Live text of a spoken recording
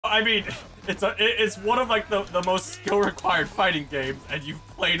I mean, it's one of like the most skill required fighting games, and you've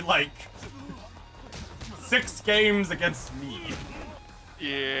played like 6 games against me.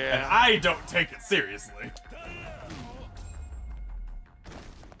 Yeah. And I don't take it seriously.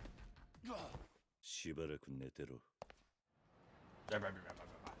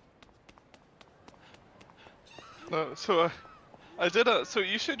 So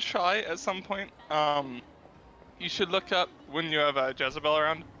you should try at some point. You should look up when you have Jezebel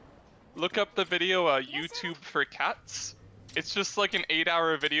around. Look up the video YouTube for cats. It's just like an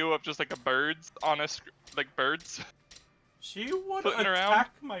 8-hour video of just like birds on a birds. She would Footing attack around.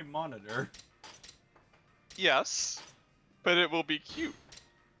 my monitor. Yes, but it will be cute.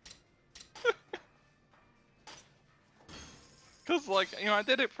 Cause like, you know, I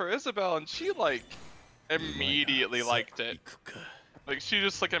did it for Isabel and she like immediately liked it. Like she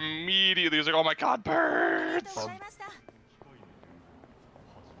just like immediately was like, oh my god, birds!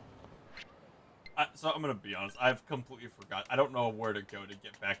 So I'm gonna be honest, I've completely forgot. I don't know where to go to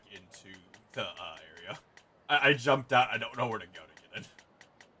get back into the area. I jumped out, I don't know where to go to get in.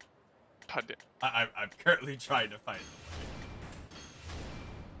 God damn. I'm currently trying to find the way.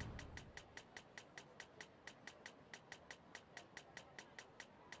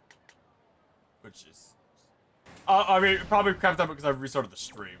 Which is... I mean, it probably crapped up because I've restarted the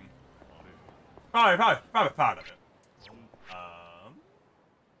stream. Probably part of it.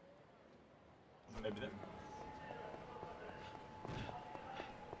 Maybe there.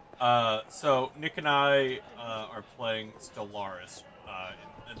 So Nick and I are playing Stellaris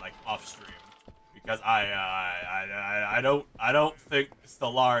in like off stream because I don't think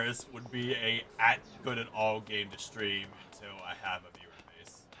Stellaris would be a good at all game to stream until I have a viewer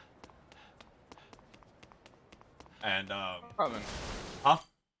base. And Probably. huh?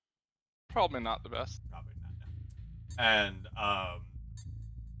 Probably not the best. Probably not. No. And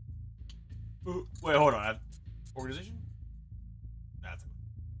wait, hold on. Organization? That's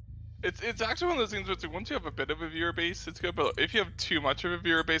It's actually one of those things where it's like, once you have a bit of a viewer base, it's good. But if you have too much of a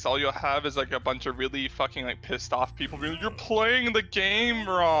viewer base, all you'll have is like a bunch of really fucking like pissed off people being like, "You're playing the game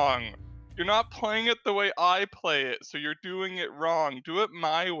wrong. You're not playing it the way I play it, so you're doing it wrong. Do it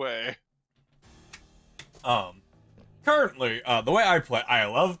my way." Currently, the way I play, I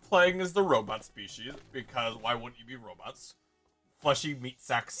love playing as the robot species because why wouldn't you be robots? Fleshy meat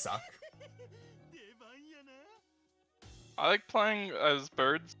sacks suck. I like playing as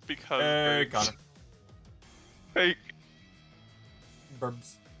birds because Hey, birds. Connor. Hey.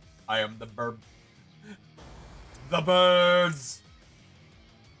 Burbs. I am the burb. The birds!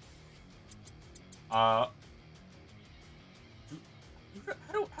 How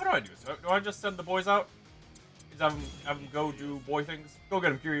do I do this? Do I just send the boys out? Just have them go do boy things? Go get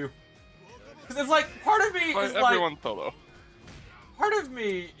them, Kiryu. Because it's like, part of me is like... Everyone solo. Part of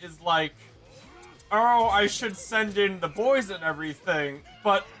me is like, oh, I should send in the boys and everything,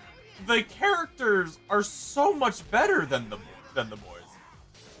 but the characters are so much better than the boys.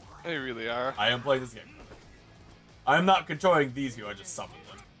 They really are. I am playing this game. I am not controlling these two, I just summoned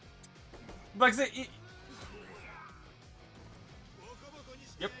them. Like I say,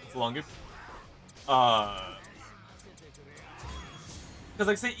 yep, it's a long game. Because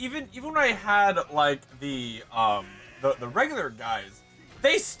like say, even when I had like the regular guys,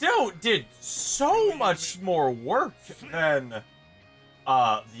 they still did so much more work than the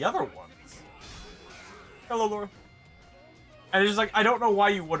other ones. Hello, Laura. And it's just like, I don't know why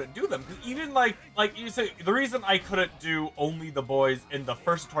you wouldn't do them. Because even like you say, the reason I couldn't do only the boys in the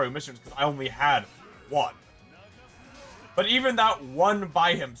first tutorial mission is because I only had one. But even that one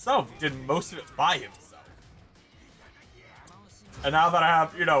by himself did most of it by himself. And now that I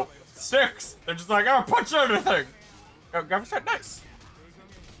have, you know, 6, they're just like, oh, punch everything. Oh, graphics card, nice.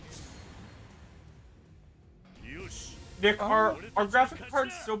 Nick, are graphic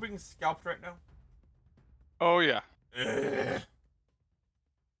cards still being scalped right now? Oh yeah. Ugh.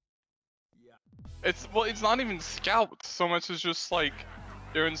 It's not even scalped so much as just like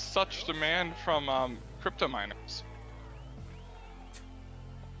they're in such demand from crypto miners.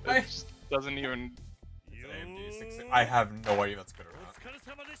 It just doesn't even. I have no idea that's good or not.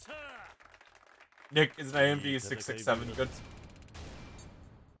 Nick, is an AMD 667 good?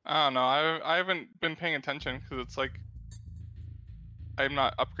 I don't know. I haven't been paying attention because it's like I'm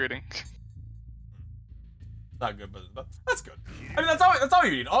not upgrading. Not good, but that's good. I mean, that's all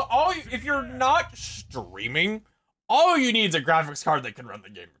you need. If you're not streaming, all you need is a graphics card that can run the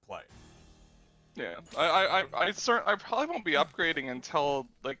game you're playing. Yeah, I probably won't be upgrading until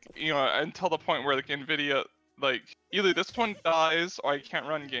like until the point where like Nvidia like either this one dies or I can't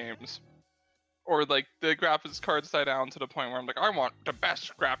run games, or like the graphics cards die down to the point where I'm like, I want the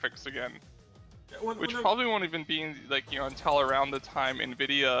best graphics again. Which probably won't even be like, you know, until around the time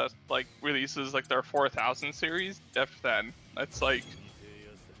Nvidia like releases like their 4000 series, if then. That's like,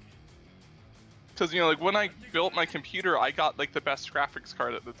 because, you know, like when I built my computer, I got like the best graphics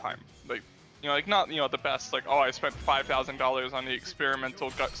card at the time. Like, you know, like not, you know, the best, like, oh, I spent $5,000 on the experimental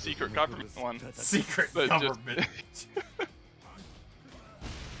secret government one. Secret government.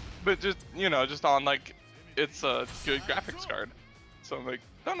 But just, you know, just on like, it's a good graphics card. So I'm like,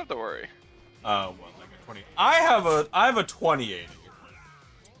 don't have to worry. What, like a 20? I have a 2080.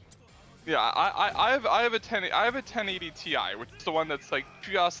 Yeah, I have a 1080 Ti, which is the one that's like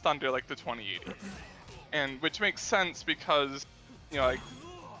just under like the 2080, and which makes sense because, you know, like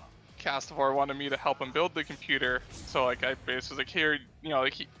Castavor wanted me to help him build the computer, so like I basically was like, here, you know,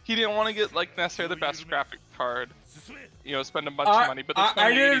 like he didn't want to get like necessarily the best graphic card, you know, spend a bunch of money, but the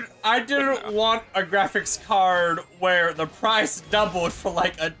I didn't want a graphics card where the price doubled for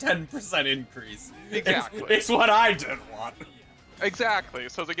like a 10% increase. Exactly. It's what I didn't want. Exactly.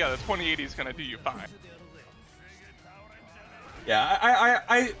 So I was like, yeah, the 2080 is gonna do you fine. Yeah,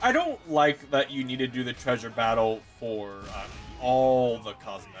 I don't like that you need to do the treasure battle for all the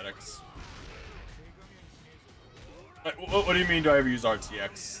cosmetics. What do you mean? Do I ever use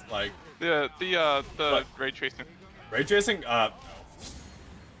RTX? Like the ray tracing. Ray tracing? No.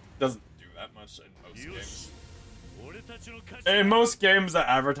 Doesn't do that much in most games. In most games that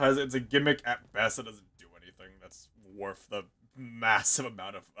advertise it, it's a gimmick at best. It doesn't do anything that's worth the massive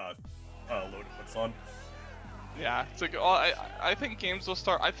amount of load it puts on. Yeah, it's like, I think games will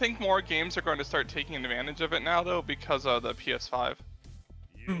start. I think more games are going to start taking advantage of it now, though, because of the PS5.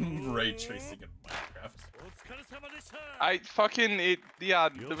 Ray tracing in Minecraft. I fucking yeah.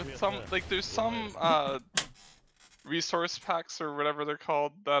 Some like there's some resource packs or whatever they're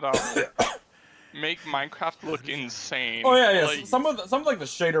called that make Minecraft look insane. Oh yeah, yeah. Like, some of like the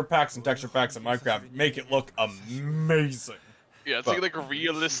shader packs and texture packs in Minecraft make it look amazing. yeah, it's like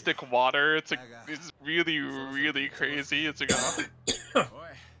realistic water. It's like it's really crazy. It's like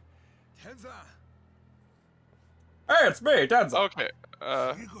Hey, it's me, Tenza. okay.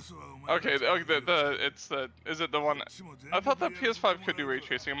 Okay, is it the one? I thought that PS5 could do ray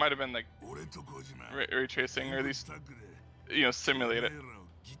tracing. It might have been like ray tracing, or at least, you know, simulate it.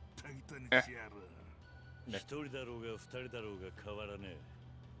 Yeah.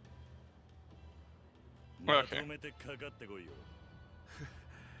 Okay. And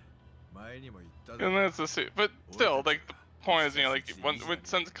that's the suit, but still, like the point is, you know, like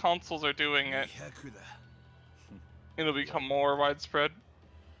since consoles are doing it, it'll become more widespread.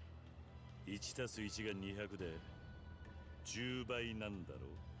 1たす1が200で10倍なんだろ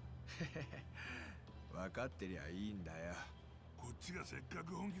う。分かってりゃいいんだよ。こっちがせっか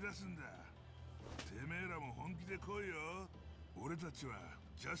く本気出すんだ。てめえらも本気で来いよ。俺たちは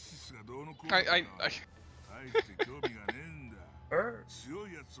ジャスティスがどうのこうの。大して興味がねえんだ。強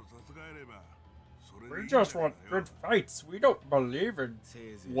いやつと戦えれば。We just want good fights. We don't believe in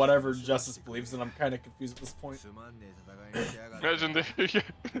whatever Justice believes in. I'm kind of confused at this point. Imagine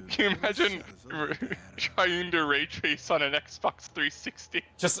can you imagine trying to ray trace on an Xbox 360?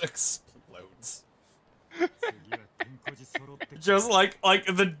 Just explodes. Just like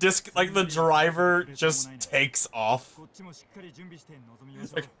the disc, like the driver just takes off.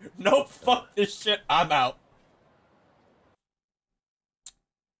 Like, nope, fuck this shit. I'm out.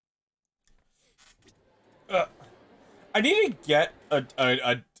 I need to get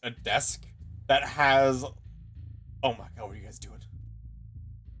a desk that has. Oh my god, what are you guys doing?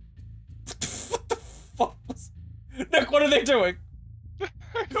 What the fuck was... Nick, what are they doing?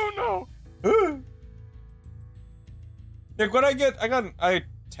 I don't know. Nick, what I get? I got an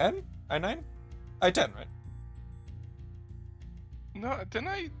i10? i9? i10, right? No, didn't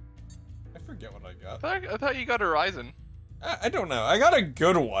I? I forget what I got. I thought you got a Ryzen. I don't know. I got a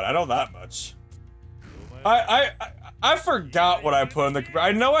good one. I know that much. I forgot what I put in the computer.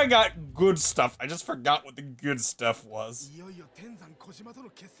 I know I got good stuff. I just forgot what the good stuff was. I'm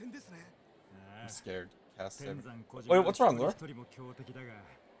scared. Cast in. Wait, what's wrong, Laura?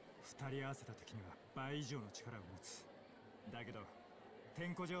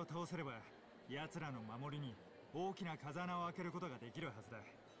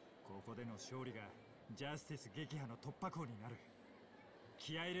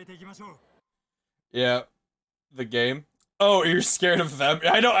 Yeah, the game. Oh, you're scared of them?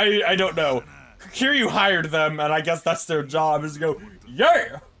 I don't know. Here you hired them, and I guess that's their job is to go,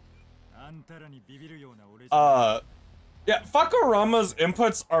 yeah. Yeah, Fakurama's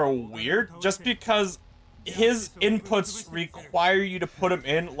inputs are weird just because his inputs require you to put them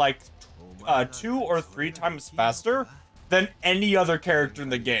in like 2 or 3 times faster than any other character in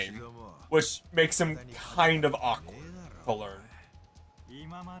the game, which makes him kind of awkward to learn.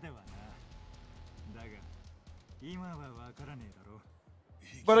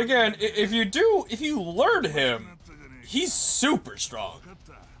 But again, if you learn him, he's super strong.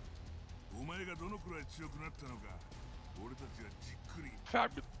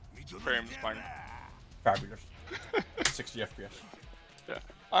 Fabulous. Frames fine. Fabulous. 60 FPS. Yeah.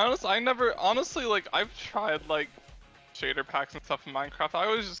 Honestly, like, I've tried, like, shader packs and stuff in Minecraft. I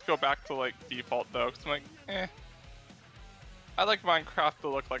always just go back to, like, default, though, because I'm like, eh. I like Minecraft to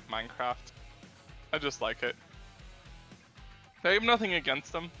look like Minecraft. I just like it. I have nothing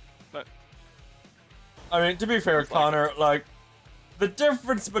against them, but... I mean, to be fair, Connor, like, the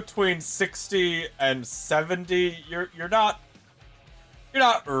difference between 60 and 70, you're not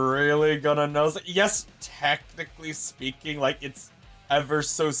really gonna notice it. Yes, technically speaking, like, it's ever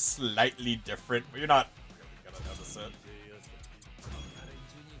so slightly different, but you're not really gonna notice it.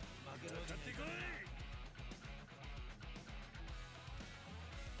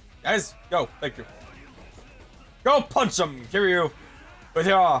 Guys, go. Thank you. Go punch him, Kiryu, with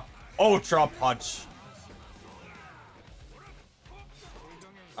your ultra punch.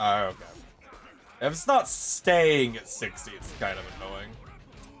 Okay. If it's not staying at 60, it's kind of annoying.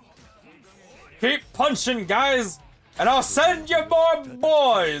 Keep punching, guys, and I'll send you more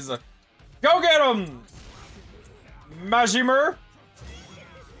boys. Go get them, Majimur.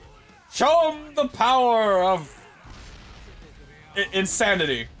 Show them the power of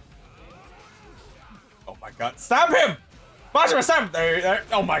insanity. Oh my god, stab him! Majima, stab him! There.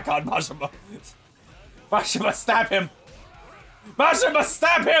 Oh my god, Majima. Majima, stab him! Majima,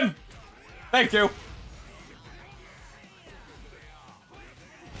 stab him! Thank you.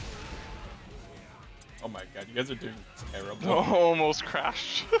 Oh my god, you guys are doing terrible. Oh, almost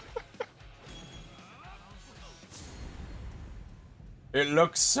crashed. It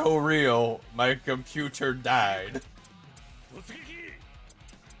looks so real, my computer died.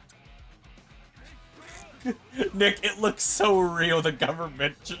 Nick, it looks so real, the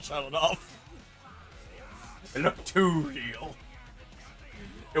government should shut it off. It looked too real.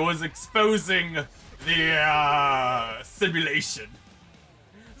 It was exposing the simulation.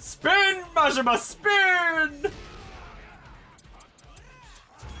 Spin, Majima, spin!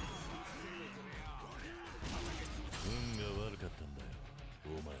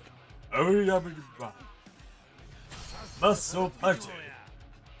 Oh yeah, muscle punch.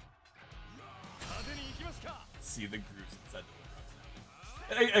 See the grooves inside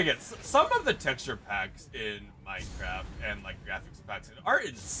the world. Again, some of the texture packs in Minecraft and like graphics packs are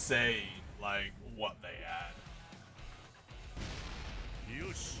insane, like what they add.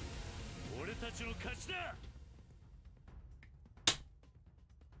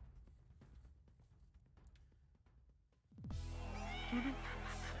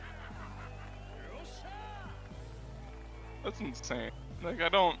 That's insane. Like, I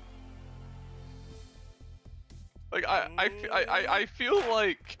don't... Like, I feel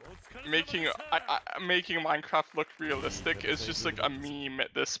like making Minecraft look realistic is just like a meme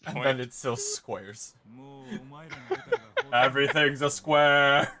at this point. And then it's still squares. Everything's a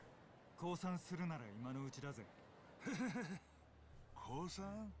square.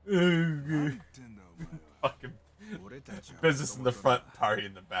 Fucking business in the front, party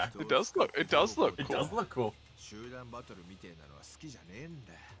in the back. It does look cool. It does look cool.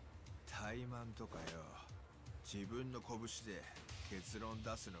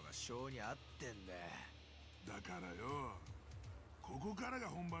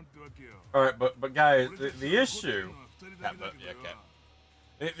 Alright, but guys, the issue...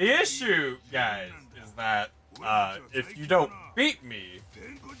 The issue, guys, is that if you don't beat me,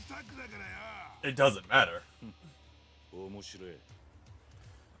 it doesn't matter.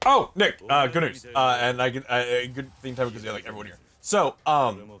 Oh, Nick, good news. And good thing time because you have like everyone here. So,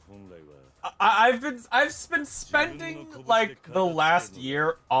 I've been spending like the last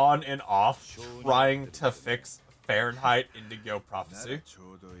year on and off trying to fix Fahrenheit Indigo Prophecy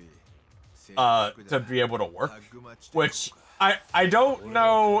to be able to work, which I don't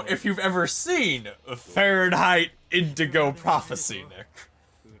know if you've ever seen Fahrenheit Indigo Prophecy, Nick.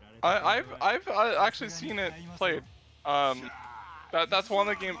 I've actually seen it played. That's one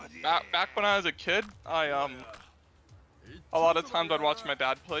of the games back when I was a kid. A lot of times I'd watch my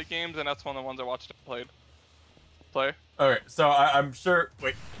dad play games, and that's one of the ones I watched him play. Okay, so I'm sure.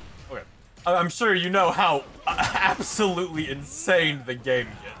 Wait, okay, I'm sure you know how absolutely insane the game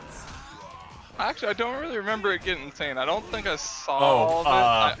gets. Actually, I don't really remember it getting insane. I don't think I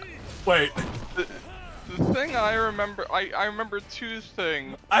saw it. Wait. The thing I remember, I remember two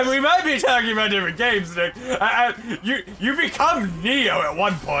things. We might be talking about different games, Nick. You become Neo at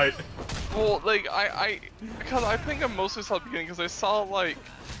one point. Well, like, because I think I mostly saw the beginning, because I saw, like,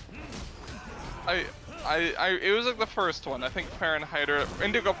 it was, like, the first one, I think Fahrenheit, or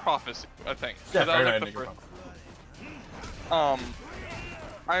Indigo Prophecy, I think. Yeah, that was, like, Indigo Prophecy.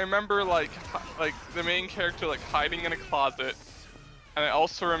 I remember, like, the main character, like, hiding in a closet, and I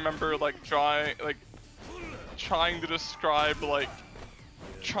also remember, like, trying to describe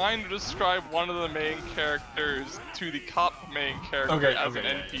one of the main characters to the cop main character as an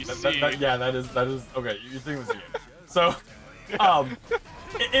NPC. That is okay. Your thing was the game. So,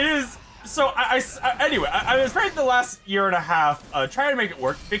 it is. So anyway, I spent the last year and a half trying to make it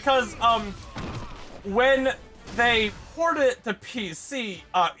work because when they ported it to PC,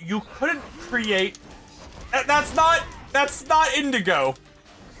 you couldn't create. That's not Indigo.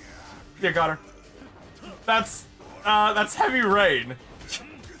 Yeah, got her. That's Heavy Rain.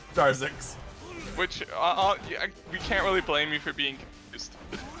 Yakuza6. Which, we can't really blame you for being confused.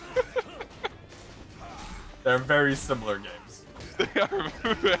 They're very similar games. They are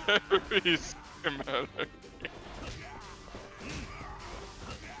very similar.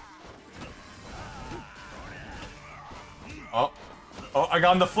 Oh, I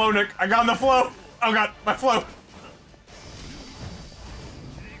got on the flow, Nick. I got on the flow. Oh god, my flow.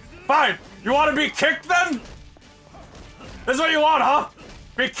 Fine. You want to be kicked then? This is what you want, huh?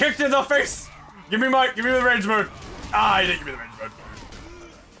 Be kicked in the face. Give me the range mode. Ah, I didn't give me the range mode.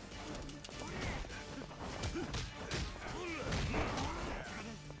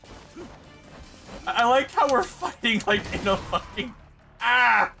 I like how we're fighting like in a fucking.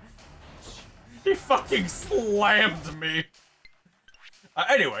 Ah! He fucking slammed me.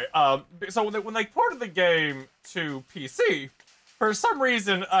 Anyway, so when they ported the game to PC, for some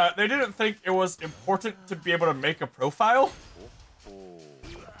reason, they didn't think it was important to be able to make a profile.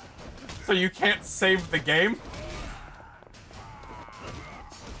 So you can't save the game.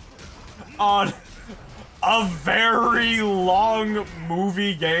 On a very long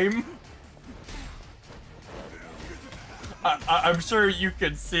movie game. I'm sure you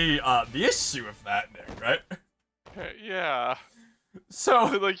can see the issue of that, Nick, right? Yeah. So,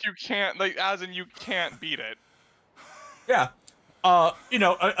 like, you can't, like, as in you can't beat it. Yeah. You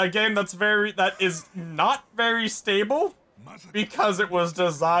know, a game that is not very stable because it was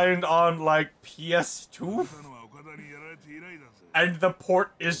designed on, like, PS2. And the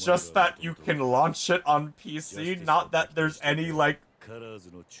port is just that you can launch it on PC, not that there's any, like,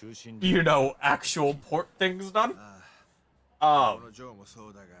 you know, actual port things done.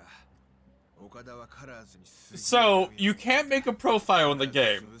 So, you can't make a profile in the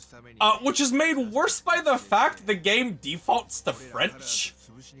game, which is made worse by the fact the game defaults to French.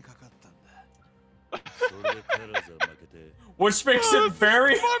 Which makes it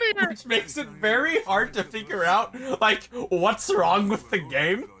very hard to figure out, like, what's wrong with the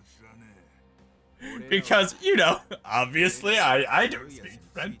game. Because, you know, obviously I don't speak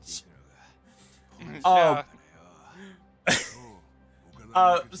French.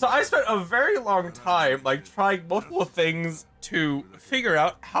 So I spent a very long time, like, trying multiple things to figure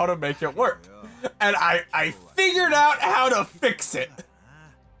out how to make it work. And I figured out how to fix it.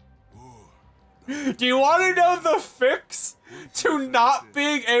 Do you want to know the fix to not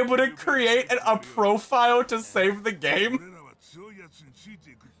being able to create a profile to save the game?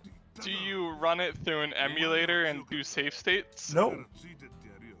 Do you run it through an emulator and do save states? No.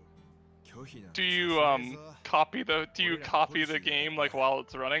 Do you copy the game like while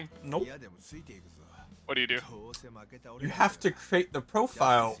it's running? Nope. What do? You have to create the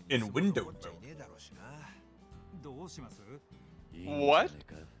profile in window mode. What?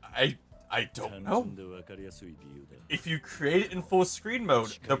 I don't know. If you create it in full screen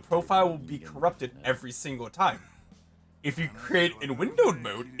mode, the profile will be corrupted every single time. If you create it in windowed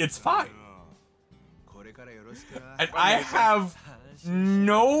mode, it's fine. And I have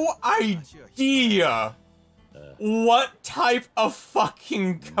no idea what type of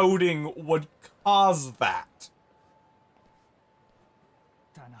fucking coding would cause that.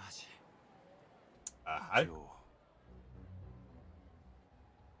 Hi.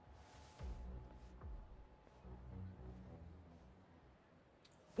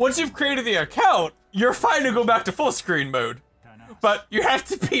 Once you've created the account, you're fine to go back to full screen mode. But you have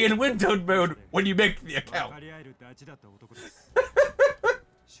to be in windowed mode when you make the account.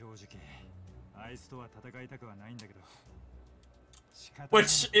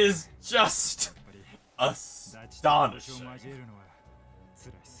 Which is just astonishing. Out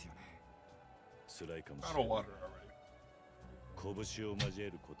of water already.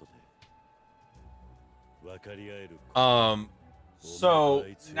 So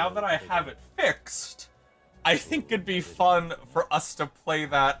now that I have it fixed, I think it'd be fun for us to play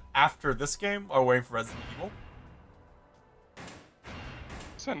that after this game, or waiting for Resident Evil.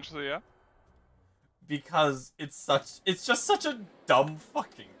 Essentially, yeah. Because it's just such a dumb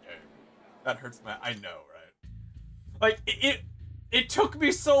fucking game. That hurts my, I know, right? Like, it took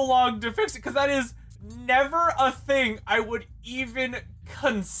me so long to fix it, because that is never a thing I would even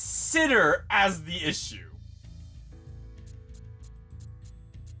consider as the issue.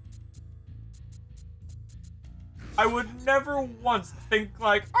 I would never once think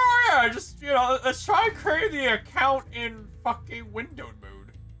like, oh yeah, just, you know, let's try and create the account in fucking windowed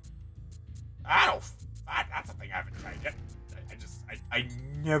mode. That's a thing I haven't tried yet. I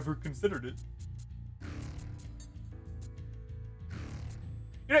never considered it.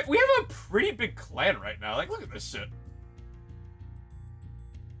 You know, we have a pretty big clan right now. Like, look at this shit.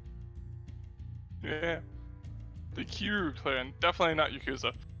 Yeah. The Kiryu clan. Definitely not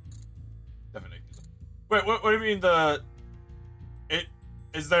Yakuza. Definitely Yakuza. Wait, what do you mean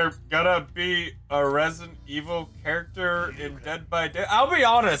is there gonna be a Resident Evil character in Dead by Day? I'll be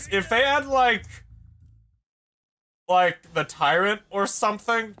honest, if they had like the Tyrant or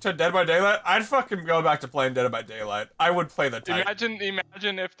something to Dead by Daylight, I'd fucking go back to playing Dead by Daylight. I would play the Tyrant.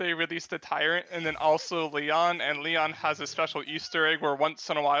 Imagine if they released a Tyrant and then also Leon, and Leon has a special Easter egg where once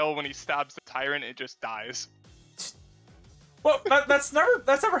in a while when he stabs the Tyrant, it just dies. Well, that's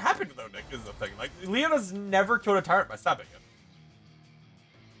never happened though, Nick, is the thing. Like, Leon has never killed a Tyrant by stabbing him.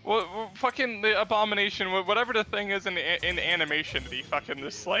 Well, fucking the Abomination, whatever the thing is in animation, he fucking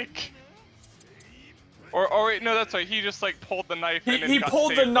just like... Or wait, no, that's right. He just like pulled the knife. He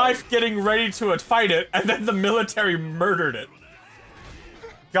pulled the knife, getting ready to fight it, and then the military murdered it.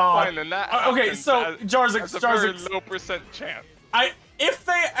 God. Fine, then that okay, so Jarzak, a very low percent chance. If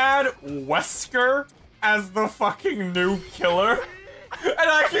they add Wesker as the fucking new killer, and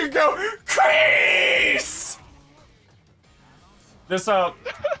I can go Kreese! This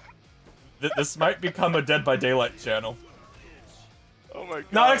might become a Dead by Daylight channel. Oh my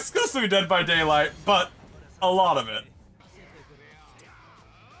god. Not exclusively Dead by Daylight, but a lot of it.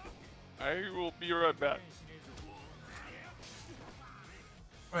 I will be right back.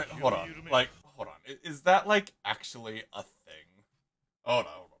 Wait, hold on. Like, hold on. Is that, like, actually a thing? Hold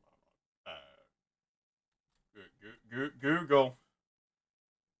on. Google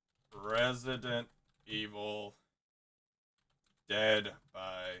Resident Evil Dead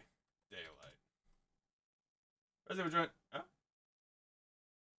by Daylight. Resident Evil Joint. Huh?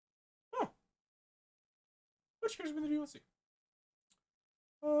 Which character's been the DLC?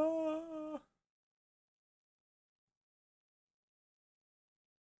 Huh.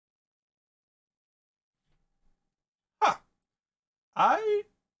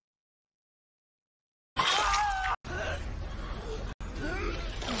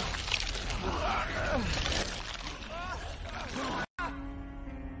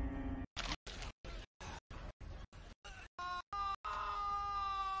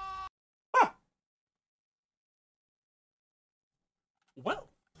 Well.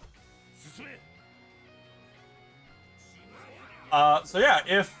 So yeah,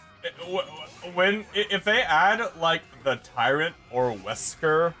 if they add like the Tyrant or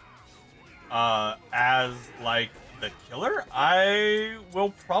Wesker as like the killer, I will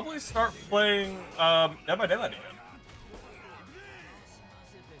probably start playing Dead by Daylight again.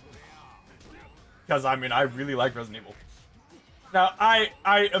 Because I mean, I really like Resident Evil. Now I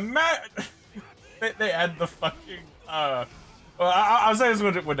imagine they add the fucking well, I'll say this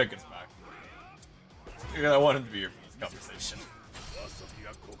when Nick gets back. I want him to be here for this conversation.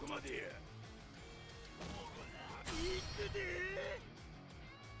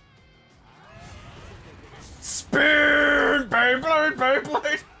 Spin! Beyblade!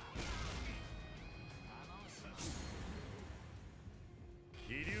 Beyblade!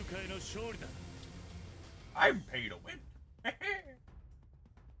 I'm paid to win.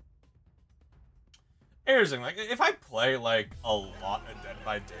 Here's the thing, like, if I play, like, a lot of Dead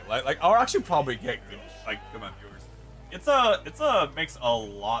by Daylight, like, I'll actually probably get good amount of viewers. Makes a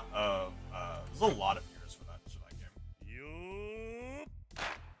lot of, there's a lot of viewers for that game.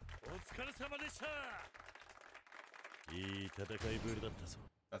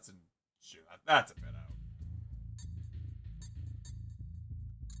 That's a bit out.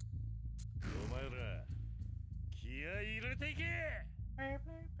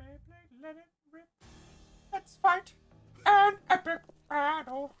 Beyblade, let it rip. Let's fight an epic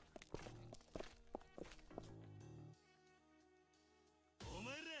battle.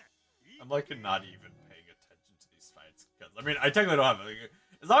 I'm like not even paying attention to these fights because I mean I technically don't have it. Like,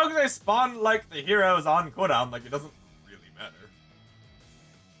 As long as I spawn, like, the heroes on cooldown, like, it doesn't really matter.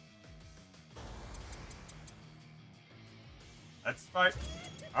 Let's fight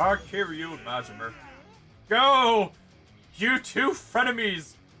our Kiryu Majima. Go! You two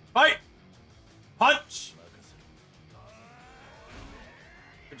frenemies! Fight! Punch!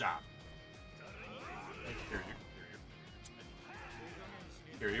 Good job.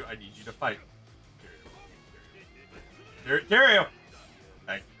 Kiryu, I need you to fight. Kiryu!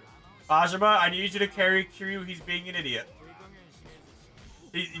 Thank you. Majima, I need you to carry Kiryu. He's being an idiot.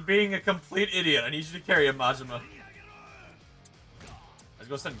 He's being a complete idiot. I need you to carry him, Majima. Let's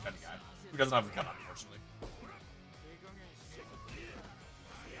go send a guy who doesn't have a gun, unfortunately.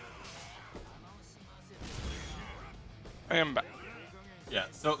 I am back. Yeah,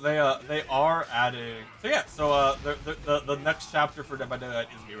 so they are adding. So yeah, so the next chapter for Dead by Daylight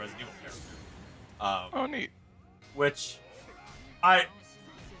is the Resident Evil character. Oh, neat. Which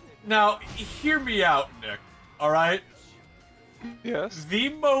now hear me out, Nick. All right. Yes. The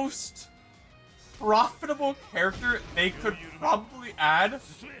most profitable character they could probably add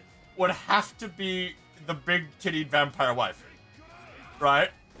would have to be the big-tittied vampire wife, right?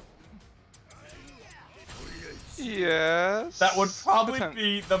 Yes. That would probably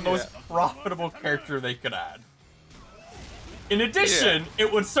be the most profitable character they could add. In addition,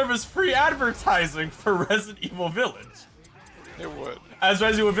 it would serve as free advertising for Resident Evil Village. It would. As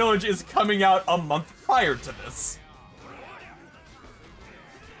Resident Evil Village is coming out a month prior to this.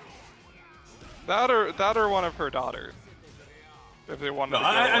 That or one of her daughters. If they wanted to go,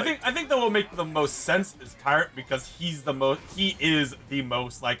 I think that will make the most sense is Tyrant because he is the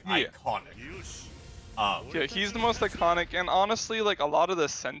most like iconic. Yeah, he's the most iconic, and honestly, like a lot of the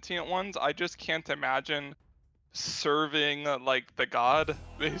sentient ones, I just can't imagine serving like the god,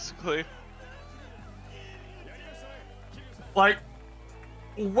 basically. Like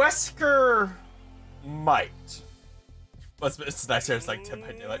Wesker might. It's nice here. It's like Dead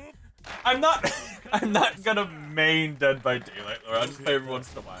by Daylight. I'm not gonna main Dead by Daylight, or I'll just play every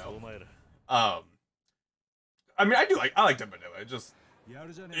once in a while. I mean, I like Dead by Daylight. Just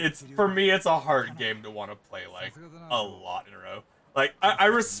for me, it's a hard game to want to play like a lot in a row. Like I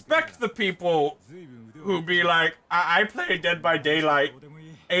respect the people who be like, I play Dead by Daylight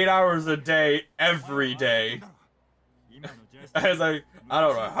 8 hours a day every day. I was like, I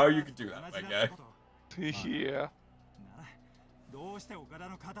don't know how you could do that, my guy. Yeah.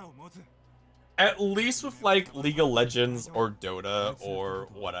 At least with like League of Legends or Dota or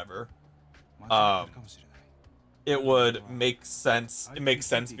whatever, it would make sense. It makes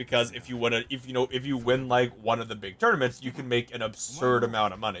sense because if you win like one of the big tournaments, you can make an absurd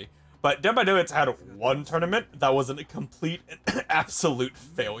amount of money. But Dead by Daylight's had one tournament that was a complete and absolute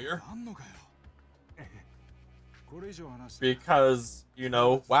failure. Because,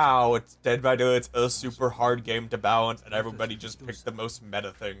 wow, it's Dead by Daylight, it's a super hard game to balance, and everybody just picked the most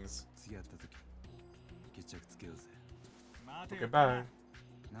meta things. Okay, bye.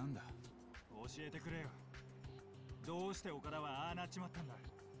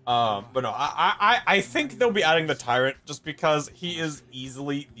 But no, I think they'll be adding the Tyrant just because he is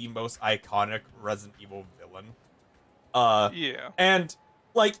easily the most iconic Resident Evil villain. Yeah. And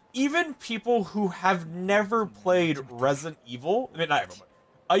like, even people who have never played Resident Evil, I mean, not everyone,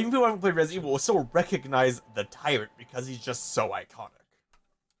 even people who haven't played Resident Evil will still recognize the Tyrant because he's just so iconic.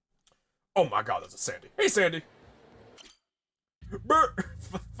 Oh my god, that's a Sandy. Hey, Sandy! Brr!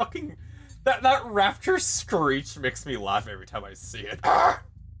 Fucking... That raptor screech makes me laugh every time I see it. Ah!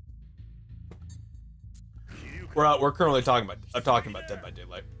 We're currently talking about Dead by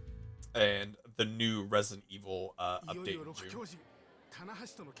Daylight and the new Resident Evil update in June.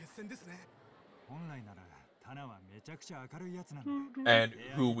 And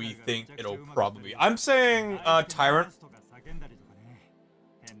who we think it'll probably be. I'm saying Tyrant,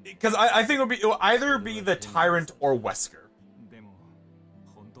 because I think it'll either be the Tyrant or Wesker.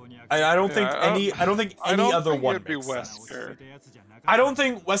 I don't think any other one makes sense. I don't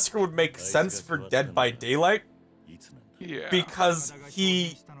think Wesker would make sense for Dead by Daylight. Yeah. Because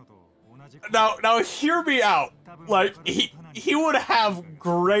he now hear me out. Like he would have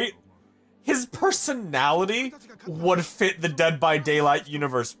great. His personality would fit the Dead by Daylight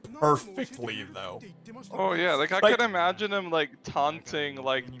universe perfectly, though. Oh yeah, like I could imagine him like taunting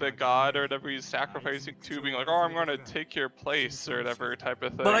like the god or whatever he's sacrificing to, being like, "Oh, I'm gonna take your place" or whatever type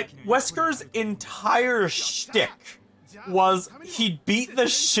of thing. But like Wesker's entire shtick was he'd beat the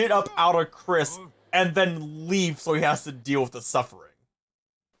shit up out of Chris and then leave, so he has to deal with the suffering.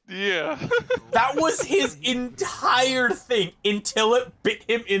 Yeah. That was his entire thing until it bit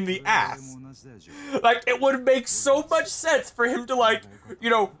him in the ass. Like, it would make so much sense for him to, like, you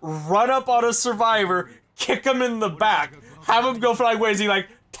know, run up on a survivor, kick him in the back, have him go flying away as he, like,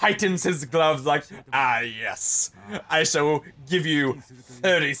 tightens his gloves, like, ah, yes, I shall give you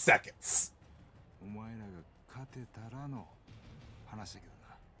 30 seconds.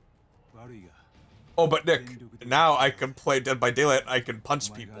 Oh, but Nick, now I can play Dead by Daylight, I can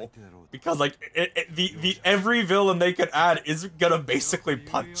punch people. Because, like, the every villain they could add is gonna basically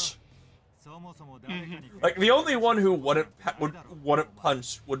punch. Like, the only one who wouldn't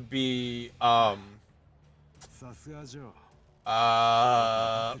punch would be, the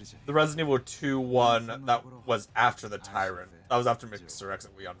Resident Evil 2 one that was after the Tyrant. That was after Mr. X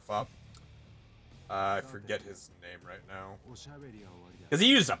and Leon fought. I forget his name right now. Because he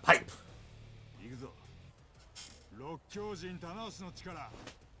used a pipe.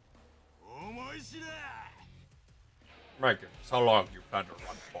 Megan, how long do you plan to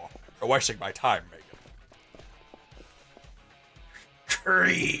run for? You're wasting my time, Megan.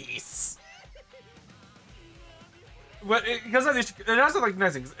 Crease. But because of these, it has like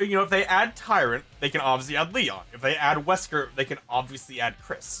nice things. You know, if they add Tyrant, they can obviously add Leon. If they add Wesker, they can obviously add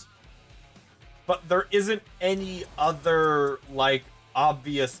Chris. But there isn't any other like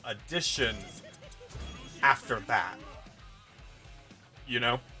obvious additions after that. You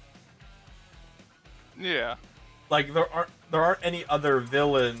know? Yeah. Like there aren't any other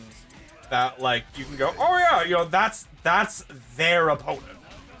villains that like you can go, oh yeah, you know, that's their opponent.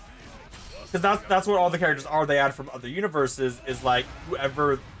 Because that's what all the characters are they add from other universes is like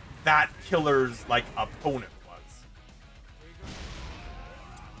whoever that killer's like opponent was.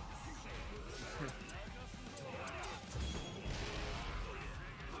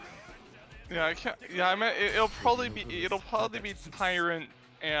 Yeah, I can't. Yeah, I mean, it'll probably be Tyrant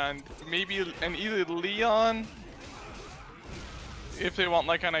and either Leon if they want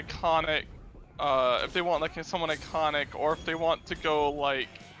like an iconic, if they want like someone iconic, or if they want to go like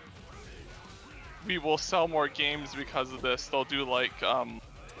we will sell more games because of this, they'll do like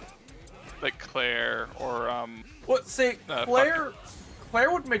Claire or Well, say Claire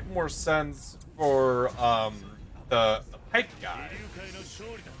would make more sense for the pipe guy.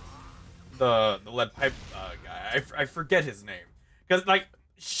 The lead pipe guy. I forget his name. Because, like,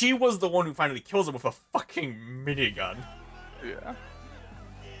 she was the one who finally kills him with a fucking minigun. Yeah.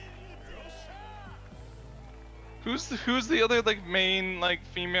 Who's the other, like, main, like,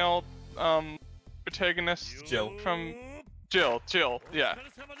 female, protagonist? Jill. From... Jill, yeah.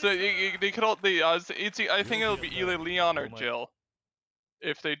 So, they could all... I think it'll be either Leon or Jill.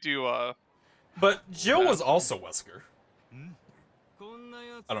 If they do, But Jill was also Wesker.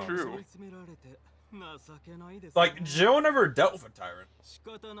 I don't know. True. Like, Jill never dealt with a Tyrant.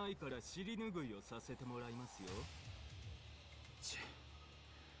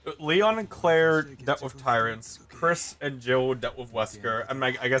 Leon and Claire dealt with Tyrants. Chris and Jill dealt with Wesker. And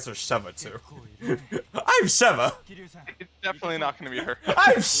I guess there's Sheva too. I'm Sheva! It's definitely not gonna be her.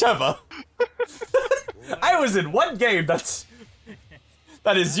 I'm Sheva! I was in one game that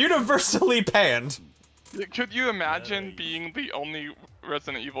is universally panned. Could you imagine being the only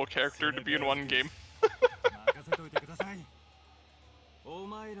Resident Evil character to be in one game?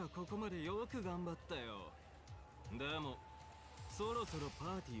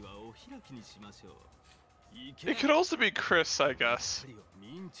 It could also be Chris, I guess.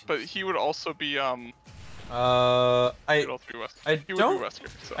 But he would also be I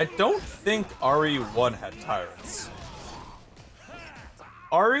don't think RE1 had Tyrants.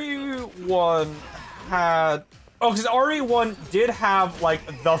 RE1 had... Oh, because RE1 did have, like,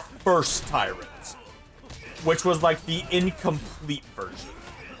 the first Tyrant. Which was, like, the incomplete version.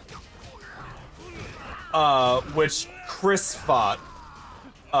 Which Chris fought.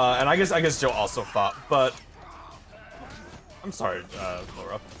 And I guess Joe also fought, but... I'm sorry,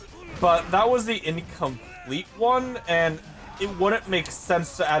 Laura. But that was the incomplete one, and it wouldn't make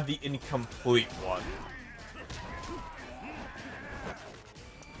sense to add the incomplete one.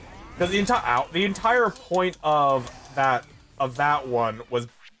 Because the entire point of that one was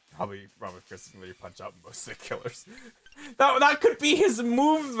probably Robert Chris can really punch out most of the killers. That could be his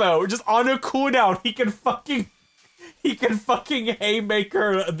move though. Just on a cooldown, he can fucking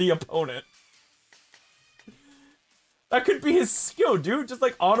haymaker the opponent. That could be his skill, dude. Just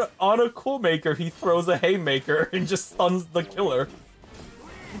like on a coolmaker, he throws a haymaker and just stuns the killer.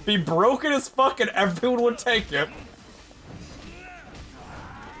 Be broken as fuck and everyone would take it.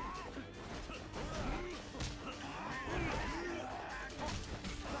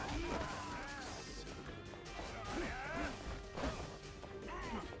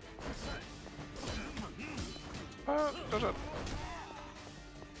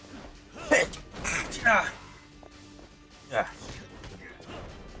 Yeah.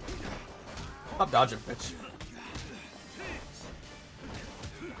 Stop dodging, bitch.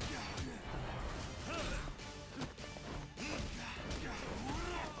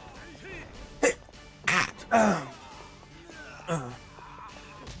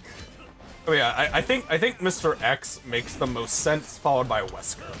 Oh yeah, I think Mr. X makes the most sense, followed by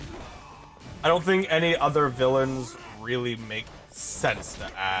Wesker. I don't think any other villains really make sense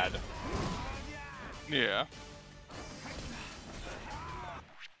to add. Yeah.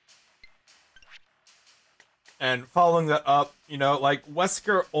 And following that up, you know, like,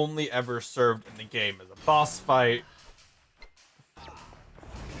 Wesker only ever served in the game as a boss fight.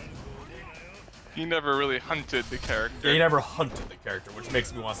 He never really hunted the character. Yeah, he never hunted the character, which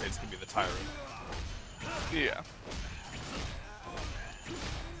makes me want to say it's gonna be the Tyrant. Yeah.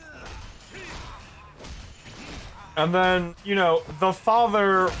 And then, you know, the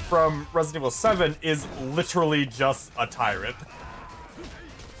father from Resident Evil 7 is literally just a tyrant.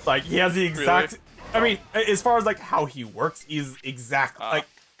 Like, he has the exact... Really? I mean, as far as, like, how he works, he's exact... Like,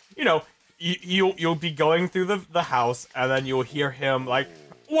 you know, you'll be going through the house, and then you'll hear him, like,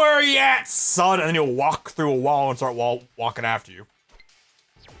 "Where are you at, son?" And then you'll walk through a wall and start walking after you.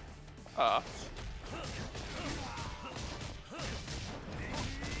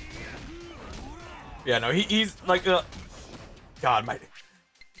 Yeah, no, he's like, God,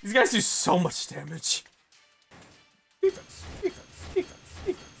 these guys do so much damage. Defense, defense, defense,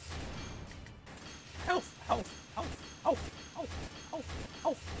 defense. Health, health, health, health, health, health,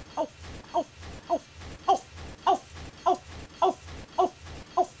 health, health, health, health, health, health, health, health, health,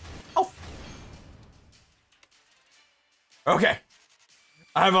 health, health. Okay.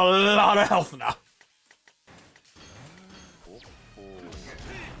 I have a lot of health now.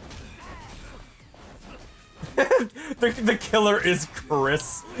 The killer is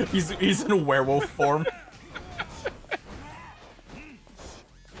Chris. He's in werewolf form.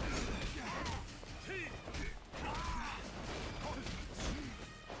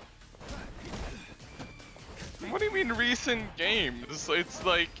 What do you mean recent games? It's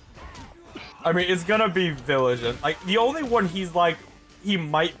like... I mean, it's gonna be Village. And, like, the only one he's like, he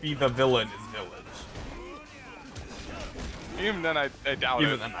might be the villain is Village. Even then, I doubt it.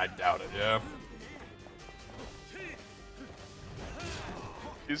 Even then, I doubt it, yeah.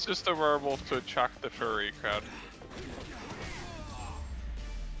 He's just a werewolf to attract the furry crowd.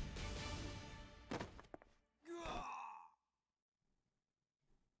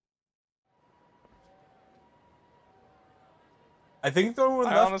 I think the only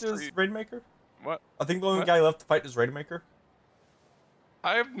one left is Rainmaker. What? I think the only guy left to fight is Rainmaker.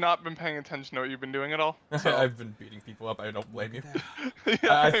 I have not been paying attention to what you've been doing at all. So. I've been beating people up. I don't blame you.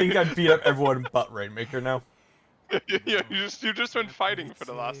 Yeah. I think I've beat up everyone but Rainmaker now. Yeah, you've just been fighting for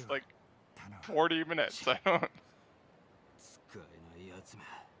the last like 40 minutes. I don't.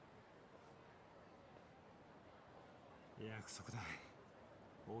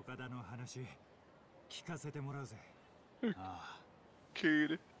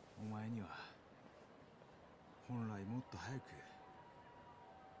 Kid.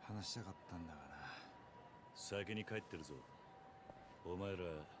 話したかったんだがな。先に帰ってるぞ。お前ら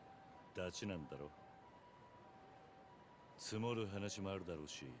ダチなんだろ。積もる話もあるだろう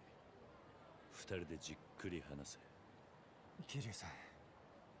し、二人でじっくり話せ。桐生さん、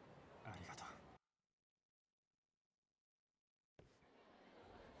ありがと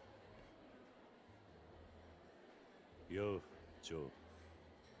う。よう、ジョー。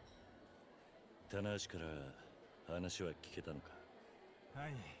棚橋から話は聞けたのか。は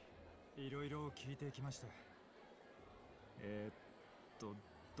い、いろいろ聞いてきました。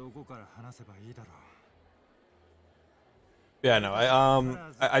どこから話せばいいだろう。Yeah, no,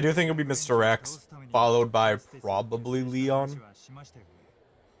 I do think it'll be Mr. X, followed by probably Leon.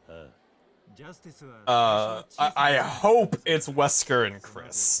 I hope it's Wesker and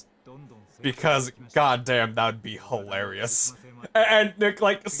Chris. Because, goddamn, that'd be hilarious. And, Nick,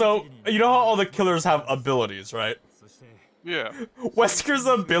 like, so, you know how all the killers have abilities, right? Yeah. Wesker's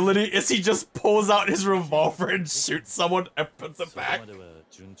ability is he just pulls out his revolver and shoots someone and puts it back.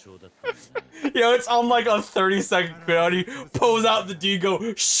 You know, it's on like a 30-second cooldown. He pulls out the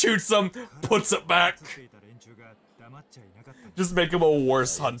Digo, shoots him, puts it back. Just make him a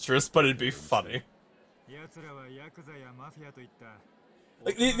worse huntress, but it'd be funny.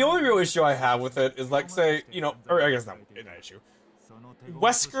 Like, the only real issue I have with it is, like, say, you know, or I guess not an issue.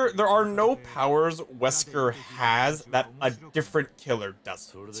 Wesker, there are no powers Wesker has that a different killer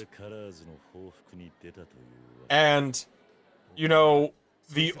doesn't. And, you know,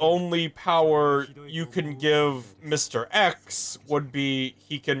 the only power you can give Mr. X would be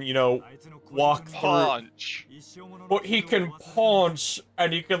he can, you know, walk through. Punch. Well, he can punch,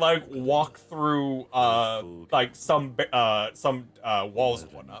 and he can like walk through like some walls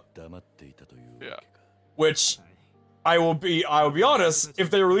and whatnot. Yeah. Which I will be honest, if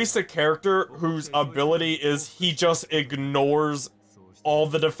they release a character whose ability is he just ignores all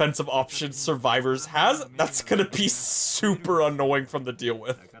the defensive options survivors has, that's gonna be super annoying from the deal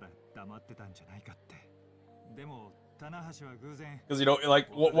with. Because, you know, like,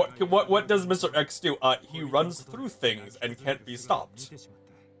 what does Mr. X do? He runs through things and can't be stopped.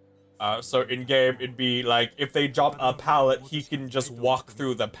 So in game, it'd be like, if they drop a pallet, he can just walk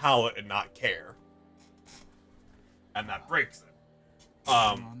through the pallet and not care. And that breaks it.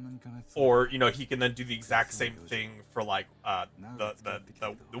 Or, you know, he can then do the exact same thing for, like,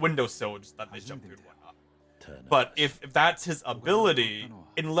 the windowsills that they jump through and whatnot. But if that's his ability,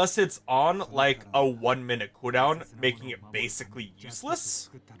 unless it's on, like, a 1-minute cooldown, making it basically useless,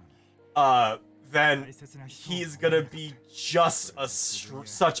 then he's gonna be just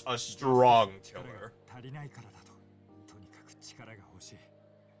such a strong killer.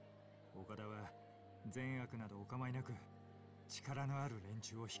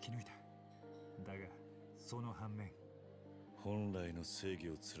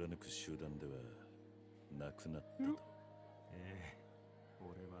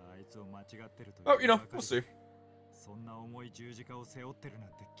 Oh, you know, we'll see.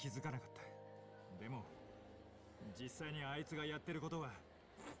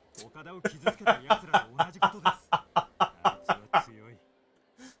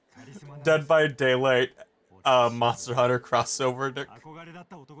 Dead by Daylight, Monster Hunter crossover.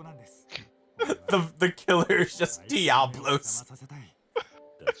 The killer is just Diablos.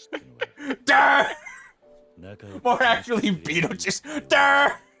 Durr! More actually, Beetlejuice.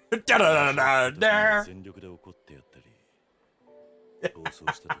 Durr! Da-da-da-da-da!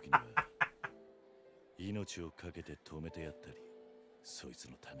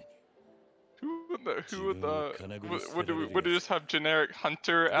 Would we just have generic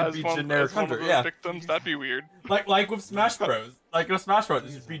hunter as one of the victims? That'd be weird. Like with Smash Bros. Like with Smash Bros.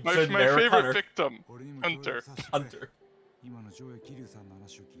 This would be my generic favorite hunter. victim, hunter. Hunter.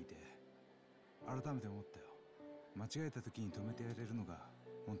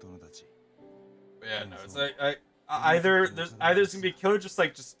 Yeah, no, it's like either it's gonna be a killer just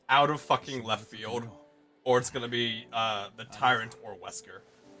out of fucking left field, or it's gonna be the Tyrant or Wesker.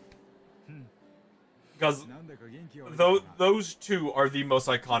 Because those two are the most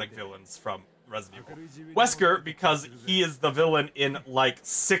iconic villains from Resident Evil. Wesker, because he is the villain in like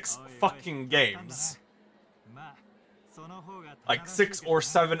 6 fucking games. Like 6 or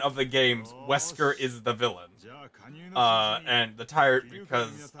 7 of the games, Wesker is the villain. And the Tyrant,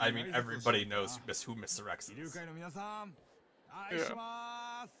 because I mean everybody knows who Mr. X is.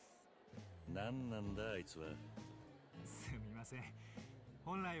 Yeah.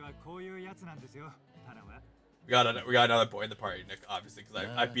 We got another boy in the party, Nick, obviously, because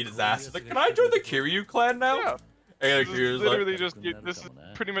I beat his ass. He's like, can I join the Kiryu clan now? Yeah. And This is literally this is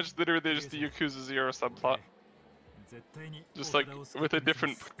pretty much literally just the Yakuza 0 subplot. Just like with a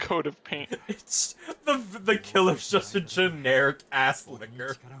different coat of paint. It's the killer's just a generic ass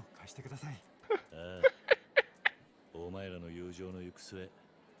licker.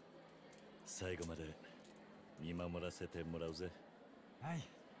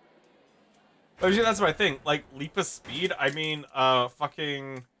 Actually, that's my thing. Like, leap of speed, I mean,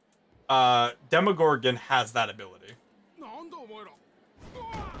 fucking, Demogorgon has that ability.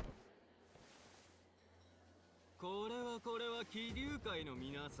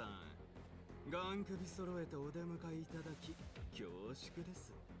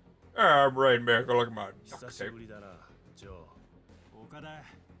 I'm right, man. Go look at my duct tape.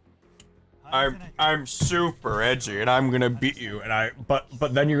 I'm super edgy, and I'm gonna beat you, and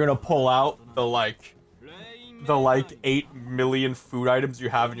but then you're gonna pull out the 8 million food items you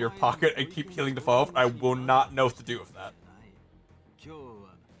have in your pocket and keep healing the foe. I will not know what to do with that.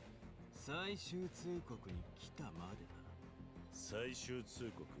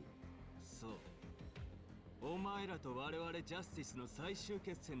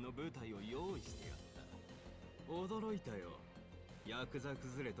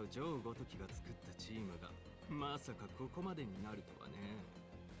 Yakuza6 とジョーごときが作ったチームがまさかここまでになるとはね。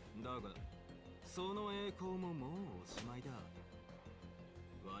だがその栄光ももうおしまいだ。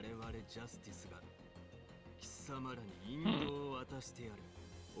我々ジャスティスが貴様らに引導を渡してやる。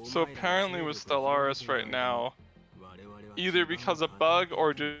So apparently with Stellaris right now, either because of bug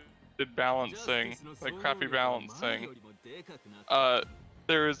or just balancing, like crappy balancing,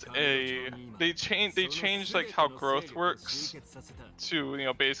 there's they changed like how growth works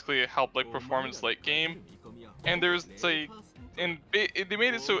to basically help like performance late game, and there's they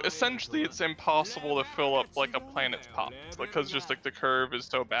made it so essentially it's impossible to fill up like a planet's pop, because just like the curve is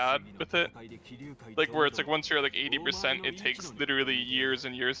so bad with it, like where it's like once you're at like 80%, it takes literally years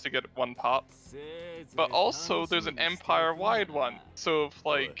and years to get one pop. But also there's an empire wide one, so if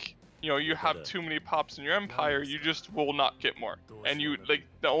like you have too many pops in your empire, you just will not get more, and you like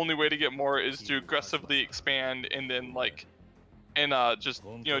the only way to get more is to aggressively expand and then like just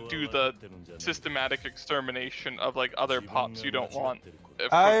do the systematic extermination of like other pops you don't want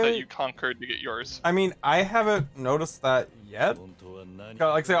that you conquered to get yours. I mean, I haven't noticed that yet.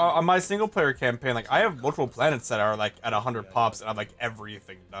 Like say on my single player campaign, like I have multiple planets that are like at 100 pops and I have like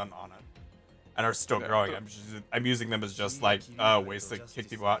everything done on it and are still growing. I'm using them as just like ways to kick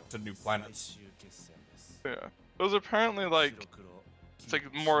people out to new planets. Yeah, those apparently like it's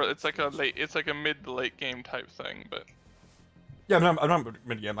like a mid to late game type thing, but yeah, I'm not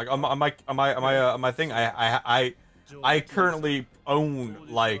mid game. Like on my thing, I currently own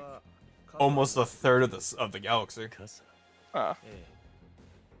like almost a third of the galaxy. Ah.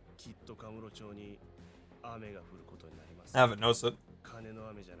 I haven't noticed it.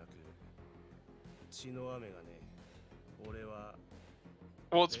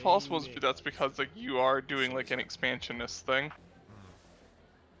 Well, it's possible that's because like you are doing like an expansionist thing.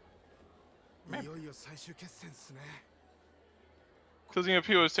 Because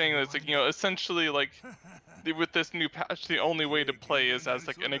people are saying that it's like essentially like with this new patch, the only way to play is as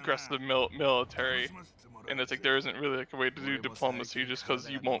like an aggressive military, and it's like there isn't really like a way to do diplomacy just because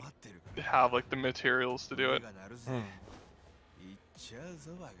you won't have like the materials to do it.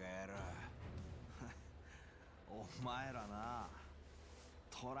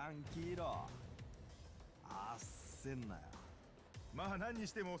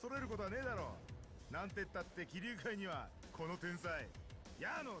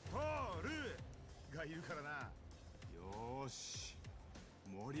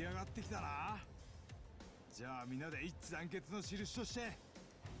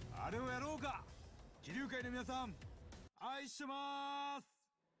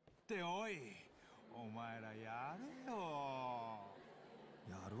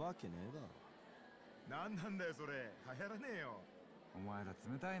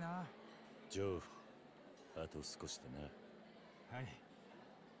 Joe, あと少しだな。はい。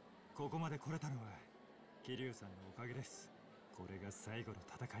ここまで来れたのは桐生さんのおかげです。これが最後の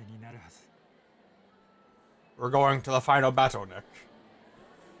戦いになるはず。We're going to the final battle, Nick.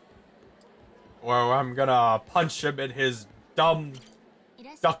 Where I'm gonna punch him in his dumb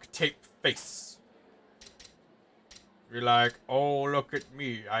duct tape face. You're like, oh, look at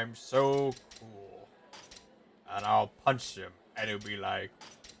me, I'm so cool. And I'll punch him, and he'll be like,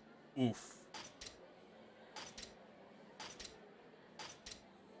 oof.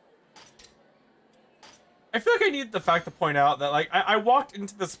 I feel like I need the fact to point out that, like, I walked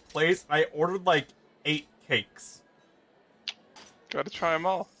into this place and I ordered, like, 8 cakes. Gotta try them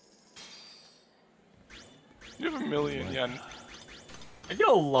all. You have 1,000,000 yen. I get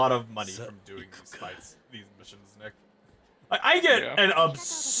a lot of money from doing these fights, these missions, Nick. Like, I get an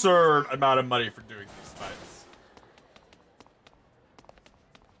absurd amount of money for doing these fights.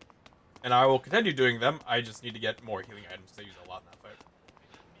 And I will continue doing them. I just need to get more healing items because I use a lot in that fight.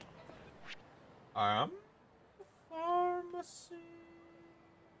 Pharmacy.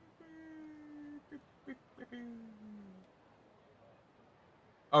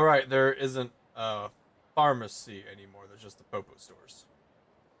 Alright, there isn't a pharmacy anymore. There's just the Popo stores.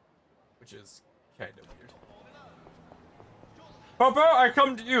 Which is kind of weird. Popo, I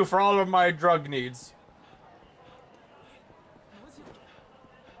come to you for all of my drug needs.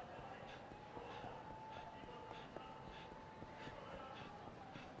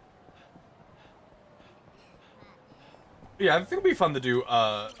 Yeah, I think it'd be fun to do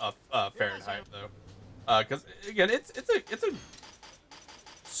Fahrenheit though, because again, it's a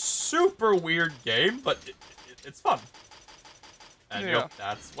super weird game, but it's fun, and yep,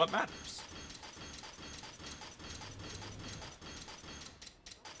 that's what matters.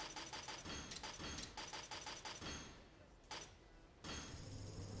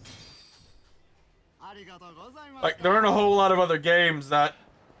 Like there aren't a whole lot of other games that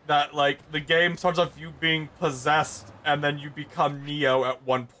like the game starts off you being possessed and then you become Neo at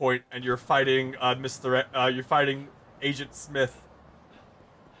one point and you're fighting you're fighting Agent Smith.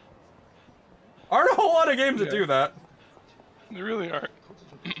 Aren't a whole lot of games that do that. They really aren't.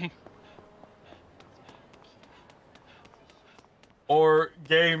 Or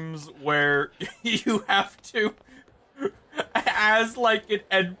games where you have to as like an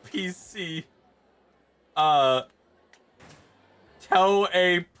NPC tell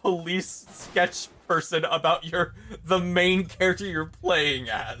a police sketch person about the main character you're playing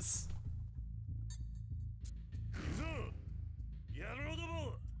as.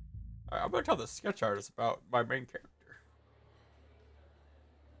 Alright, I'm gonna tell the sketch artist about my main character.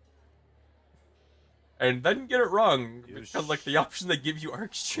 And then get it wrong, because like the options they give you are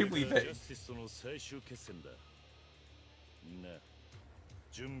extremely vague.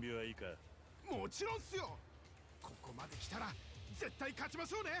 もちろんっすよ。ここまで来たら絶対勝ちま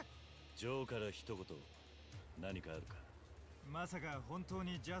しょうね。ジョーから一言何かあるか。まさか本当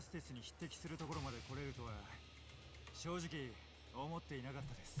にジャスティスに匹敵するところまで来れるとは正直思っていなかっ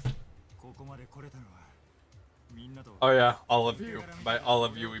たです。ここまで来れたのはみんなと。 Oh yeah, all of you. By all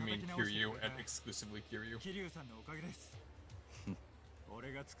of you we mean Kiryu and exclusively Kiryu. 桐生さんのおかげです。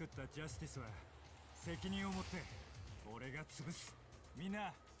俺が作ったジャスティスは責任を持って俺が潰す。みん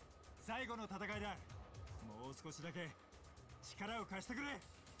な最後の戦いだ。もう少しだけ力を貸してくれ。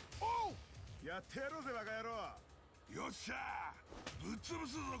おう、やってやろうぜバカ野郎。よっしゃー、ぶっ潰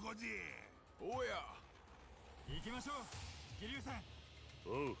すぞこじ。おうや。行きましょう、桐生さん。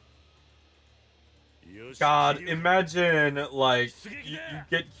おう。 God, imagine like you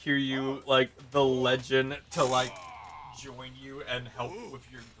get Kiryu, like the legend, to like join you and help with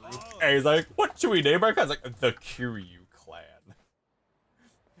your group, and he's like, "What should we name our clan?" It's like the Kiryu clan,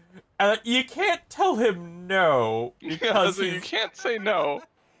 and you can't tell him no because you can't say no.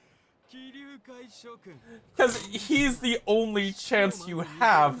 Because he's the only chance you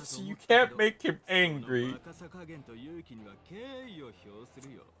have, so you can't make him angry. So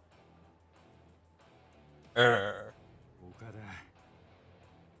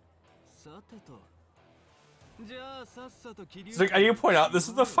like, I need to point out, this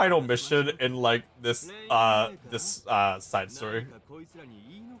is the final mission in like this side story.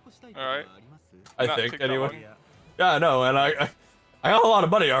 Alright. I Not think take that anyway. one. Yeah, I know, and I got a lot of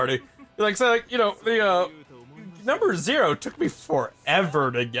money already. Like, so like, you know, the number 0 took me forever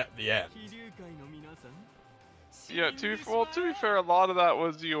to get the end. Yeah, to be fair, a lot of that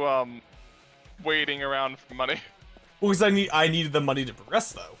was you waiting around for money. Well, because I needed the money to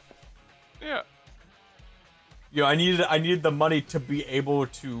progress though. Yeah. You know, I needed the money to be able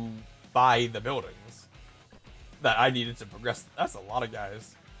to buy the buildings that I needed to progress. That's a lot of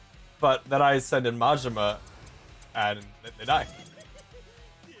guys. But then I send in Majima, and they die.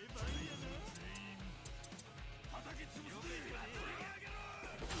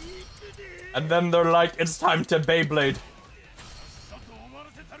 And then they're like, it's time to Beyblade.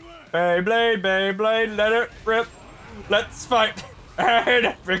 Beyblade, Beyblade, let it rip. Let's fight. In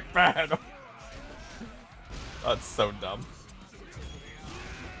epic battle. That's so dumb.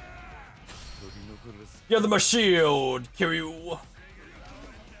 Give them a shield, Kiryu.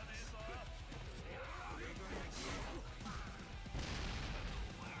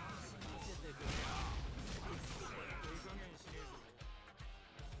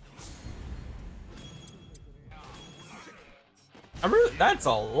 That's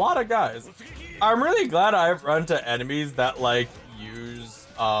a lot of guys. I'm really glad I've run into enemies that like use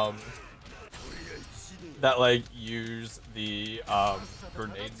the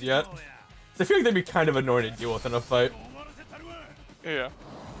grenades yet. So I feel like they'd be kind of annoying to deal with in a fight. Yeah.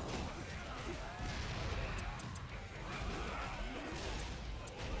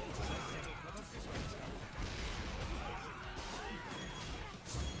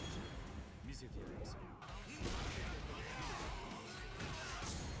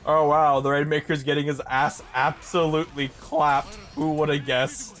 Oh wow, the Rainmaker's getting his ass absolutely clapped. Who would have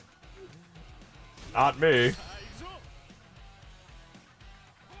guessed? Not me.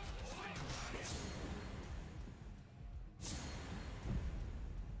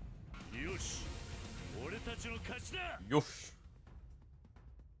 Yosh.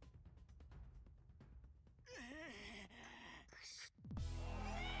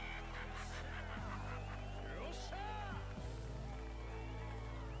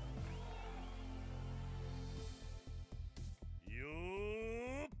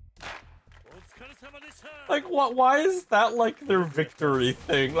 Like, what? Why is that like their victory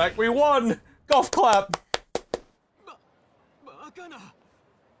thing? Like, we won! Golf clap!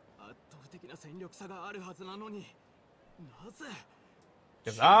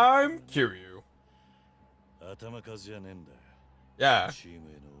 Because I'm Kiryu. Yeah.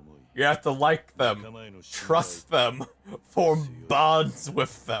 You have to like them, trust them, form bonds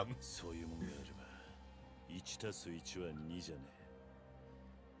with them.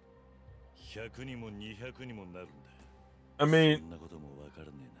 I mean,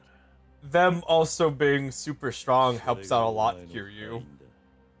 them also being super strong helps out a lot here, you.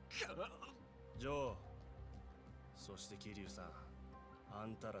 ジョー、そして桐生さん、あ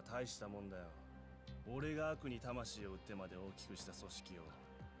んたら大したもんだよ。俺が悪に魂を売ってまで大きくした組織を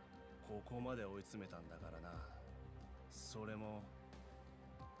ここまで追い詰めたんだからな。それも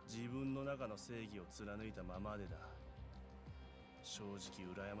自分の中の正義を貫いたままでだ。正直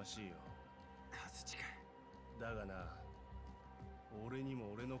羨ましいよ。カズチカ。だがな、俺に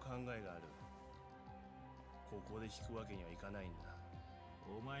も俺の考えがある。ここで引くわけにはいかないんだ。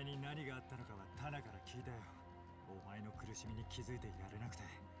お前に何があったのかはタナから聞いたよ。お前の苦しみに気づいてやれなくて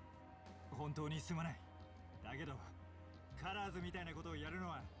本当にすまない。だけどカラーズみたいなことをやるの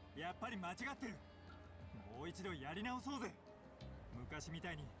はやっぱり間違ってる。もう一度やり直そうぜ。昔み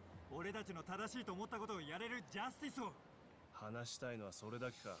たいに俺たちの正しいと思ったことをやれるジャスティスを。話したいのはそれ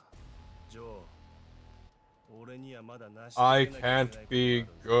だけか、ジョー。俺にはまだなし。I can't be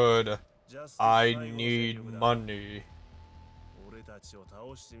good. I need money. 俺たちを倒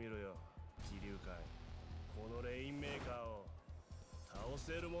してみろよ、気流会。このレインメーカーを倒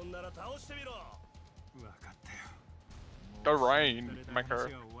せるもんなら倒してみろ。分かったよ。 The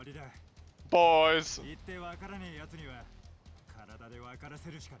Rainmaker. Boys.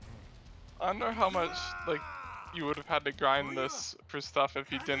 I wonder how much like you would have had to grind this for stuff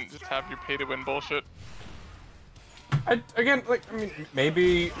if you didn't just have your pay to win bullshit. Again, like, I mean,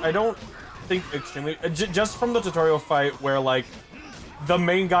 maybe I don't think extremely just from the tutorial fight where like the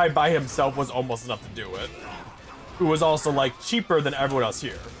main guy by himself was almost enough to do it, who was also like cheaper than everyone else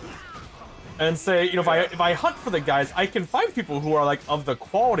here. And say, you know, if I hunt for the guys, I can find people who are like of the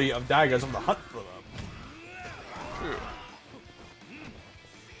quality of daggers from the hunt for them. True.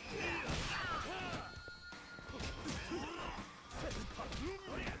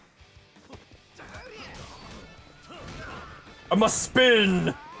 I must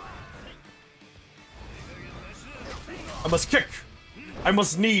spin. I must kick. I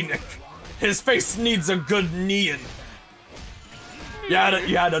must knee Nick. His face needs a good kneeing. You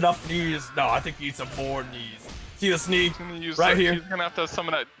had enough knees. No, I think you need some more knees. See this knee? Right here. He's gonna have to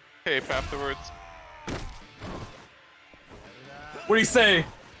summon that tape afterwards. What do you say?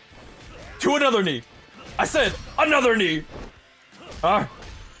 To another knee. I said another knee. Huh?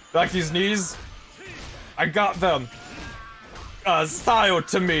 Like these knees? I got them. Style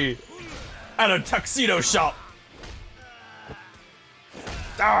to me. At a tuxedo shop.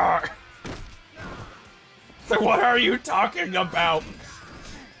 Ah. So what are you talking about?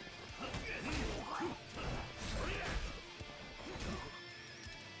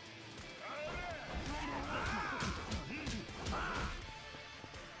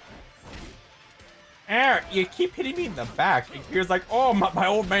 Aaron, you keep hitting me in the back. And Gear's like, oh, my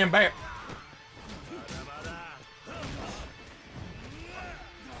old man back.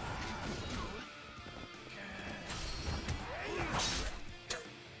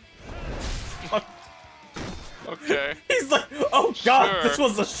 Okay. He's like, oh god, sure. This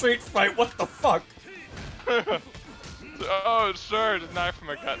was a street fight, what the fuck? Oh, sure, just knife from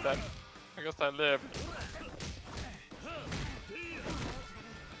my gut then. I guess I lived.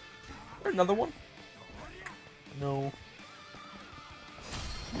 Another one? No.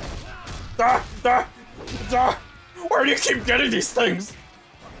 Ah, ah, ah. Where do you keep getting these things?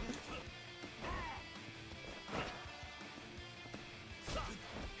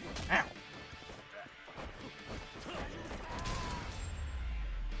 Ow.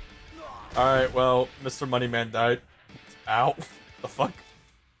 Alright, well, Mr. Moneyman died. Ow. The fuck?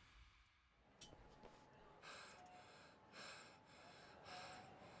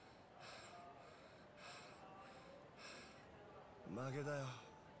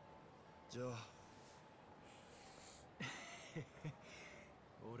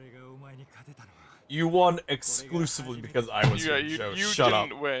 You won exclusively because I was here, Joe. You Shut up.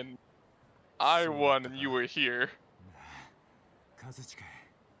 didn't win. I won and you were here.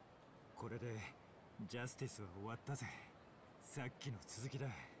 これでジャスティスは終わったぜ。さっきの続きだ。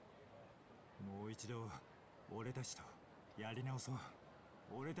もう一度俺たちとやり直そう。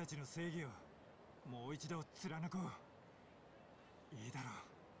俺たちの正義をもう一度貫こう。いいだろ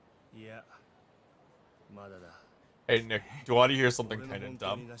う。いや、まだだ。Hey Nick, do you want to hear something kind of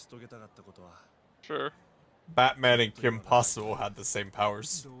dumb? Sure. Batman and Kim Possible had the same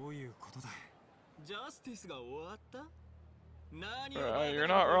powers. You're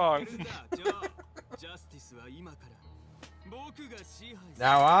not wrong.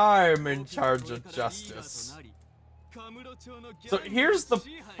 Now I'm in charge of justice. So here's the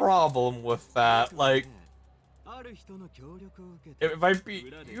problem with that, like, if I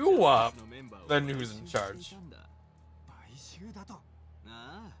beat you up, then who's in charge?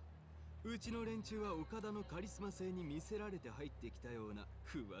 うちの連中は岡田のカリスマ性に見せられて入ってきたような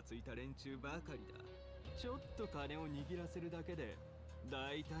ふわついた連中ばかりだ。ちょっと金を握らせるだけで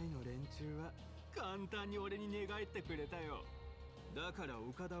大体の連中は簡単に俺に寝返ってくれたよ。だから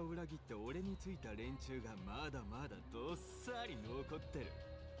岡田を裏切って俺についた連中がまだまだどっさり残ってる。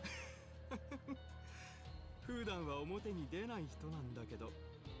普段は表に出ない人なんだけど、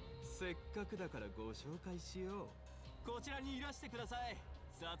せっかくだからご紹介しよう。こちらにいらしてください、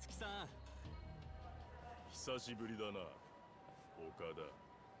さつきさん。久しぶりだな、岡田。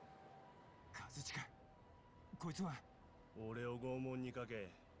和親、こいつは俺を拷問にかけ、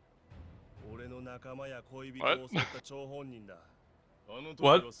俺の仲間や恋人を襲った張本人だ。あの時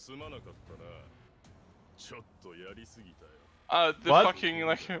はすまなかったな。ちょっとやりすぎたよ。The What? fucking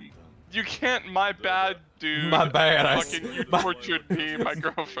like you can't my bad dude. My bad, I Fucking you tortured me, my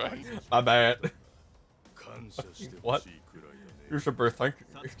girlfriend. My bad. 感謝してほしいくらいだね。 Here's a birth, thank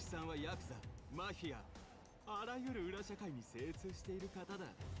さ you. つきさんはヤクザ、マフィア、あらゆる裏社会に精通している方だ。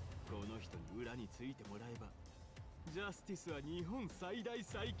この人に裏についてもらえば、ジャスティスは日本最大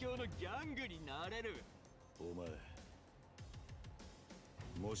最強のギャングになれる。お前、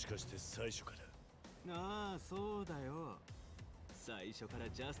もしかして最初から。ああ、そうだよ。最初から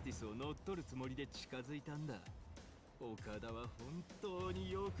ジャスティスを乗っ取るつもりで近づいたんだ。岡田は本当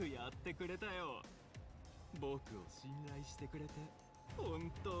によくやってくれたよ。僕を信頼してくれて本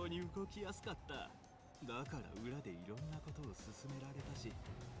当に動きやすかった。だから裏でいろんなことを勧められたし、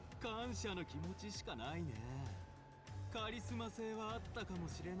感謝の気持ちしかないね。カリスマ性はあったかも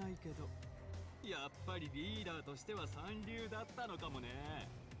しれないけど、やっぱりリーダーとしては三流だったのかもね。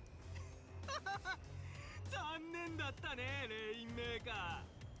残念だったね、レインメーカ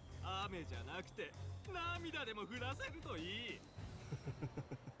ー。雨じゃなくて涙でも降らせるといい。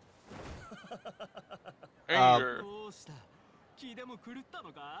Anger. どうした？気でも狂った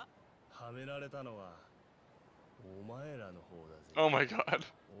のか？はめられたのはお前らの方だぜ。 Oh my god.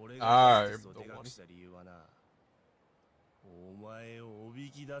 俺がジャスティスをでかくした理由はな、お前をおび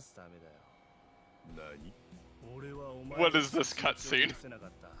き出すためだよ。何？俺はお前 What is this cutscene? 見せなか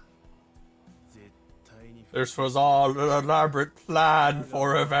った。絶対に This was all an elaborate plan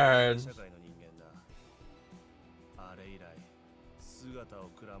for revenge. 社会の人間だ。あれ以来姿を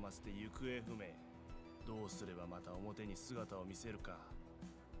くらませて行方不明。どうすればまた表に姿を見せるか。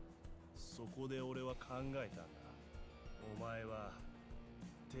そこで俺は考えたんだ。お前は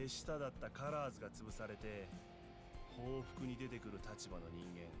手下だったカラーズが潰されて報復に出てくる立場の人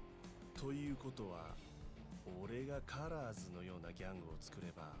間ということは、俺がカラーズのようなギャングを作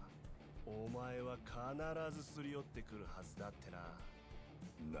ればお前は必ずすり寄ってくるはずだってな。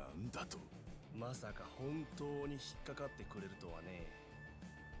なんだと？まさか本当に引っかかってくれるとはね。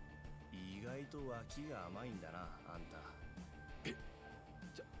意外と脇が甘いんだな、あんた。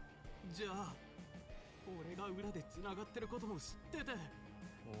じゃあ俺が裏で繋がってることも知ってて。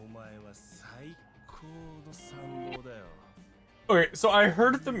お前は最高の参謀だよ。 Okay, so I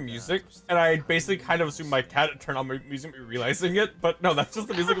heard the music, and I basically kind of assumed my cat had turned on my music, realizing it, but no, that's just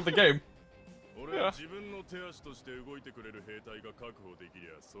the music of the game. 俺は自分の手足として動いてくれる兵隊が確保できり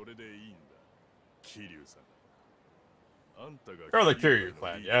ゃそれでいいんだ。桐生さん。あんたが You're the Kiryu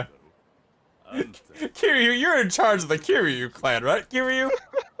clan, yeah? あんた Kiryu, you're in charge of the Kiryu clan, right, Kiryu?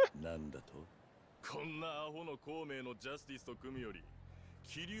 なんだと？こんなアホの孔明のジャスティスと組むより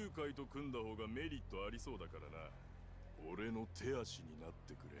桐生会と組んだ方がメリットありそうだからな。俺の手足になっ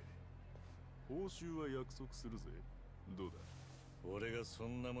てくれ。報酬は約束するぜ。どうだ？俺がそ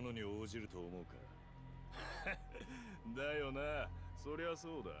んなものに応じると思うか？だよな、そりゃ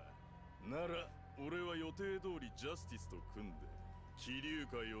そうだ。なら俺は予定通りジャスティスと組んで桐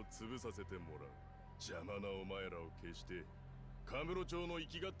生会を潰させてもらう。邪魔なお前らを消してカムロ町の生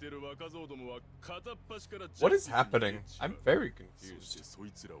きがっている若造どもは片っ端からジャ What ス is ティスに happening? I'm very そして confused. そ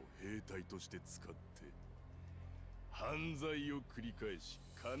いつらを兵隊として使って犯罪を繰り返し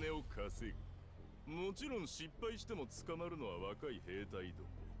金を稼ぐ。もちろん失敗しても捕まるのは若い兵隊ども。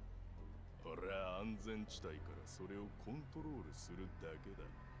俺は安全地帯からそれをコントロールするだけだ。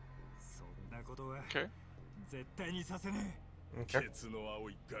そんなことは Okay. 絶対にさせねえ。 Okay. ケツの青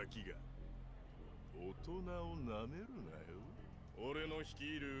いガキが大人をなめるなよ。俺の率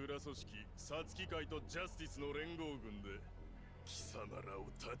いる裏組織サツキ会とジャスティスの連合軍で貴様らを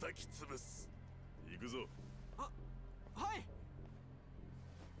叩き潰す。行くぞ。はい。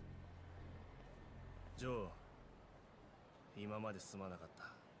ジョー、今まですまなかっ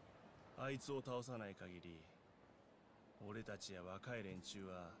た。あいつを倒さない限り俺たちや若い連中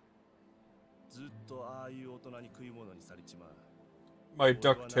はずっとああいう大人に食い物にされちまう。 My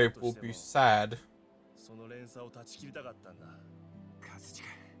duct tape will be sad. その連鎖を断ち切りたかったんだ。カズチカ、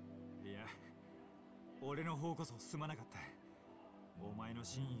や俺の方こそすまなかった。お前の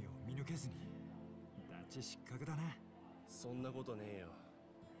真意を見抜けずにダチ失格だな。そんなことねえよ。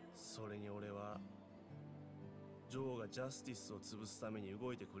それに俺はジョーがジャスティスを潰すために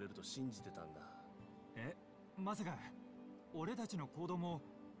動いてくれると信じてたんだ。え、まさか俺たちの行動も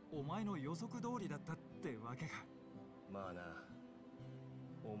お前の予測通りだったってわけか。まあな、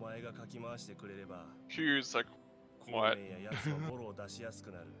お前がかき回してくれれば Hugh's like, 孔 what? 明や奴のボロを出しやす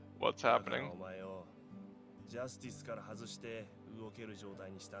くなる。 What's だから happening? お前をジャスティスから外して動ける状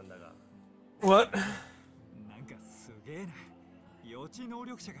態にしたんだが。 What? なんかすげえな、予知能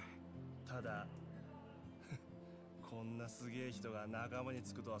力者か。ただこんなすげえ人が仲間に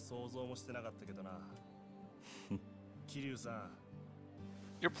つくとは想像もしてなかったけどな。桐生さん、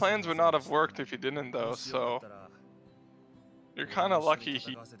 Your plans would not have worked if you didn't, though, so you're kind of lucky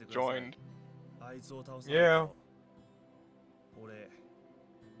he joined. あいつを倒さないと Yeah. 俺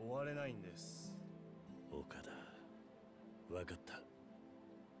終われないんです。岡田、わかった。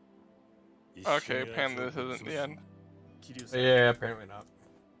 Okay, apparently this isn't the end. 桐生さん、 Yeah, apparently not.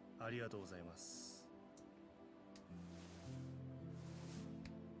 ありがとうございます。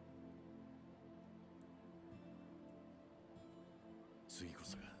次こ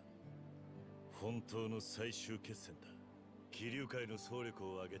そが本当の最終決戦だ。桐生会の総力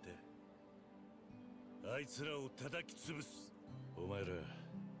を挙げてあいつらを叩き潰す。お前ら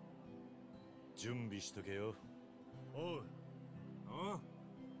準備しとけよ。おう。おう。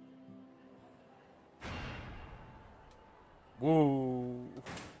 Woo.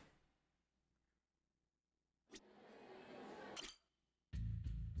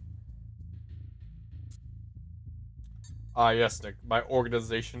 Ah, yes, Nick. My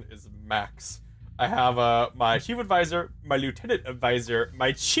organization is max. I have my chief advisor, my lieutenant advisor,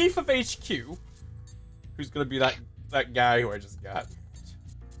 my chief of HQ, who's gonna be that guy who I just got.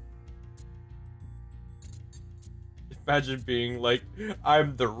 Imagine being like,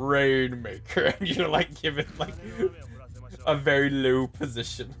 I'm the Rainmaker, and you're like given like a very low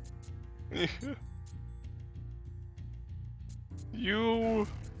position. You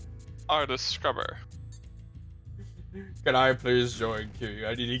are the scrubber. Can I please join Q?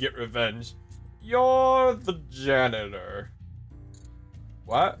 I need to get revenge. You're the janitor.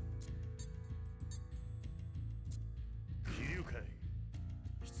 What?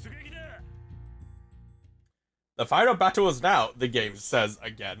 The final battle is now, the game says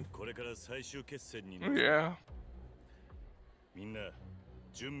again. Yeah. みんな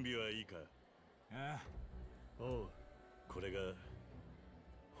準備はいいか。ああ。おう。これが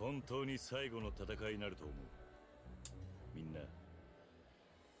本当に最後の戦いになると思う。みんな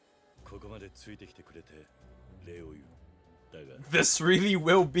ここまでついてきてくれて礼を言う。だが This really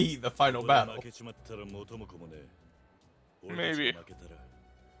will be the final battle. 負けちまったら元も子もね。 Maybe. 負けたら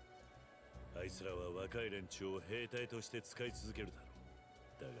あいつらは若い連中を兵隊として使い続けるだろ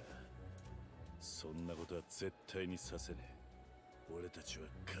う。だがそんなことは絶対にさせねえ。俺たちは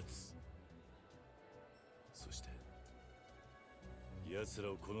勝つ。そして奴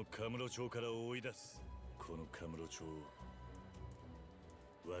らをこのカムロ町から追い出す。このカムロ町を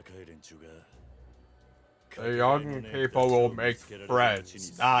若い連中が The young people will make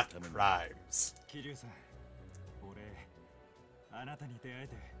friends, not crimes. 桐生さん、俺あなたに出会え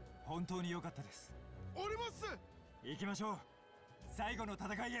て本当に良かったです。俺もっす。行きましょう。最後の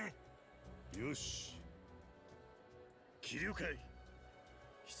戦いへ。よし。桐生会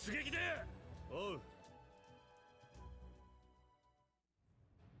出撃だ。おう。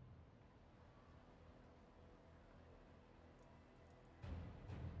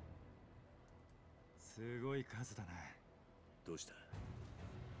すごい数だな。どうした？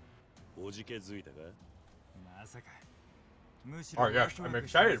おじけづいたか？まさか。むしろ Oh yes, I'm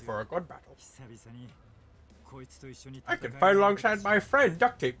excited for a good battle. 久々にこいつと一緒に I can fight alongside my friend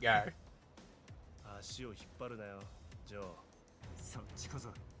Duct Tape Guy. 足を引っ張るなよ、ジョー。そっちこそ。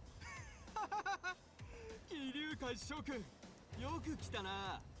桐生会諸君、よく来た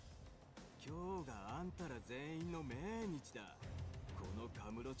な。今日があんたら全員の命日だ。この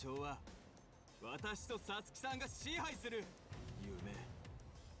カムロ町は私とサツキさんが支配する。夢、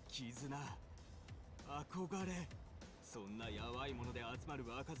絆、憧れ、そんなやばいもので集まる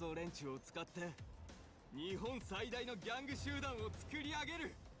若造連中を使って日本最大のギャング集団を作り上げ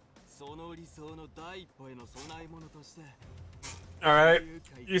る。その理想の第一歩への備え物として。 Alright,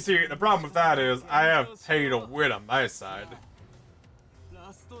 you see, the problem with that is I have pay to win on my side.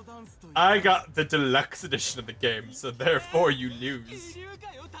 I got the deluxe edition of the game, so therefore you lose.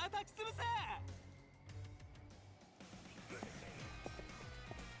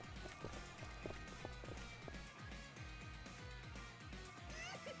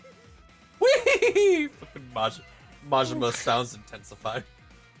 Whee! Fucking Majima sounds intensified.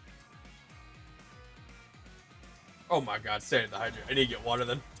 Oh my god, stay in the hydrate. I need to get water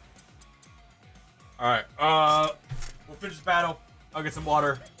then. Alright, we'll finish the battle. I'll get some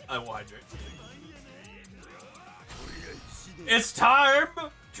water. I will hydrate. It's time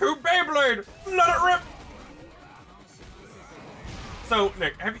to Beyblade! Let it rip! So,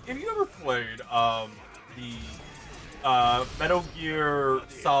 Nick, have you ever played, the, Metal Gear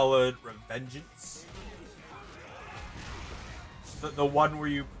Solid Revengeance? The one where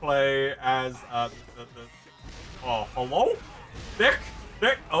you play as, oh, hello? Nick?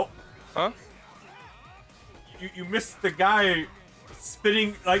 Oh. Huh? You missed the guy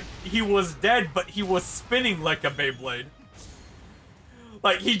spinning, like, he was dead, but he was spinning like a Beyblade.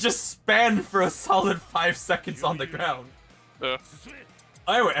 Like, he just spanned for a solid 5 seconds on the ground. Yeah.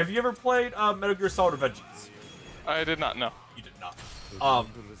 Anyway, have you ever played, Metal Gear Solid Revengeance? I did not know. You did not.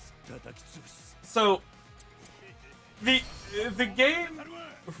 So, the game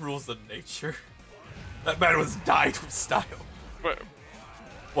rules of nature. That man was died with style. Wait,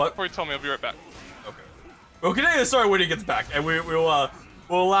 What? before you tell me, I'll be right back. Okay. We'll continue the story when he gets back, and we'll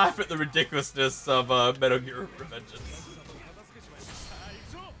laugh at the ridiculousness of Metal Gear Revengeance.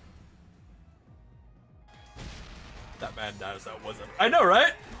 That man dies. That wasn't. I know,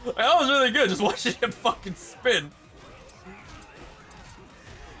 right? That was really good. Just watching him fucking spin.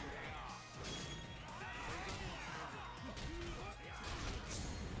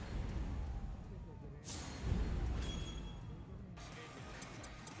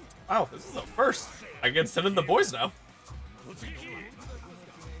 Wow, this is a first. I can send in the boys now.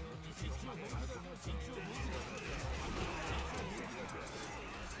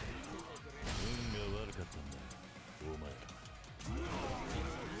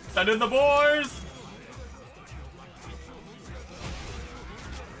 Send in the boys!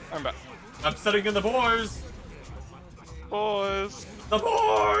 I'm back. I'm sending in the boys! Boys. The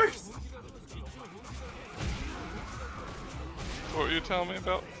boys! What were you telling me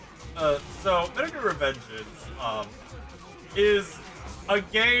about? So Metal Gear Revengeance, is a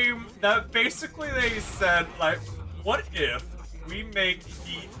game that basically they said, like, what if we make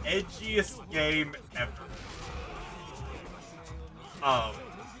the edgiest game ever?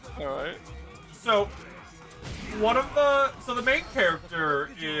 Alright. So the main character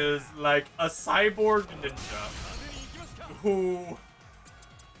is like a cyborg ninja who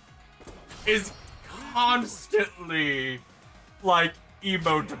is constantly like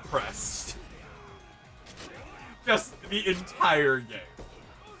emo depressed. Just the entire game.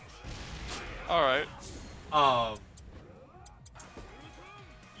 Alright.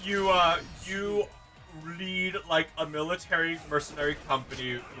 You lead like a military mercenary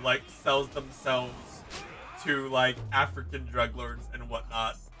company who like sells themselves to like African drug lords and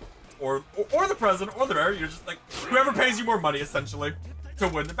whatnot, or the president or the mayor. You're just like whoever pays you more money essentially to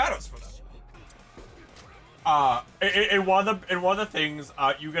win the battles for them. In one of the things,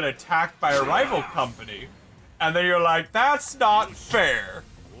 you get attacked by a rival company, and then you're like, that's not fair.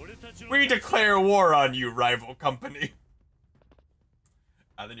 We declare war on you, rival company.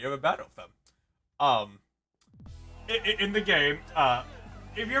 And then you have a battle with them. In the game, have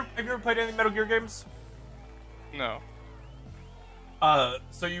you ever played any Metal Gear games? No.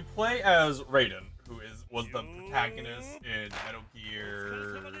 So you play as Raiden, who was the protagonist in Metal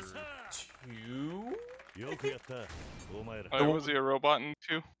Gear 2? Was he a robot in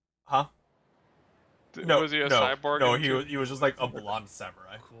 2? Huh? No, was he a cyborg? No, in he was just like a blonde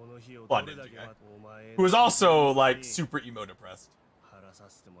samurai. Blonde ninja guy. Who was also like super emo depressed.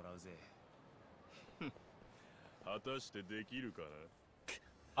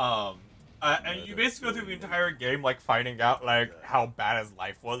 And you basically go through the entire game like finding out like how bad his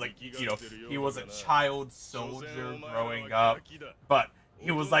life was. Like you know, he was a child soldier growing up, but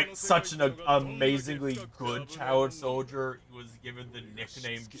he was like such an amazingly good child soldier. He was given the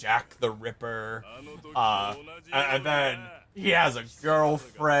nickname Jack the Ripper. And then he has a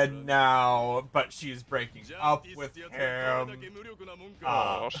girlfriend now, but she's breaking up with him.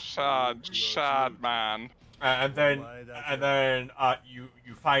 Oh, sad man. And then you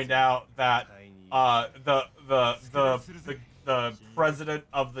find out that the president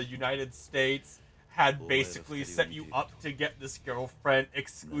of the United States had basically set you up to get this girlfriend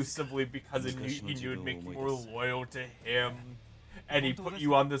exclusively because he knew it'd make you more loyal to him. And he put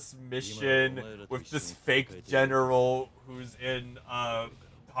you on this mission with this fake general who's in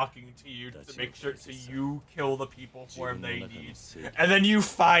talking to you to make sure you kill the people for him they need. And then you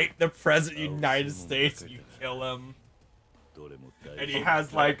fight the president of the United States and you kill him. And he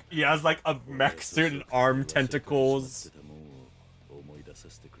has like a mech suit and arm tentacles.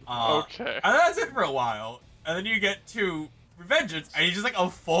 Okay. And that's it for a while. And then you get to Revengeance, and he's just like a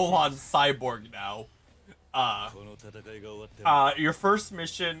full-on cyborg now. Your first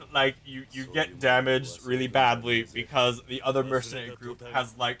mission, like, you get damaged really badly because the other mercenary group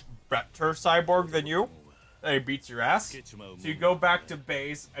has, like, better cyborg than you. And he beats your ass. So you go back to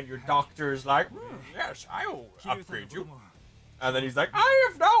base, and your doctor's like, yes, I will upgrade you. And then he's like, I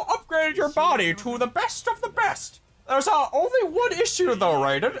have now upgraded your body to the best of the best. There's only one issue though,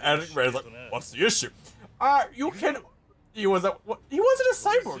 Raiden. And Raiden's like, what's the issue? You can... he wasn't a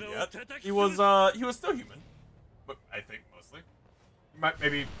cyborg yet. He was still human. But I think, mostly.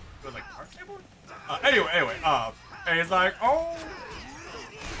 Maybe it was like part cyborg? Anyway, and he's like, oh...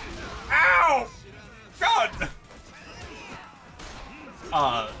 Ow! God!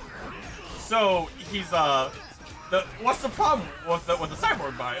 So he's, what's the problem with the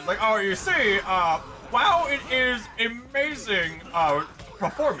cyborg body? It's like, oh, you see, wow, it is amazing,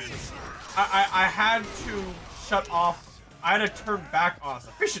 performance. I had to shut off, I had to turn back on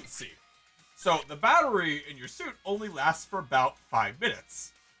efficiency. So the battery in your suit only lasts for about 5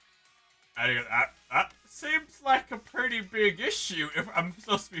 minutes. And that seems like a pretty big issue if I'm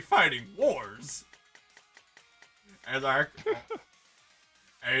supposed to be fighting wars. And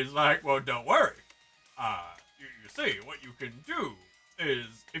he's like, well, don't worry. You see, what you can do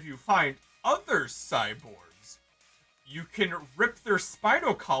is, if you find other cyborgs, you can rip their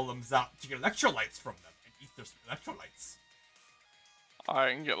spinal columns out to get electrolytes from them and eat their electrolytes.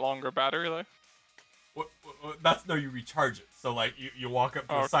 I can get longer battery life? That's no, you recharge it. So, like, you walk up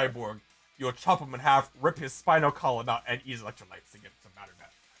to a cyborg, you'll chop him in half, rip his spinal column out, and eat his electrolytes to get some battery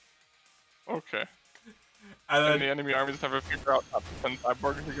back. Okay. And then the enemy armies never figure out how to send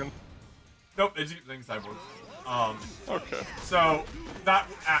cyborgs again? Nope, they do things cyborgs. Okay. So, that...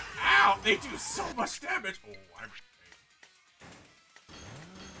 ow! They do so much damage! Oh, I'm...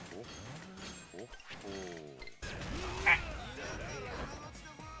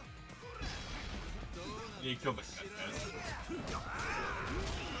 You need to kill the gun guys.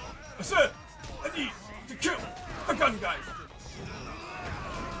 I said, I need to kill the gun guys!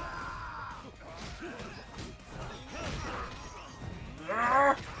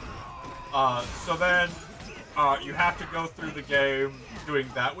 So then, you have to go through the game doing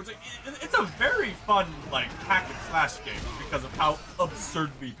that, which it's a very fun, like, hack and slash game because of how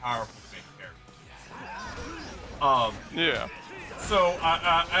absurdly powerful the main character is. Yeah. So,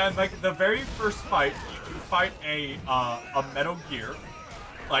 and like the very first fight, you fight a Metal Gear,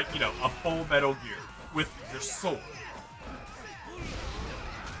 like, you know, a full Metal Gear with your sword.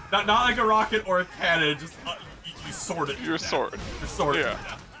 Not like a rocket or a cannon, just you sword it. Your sword. Your sword.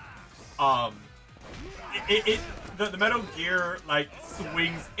 Yeah. The Metal Gear, like,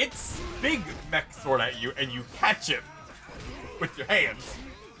 swings its big mech sword at you, and you catch it with your hands.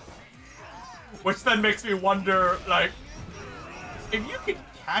 Which then makes me wonder, like, if you can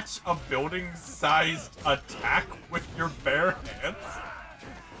catch a building-sized attack with your bare hands,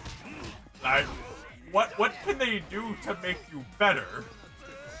 like, what can they do to make you better?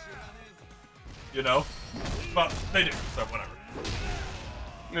 You know? But they do, so whatever.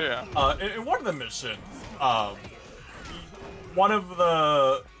 Yeah. In one of the missions, one of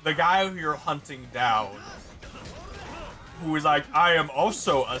the guy who you're hunting down, who is like, I am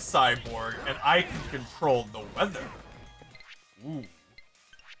also a cyborg, and I can control the weather. Ooh.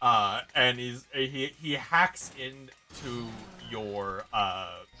 And he hacks into your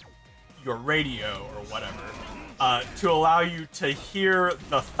radio or whatever, to allow you to hear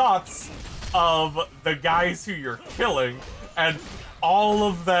the thoughts of the guys who you're killing, and all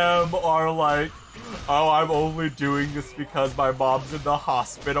of them are like, oh, I'm only doing this because my mom's in the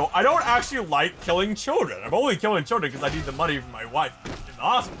hospital. I don't actually like killing children. I'm only killing children because I need the money from my wife in the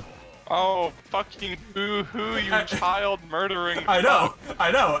hospital. Oh, fucking boo-hoo, you child murdering. I know,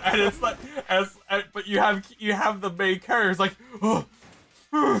 and it's like, but you have the main characters like, oh,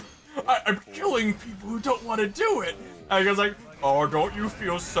 I'm killing people who don't want to do it. And it's like, oh, don't you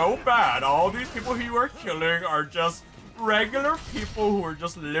feel so bad? All these people who you are killing are just regular people who are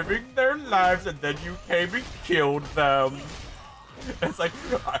just living their lives, and then you came and killed them. It's like,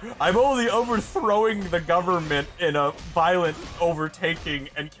 I'm only overthrowing the government in a violent overtaking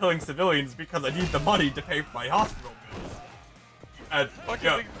and killing civilians because I need the money to pay for my hospital bills. And,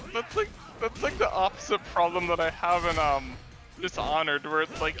 yeah. That's like the opposite problem that I have in Dishonored, where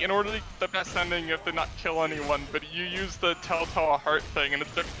it's like, in order to get the best ending, you have to not kill anyone, but you use the telltale heart thing, and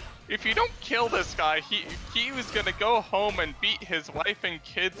it's like, if you don't kill this guy, he was gonna go home and beat his wife and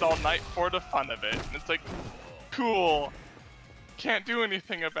kids all night for the fun of it. And it's like, cool. Can't do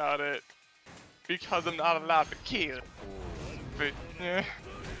anything about it because I'm not allowed to kill. But yeah.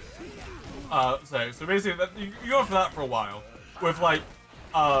 So basically, you go for that for a while, with like,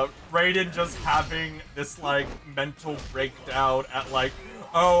 Raiden just having this like mental breakdown at like,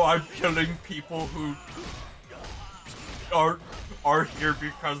 oh, I'm killing people who are here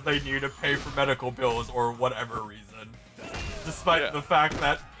because they need to pay for medical bills or whatever reason, despite the fact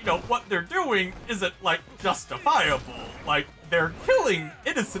that, you know, what they're doing isn't like justifiable. Like, they're killing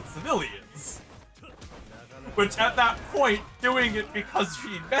innocent civilians. Which, at that point, doing it because you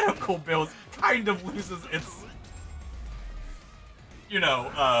need medical bills kind of loses its, you know,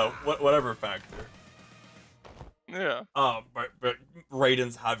 whatever factor. Yeah. But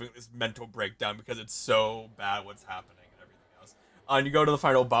Raiden's having this mental breakdown because it's so bad what's happening and everything else. And you go to the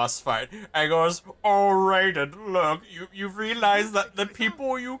final boss fight, and he goes, "Oh, Raiden, look, you realize that the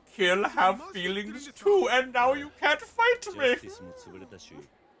people you kill have feelings too, and now you can't fight me."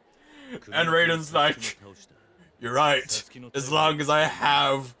 And Raiden's like, "You're right. As long as I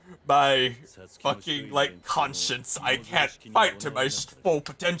have my fucking, like, conscience, I can't fight to my full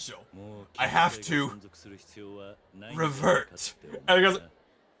potential. I have to revert." And he goes,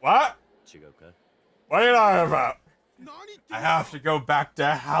 "What? What are you talking about? I have to go back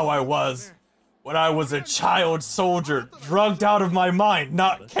to how I was when I was a child soldier, drugged out of my mind,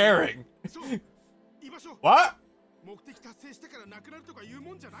 not caring." What?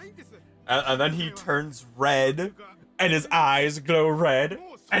 And then he turns red, and his eyes glow red,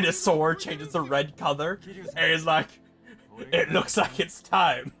 and his sword changes the red color, and he's like, "It looks like it's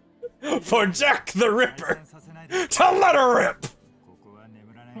time for Jack the Ripper to let her rip!"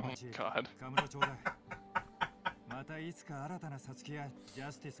 Oh, God.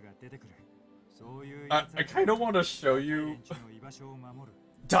 I kind of want to show you.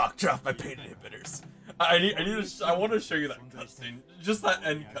 Doc, drop my pain inhibitors. I want to show you that cutscene, just that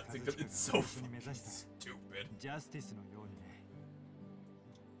end cutscene, because it's so fucking stupid.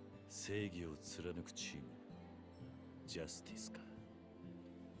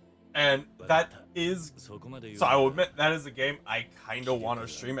 And that is, so I will admit, that is a game I kind of want to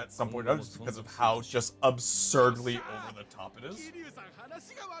stream at some point, just because of how just absurdly over the top it is.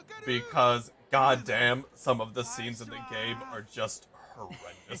 Because, goddamn, some of the scenes in the game are just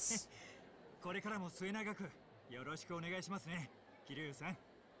horrendous.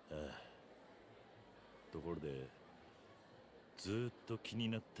 ところでずっと気に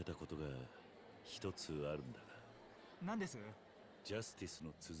なってたことが一つあるんだが。何です？ジャスティス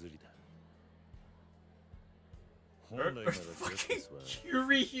の綴りだ。本来ならジャスティスは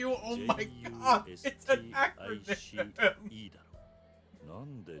Kiryu, oh my god, it's an acronym.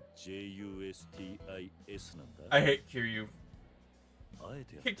 I hate Kiryu.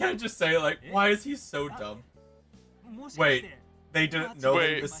 Can I just say, like, why is he so dumb? Wait, they didn't know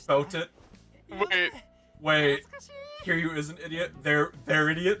they misspelt it? Wait, Kiryu is an idiot? They're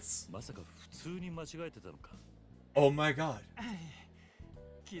idiots? Oh my god.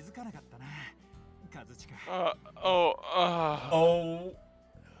 Oh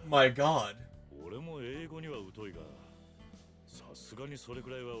my god.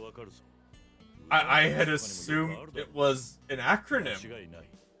 I had assumed it was an acronym.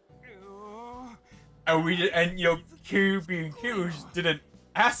 And you know, Kiryu being Kiryu didn't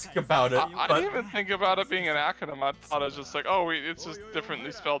ask about it. I didn't even think about it being an acronym. I thought it was just like, oh, it's just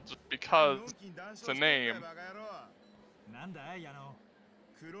differently spelled just because it's a name.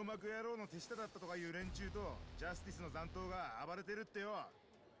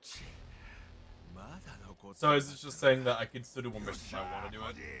 So is it just saying that I can still do one mission if I want to do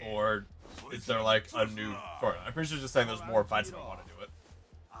it? Or is there like a new story? I'm pretty sure it's just saying there's more fights if I want to do it.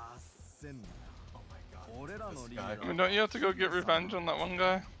 Oh my god, this guy. I mean, don't you have to go get revenge on that one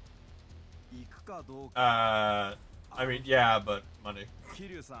guy? I mean, yeah, but money.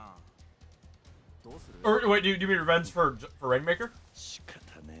 Or wait, do you mean revenge for Rainmaker?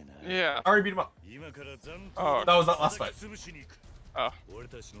 Yeah. I already beat him up. Oh. That was that last fight. Oh.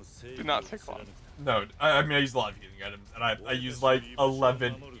 Did not take long. No, I mean I used a lot of healing items, and I used like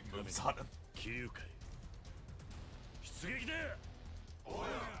 11 moves on him.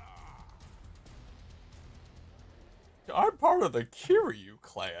 I'm part of the Kiryu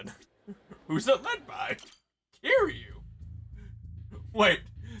clan. Who's it led by? Kiryu. Wait,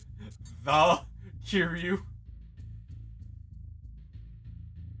 the Kiryu?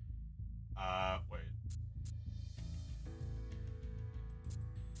 Wait.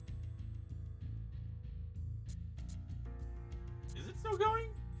 Is it still going?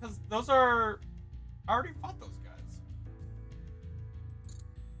 Because those are... I already fought those guys.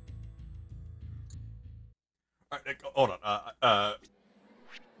 Alright, Nick, hold on. I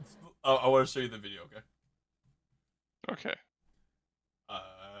want to show you the video, okay? Okay.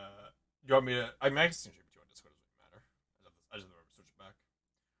 You want me to? I can send you on Discord. Doesn't matter. I just remember to switch it back.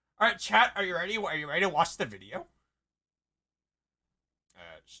 All right, chat. Are you ready? Are you ready to watch the video?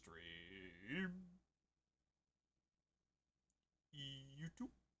 At stream YouTube.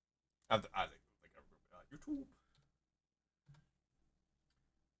 I think YouTube.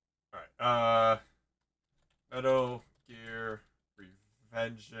 All right. Metal Gear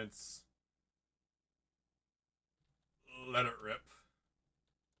Revengeance. Let it rip.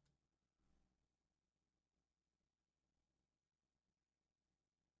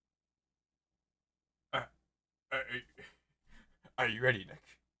 Are you ready, Nick?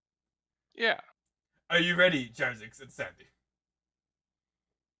 Yeah. Are you ready, Jarzix and Sandy?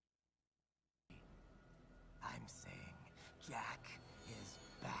 I'm saying Jack is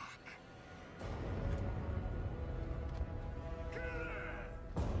back.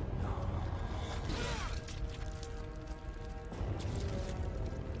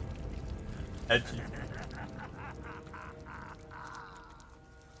 Edgy.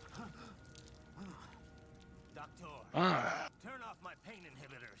 Turn off my pain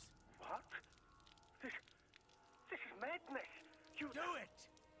inhibitors. What? This is madness. You do it.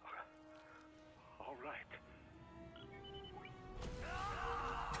 All right.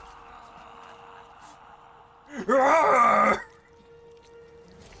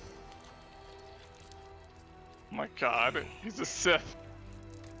 My God, he's a Sith.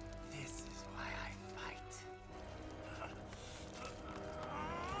 This is why I fight.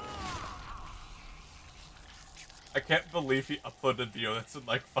 I can't believe he uploaded a video that's in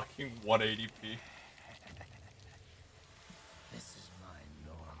like fucking 180p. This is my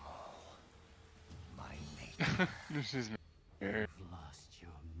normal. My nature. This is You've lost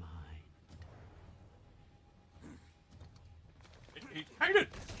your mind. He kinda...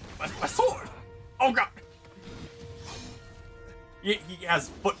 My sword! Oh god! He has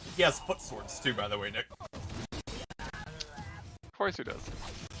foot swords too, by the way, Nick. Of course he does.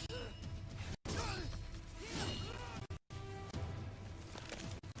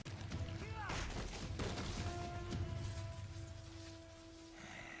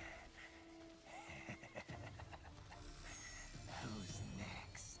 Who's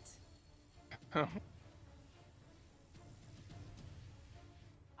next? I'll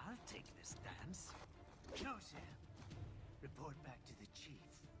take this dance. No, Sam. Report back to the chief.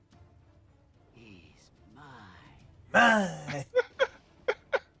 He's mine. Mine!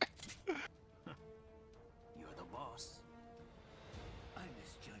 You're the boss. I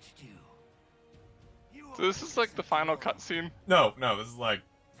misjudged you. So this is like the final cutscene. No, this is like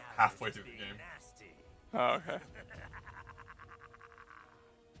halfway through the game. Oh, okay.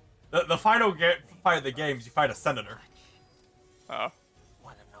 The final fight of the game is you fight a senator. Oh.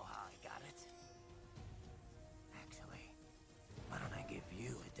 Want to know how I got it? Actually, why don't I give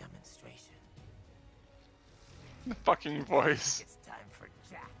you a demonstration? The fucking voice. It's time for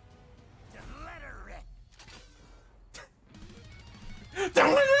Jack to let her rip.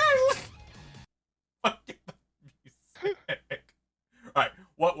 Fucking music. Alright,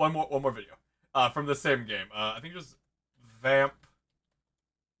 one more video. From the same game. I think it was Vamp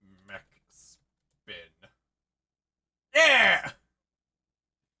Mech Spin. Yeah!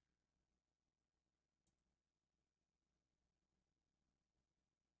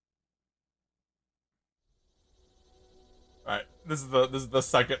 Alright, this is the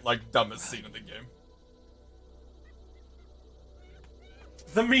second like dumbest scene in the game.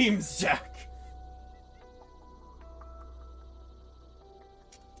 The memes, Jack.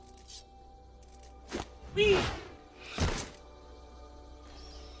 Whee!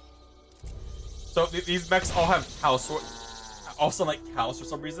 So these mechs all have cows, also like cows for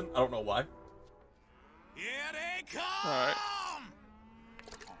some reason. I don't know why. Here they come! Alright.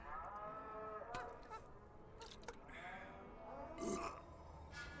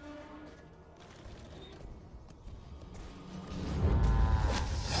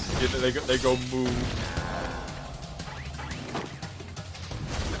 Yeah, they go move.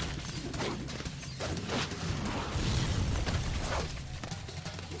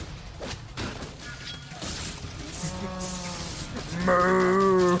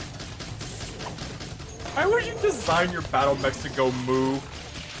 Moo. Why would you design your battle mechs to go moo?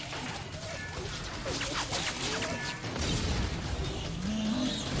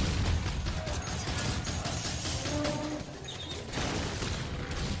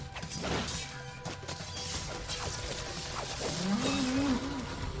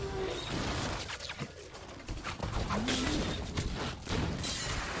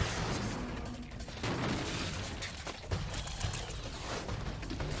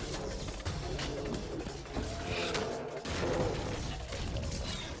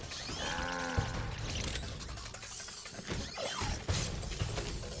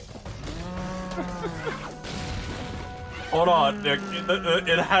 hold on, Nick.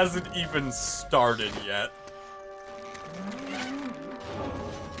 It hasn't even started yet.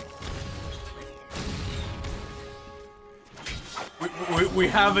 We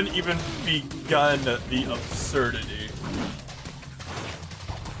haven't even begun the absurdity.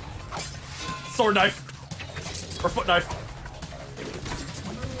 Sword knife! Or foot knife.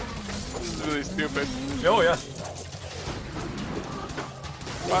 This is really stupid. Oh, yeah.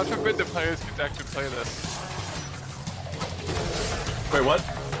 God forbid the players get to actually play this. Wait, what?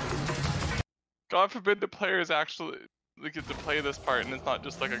 God forbid the players actually get to play this part and it's not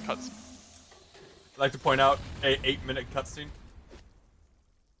just like a cutscene. I'd like to point out a 8-minute cutscene.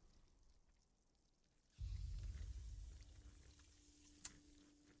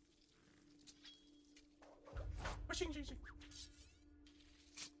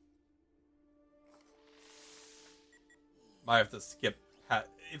 Might have to skip past.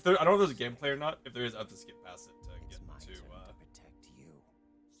 If there, I don't know if there's a gameplay or not. If there is, I have to skip past it to get to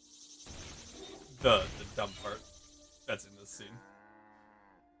the dumb part that's in this scene.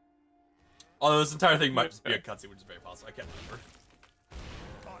 Although this entire thing might just be a cutscene, which is very possible. I can't remember.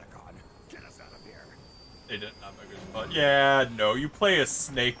 Get us out of here. They didn't have a good spot. Yeah, no, you play a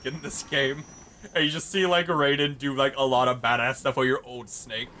snake in this game, and you just see like Raiden do like a lot of badass stuff while you're old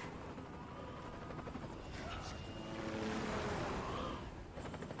Snake.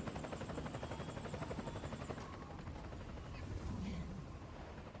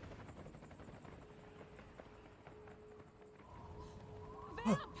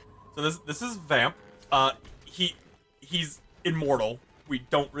 So this is Vamp. He's immortal. We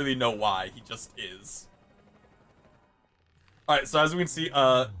don't really know why. He just is. All right. So as we can see,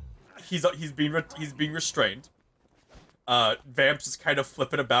 he's being restrained. Vamp's just kind of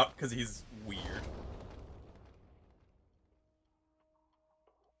flipping about because he's weird.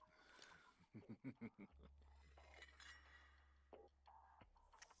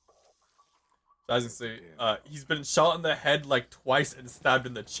 So as you can see, he's been shot in the head like twice and stabbed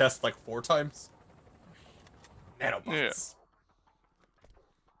in the chest like 4 times. Nanobots.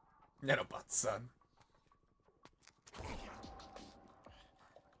 Yeah. Nanobots, son.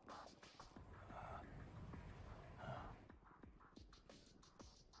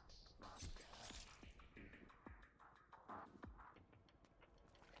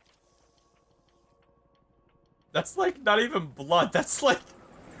 That's like not even blood. That's like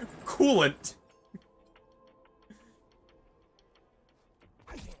coolant.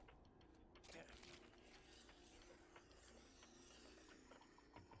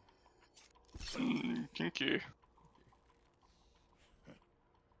 Kinky.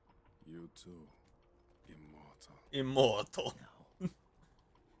 You too, immortal. Immortal. No.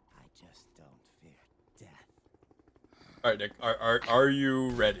 I just don't fear death. All right, Nick. Are you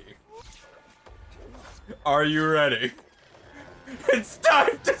ready? Are you ready? It's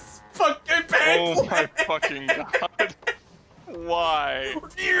time to fucking pay. Oh my fucking god. Why? And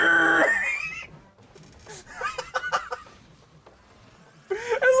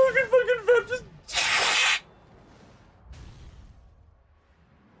look at fucking Vamp just.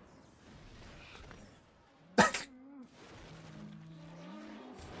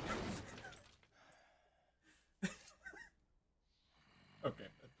 Okay.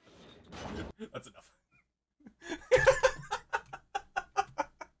 That's enough.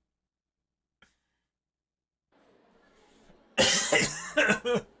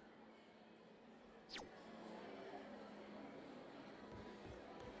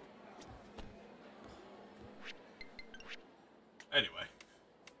 Anyway.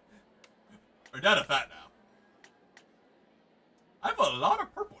 We're down to fat now. I have a lot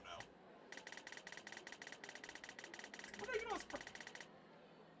of purple now. What did I get all this purple?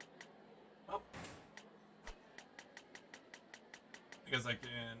 Oh. Because I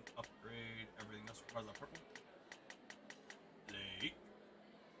can upgrade everything else requires that purple. Late.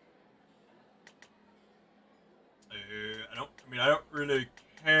 I don't really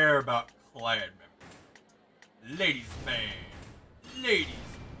care about clan members. Ladies man. Ladies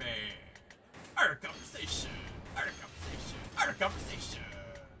man. Art of conversation. Art of conversation. Art of conversation.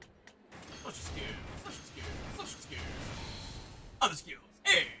 Social skills. Social skills. Social skills. Other skills.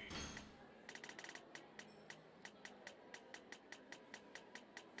 Hey.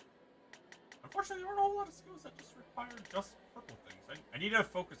 Unfortunately, there aren't a whole lot of skills that just require just purple things. I need to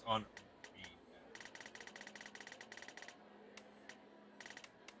focus on me.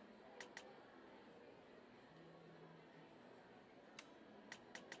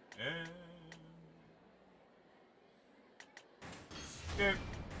 And skip.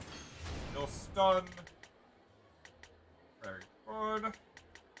 No stun. Very good.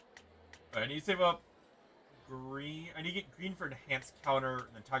 I need to save up green. I need to get green for enhanced counter, and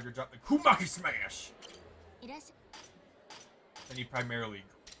then tiger jump, and Kumaki smash. I need primarily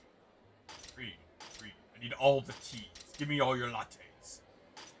green. I need all the teas. Give me all your lattes.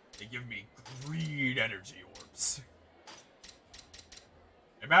 They give me green energy orbs.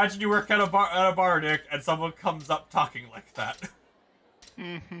 Imagine you work at a bar, Nick, and someone comes up talking like that.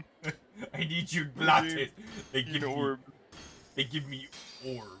 I need your lattes. They give me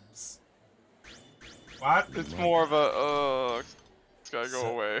orbs. What? It's more of a it's gotta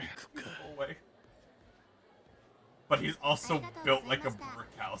go away. Go away. But he's also built like a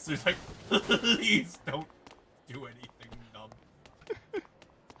brick house. He's like, please don't do anything dumb.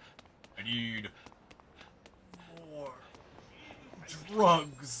 I need more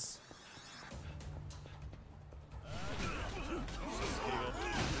drugs.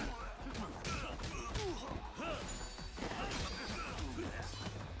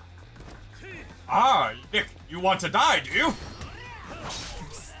 Ah, Nick, you want to die, do you?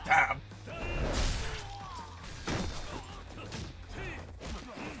 Stab.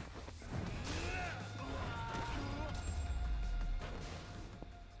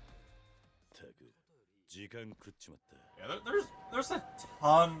 Yeah, there's a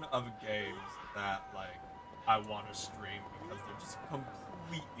ton of games that like I want to stream because they're just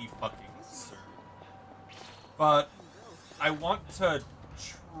completely fucking absurd. But I want to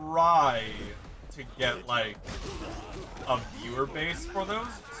try to get like a viewer base for those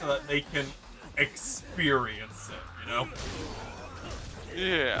so that they can experience it, you know?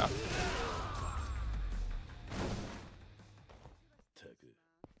 Yeah.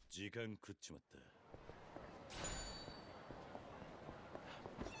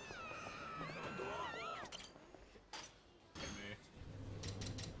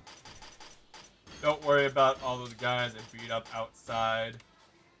 Don't worry about all those guys that beat up outside.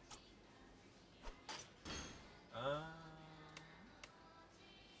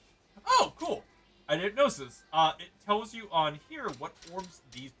 Oh, cool! I didn't notice this. It tells you on here what orbs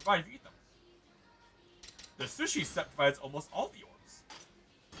these provide if you eat them. The sushi set provides almost all the orbs.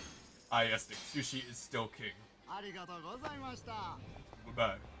 Ah, yes, Nick. Sushi is still king.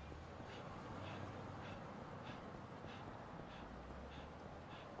 Goodbye.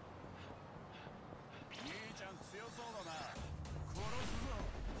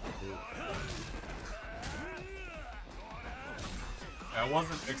 I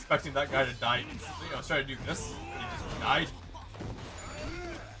wasn't expecting that guy to die instantly. I was trying to do this, and he just died.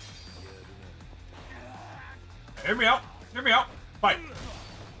 Hear me out! Hear me out! Fight!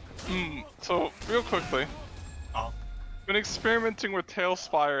 So, real quickly. Been experimenting with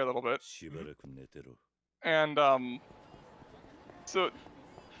Tailspire a little bit. And, So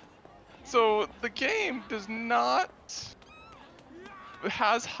the game does not... It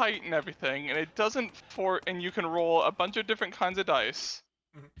has height and everything, and it doesn't and you can roll a bunch of different kinds of dice.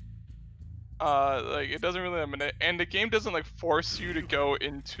 Like, it doesn't really limit, and the game doesn't, like, force you to go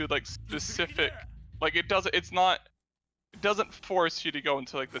into, like, specific... Like, it doesn't force you to go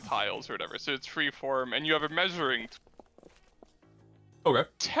into, like, the tiles or whatever, so it's freeform, and you have a measuring... Okay.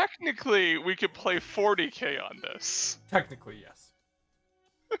 Technically, we could play 40k on this. Technically, yes.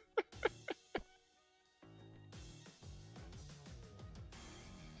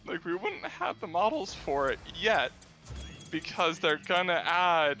 Like, we wouldn't have the models for it yet, because they're gonna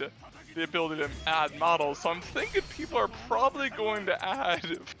add the ability to add models, so I'm thinking people are probably going to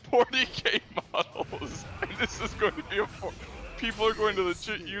add 40k models, and this is going to be people are going to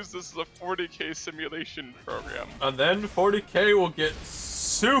legit use this as a 40k simulation program. And then 40k will get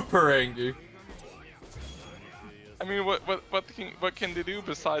super angry. I mean, what can they do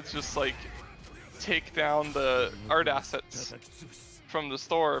besides just, like, take down the art assets from the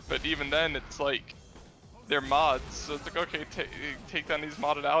store? But even then, it's like they're mods, so it's like, okay, take down these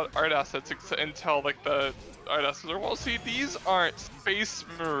modded out art assets until, like, the art assets are, well, see, these aren't Space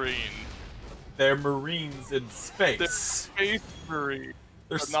Marine. They're Marines in space. They're Space Marine.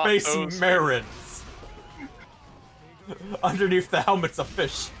 They're Space Marines. Underneath the helmet's a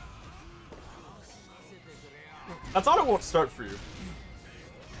fish. That's all. It won't start for you.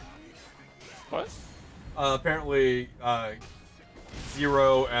 What? Apparently,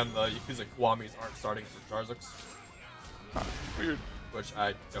 Zero and the Yakuza Kiwamis aren't starting for Yakuza6. Huh, weird. Which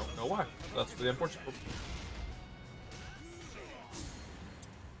I don't know why. That's really unfortunate.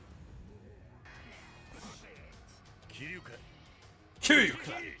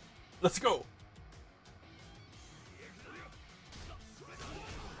 Kiryuka! Let's go!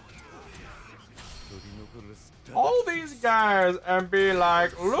 All these guys and be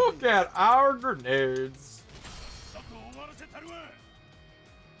like, look at our grenades.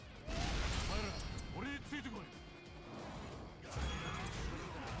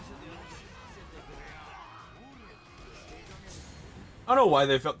 I don't know why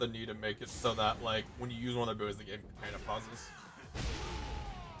they felt the need to make it so that, like, when you use one of their abilities, the game kind of pauses.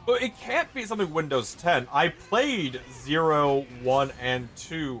 But it can't be something Windows 10. I played 0, 1, and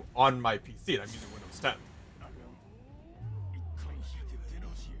 2 on my PC, and I'm using Windows 10.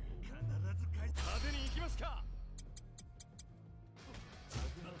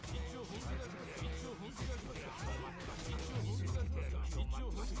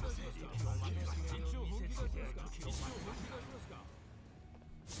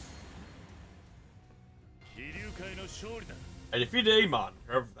 I defeated Amon,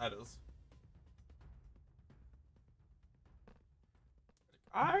 whoever that is.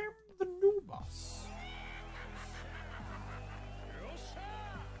 I'm the new boss.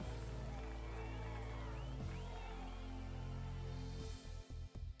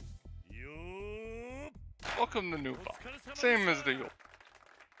 Welcome to New Boss. Same as the old.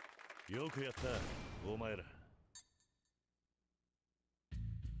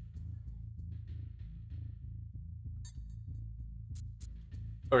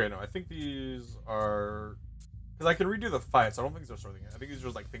 Okay, no, I think these are... Because I can redo the fights, I don't think these are sorting it. I think these are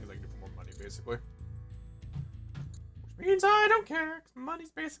just like things I can do for more money, basically. Which means I don't care, because money's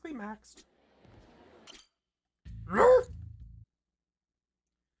basically maxed. Those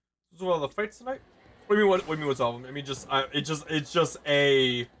are all the fights tonight? What do you mean, what do you mean what's all of them? I mean, it's just a... It's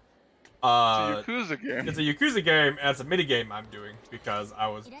a Yakuza game. It's a Yakuza game, and it's a mini game I'm doing, because I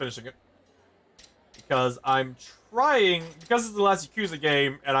was finishing it. Because I'm trying, because it's the last Yakuza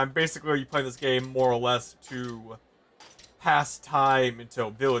game, and I'm basically playing this game more or less to pass time until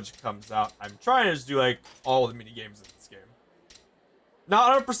Village comes out. I'm trying to just do, like, all the mini games in this game.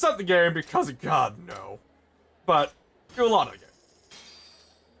 Not 100% the game, because, God, no. But, do a lot of the game.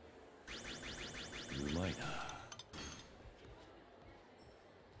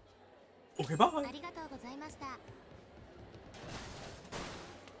 Okay, bye.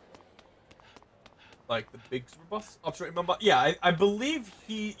 Like the big super boss? Optional Amon boss? Yeah, I believe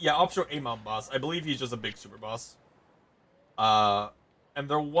he... Yeah, optional Amon boss. I believe he's just a big super boss. And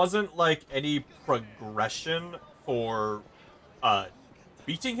there wasn't, like, any progression for,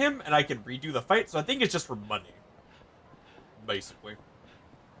 beating him, and I can redo the fight, so I think it's just for money. Basically.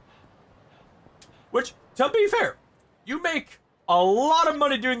 Which, to be fair, you make a lot of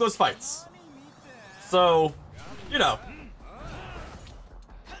money doing those fights. So, you know.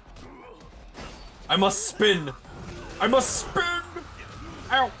 I must spin. I must spin.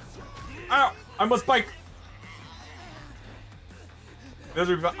 Ow. Ow. I must bike.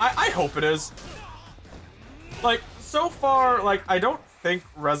 I hope it is. Like, so far, like, I don't think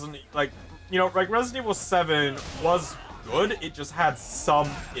Resident Evil 7 was good. It just had some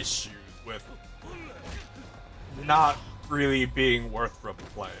issues with not really being worth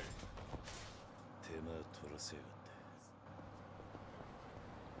replaying.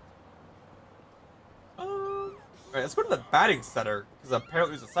 Alright, let's go to the batting center, because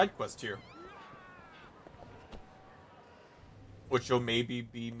apparently there's a side quest here. Which will maybe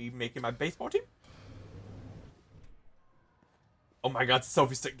be me making my baseball team? Oh my god, it's a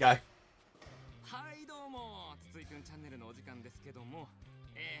selfie stick guy.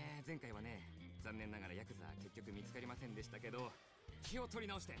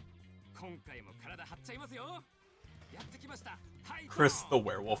 Chris the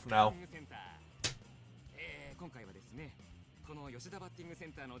werewolf now.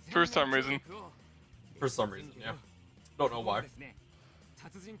 For some reason. For some reason, yeah. Don't know why.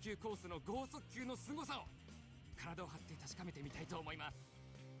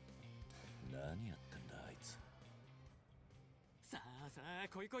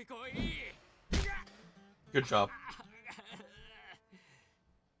 Good job.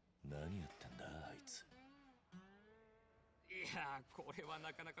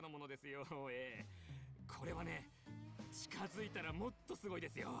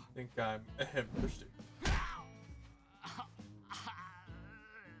 I think I'm thirsty.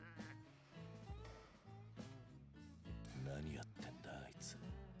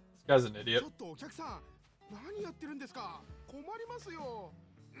 This guy's an idiot.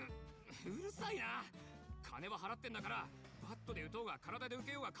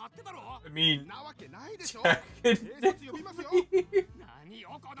 I mean,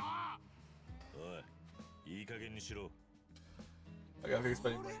 I gotta fix my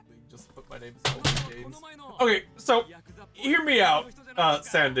name, just put my name in games. Okay, so hear me out,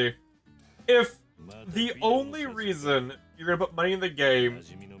 Sandy. If the only reason you're gonna put money in the game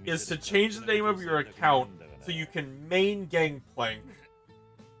is to change the name of your account so you can main Gangplank,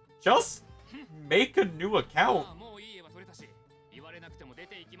 just make a new account.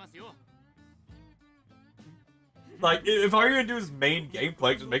 Like, if all you're gonna do is main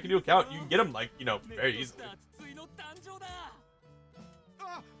gameplay, just make a new account. You can get them, like, you know, very easily.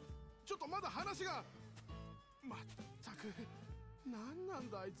 あ、ちょっとまだ話が。まったく、なんなん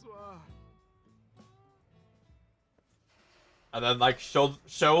だあいつは。And then, like, show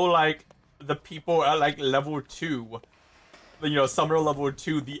like the people at like level 2, you know, summoner level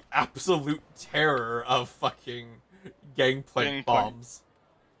 2, the absolute terror of fucking Gangplank bombs.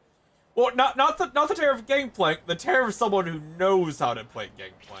 Well, not the terror of Gangplank, the terror of someone who knows how to play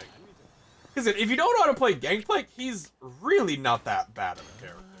Gangplank. Because if you don't know how to play Gangplank, he's really not that bad of a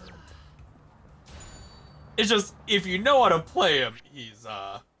character. It's just, if you know how to play him, he's,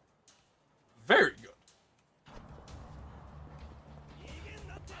 very good.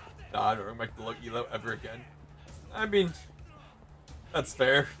 Nah, I don't make the look elo ever again. I mean, that's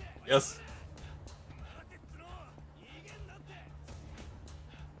fair. Yes.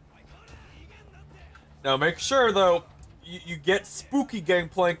 Now make sure though, you get spooky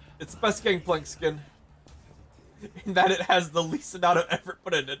Gangplank. It's the best Gangplank skin. In that it has the least amount of effort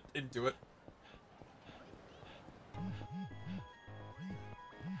put into it.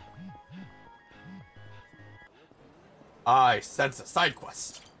 I sense a side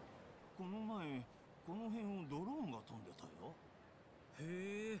quest. この前この辺をドローンが飛んでたよ。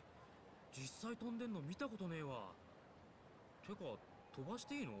へえ、実際飛んでんの見たことねえわ。てか飛ばし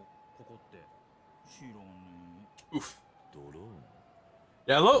ていいのここって。知らねえ。Oof. ドローン。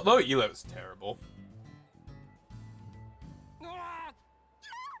Yeah, low elo is terrible.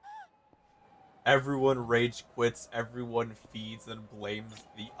 Everyone rage quits, everyone feeds and blames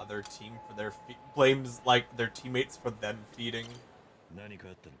the other team for their blames like their teammates for them feeding.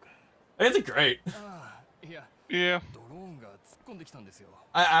 It's great. Yeah.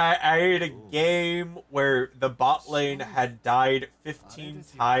 I had a game where the bot lane had died 15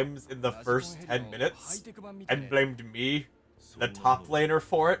 times in the first 10 minutes and blamed me, the top laner,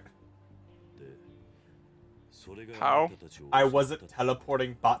 for it. How? I wasn't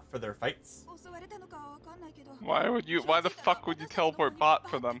teleporting bot for their fights. Why the fuck would you teleport bot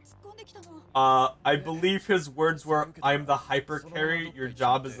for them? I believe his words were, "I'm the hyper carry, your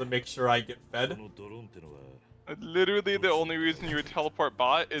job is to make sure I get fed." Literally the only reason you would teleport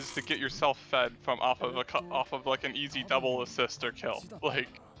bot is to get yourself fed from off of like an easy double assist or kill.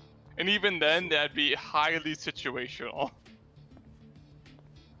 Like, and even then that'd be highly situational.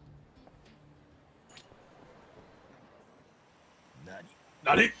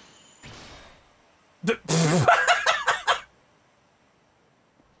 Nani? Why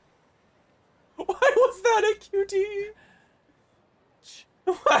was that a QT?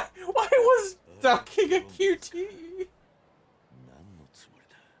 Why was ducking a QT?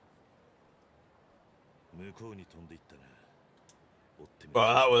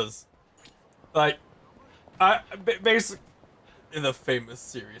 Well, that was like basically in the famous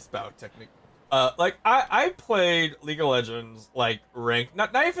serious bout technique. Like I played League of Legends like ranked,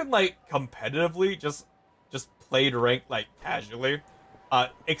 not even like competitively, just played ranked like casually,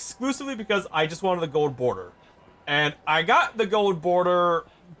 exclusively because I just wanted the gold border, and I got the gold border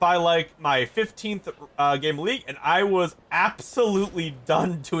by like my 15th game of League, and I was absolutely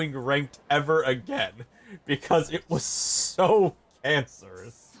done doing ranked ever again because it was so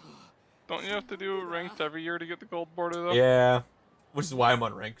cancerous. Don't you have to do ranked every year to get the gold border though? Yeah, which is why I'm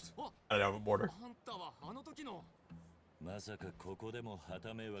unranked. I don't have a border. まさかここでも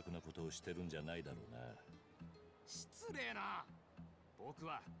旗迷惑なことをしてるんじゃないだろうな。失礼な。僕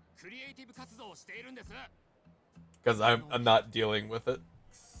はクリエイティブ活動をしているんです。Because I'm not dealing with it.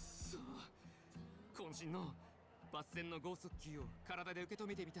 渾身の抜線の剛速球を体で受け止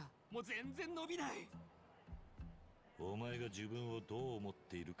めてみた。もう全然伸びない。お前が自分をどう思っ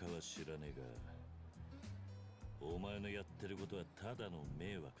ているかは知らねえが、お前のやってることはただの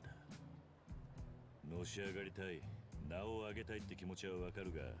迷惑だ。のし上がりたい、名を上げたいって気持ちはわか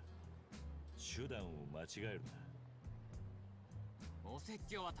るが、手段を間違えるな。お説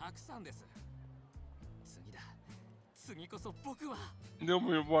教はたくさんです。次だ。次こそ僕は。They'll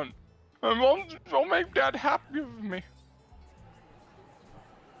be one. I'll make Dad happy with me.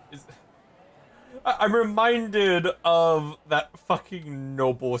 I'm reminded of that fucking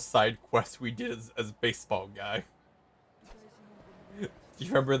noble side quest we did as baseball guy. Do you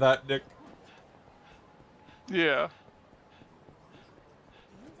remember that, Nick? Yeah.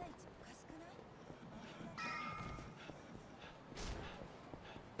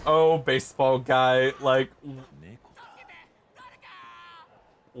 Oh, baseball guy, like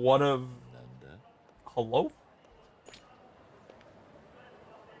one of hello?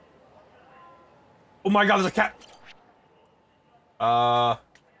 Oh my god, there's a cat!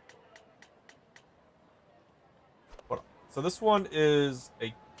 So this one is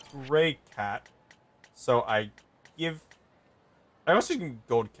a gray cat. So I also can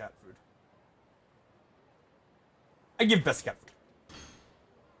gold cat food. I give best cat food.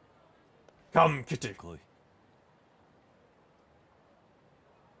 Come, kitty.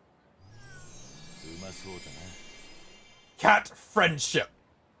 Cat friendship.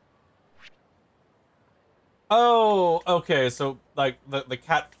 Oh, okay, so, like, the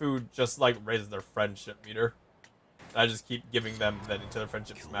cat food just, like, raises their friendship meter. I just keep giving them then until their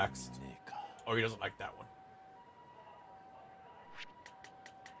friendship's maxed. Oh, he doesn't like that one.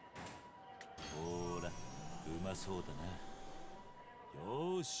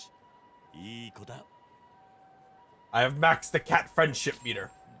 I have maxed the cat friendship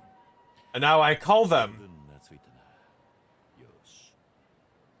meter. And now I call them.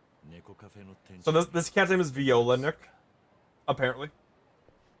 So this cat's name is Viola, Nick. Apparently.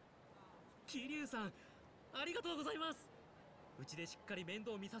 桐生さん、ありがとうございます。うちでしっかり面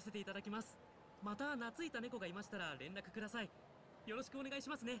倒を見させていただきます。また懐いた猫がいましたら連絡ください。よろしくお願いし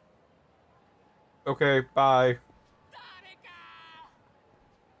ますね。Okay, bye.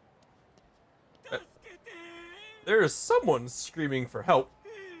 There is someone screaming for help.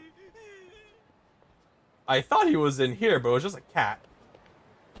 I thought he was in here, but it was just a cat.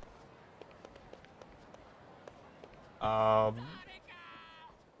 Are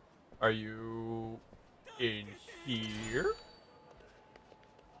you in here?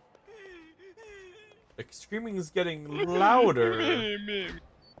 The screaming is getting louder. Are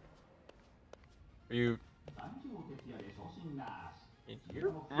you in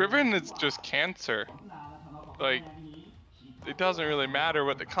here? Riven is just cancer. Like, it doesn't really matter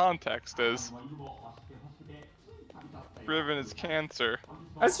what the context is. Riven is cancer.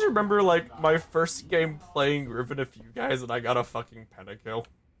 I just remember, like, my first game playing Riven with you guys and I got a fucking pentakill.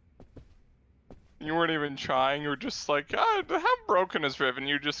 You weren't even trying, you were just like, ah, how broken is Riven?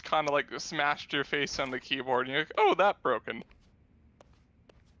 You just kind of like smashed your face on the keyboard and you're like, oh, that broken.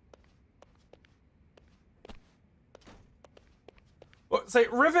 Well, say,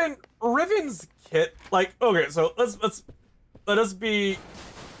 Riven's kit, like, okay, so let us be,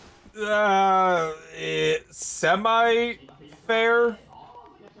 semi-fair.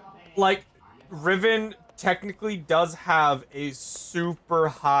 Like, Riven technically does have a super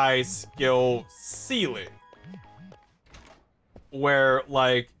high skill ceiling. Where,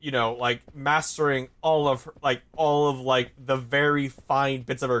 like, you know, like, mastering all of, the very fine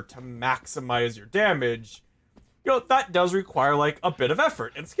bits of her to maximize your damage, you know, that does require, like, a bit of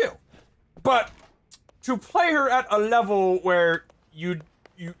effort and skill. But to play her at a level where you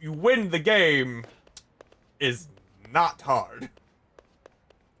win the game is not hard.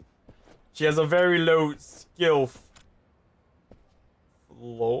 She has a very low skill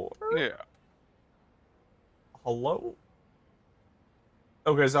floor? Yeah. Hello?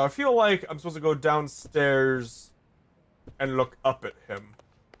 Okay, so I feel like I'm supposed to go downstairs and look up at him.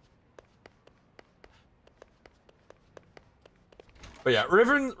 But yeah,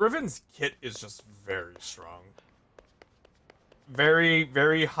 Riven's kit is just very strong. Very,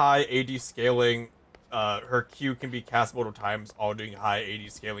 very high AD scaling. Her Q can be cast multiple times, all doing high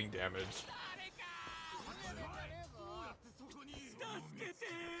AD scaling damage.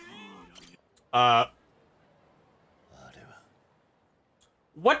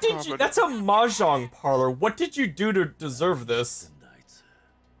 What did you— that's a mahjong parlor. What did you do to deserve this?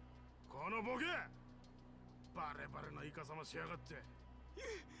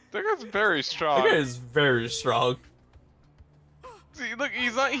 That guy's very strong. That guy is very strong. See, look, he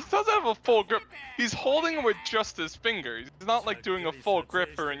doesn't have a full grip. He's holding it with just his fingers. He's not like doing a full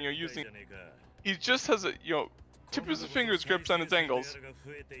gripper and you're using. He just has a, you know, tip of his fingers grips on his angles,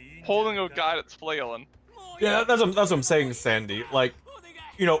 holding a guy that's flailing. Yeah, that's what I'm saying, Sandy. Like,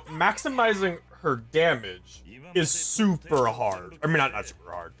 you know, maximizing her damage is super hard. I mean, not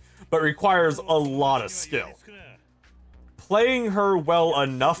super hard, but requires a lot of skill. Playing her well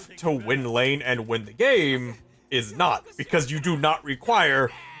enough to win lane and win the game is not, because you do not require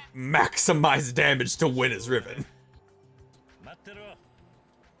maximized damage to win as Riven.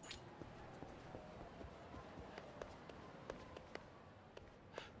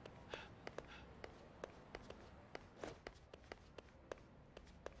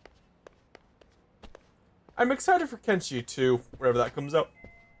 I'm excited for Kenshi too, wherever that comes out.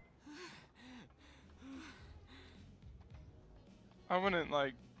 I wouldn't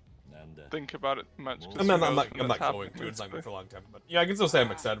like think about it much. I'm not going to. It's not going for a long time, but yeah, I can still say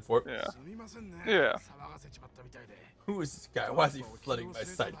I'm excited for it. Yeah. Yeah. Who is this guy? Why is he flooding my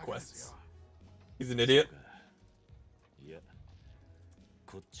side quests? He's an idiot.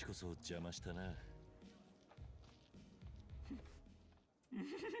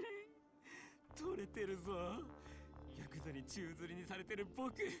 取れてるぞ。ヤクザに宙吊りにされてる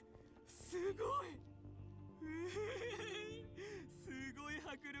僕、すごい。すごい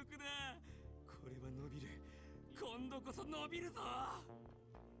迫力だ。これは伸びる。今度こそ伸びるぞ。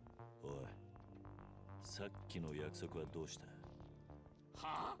おい、さっきの約束はどうした？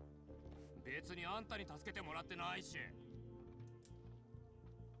はあ？別にあんたに助けてもらってないし。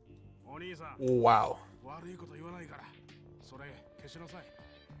お兄さん、 Wow. 悪いこと言わないから、それ消しなさい。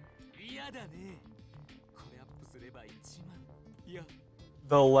嫌だね。これアップすれば1万。いや、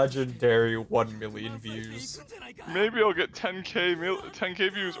 The legendary 1 million views. Maybe I'll get 10k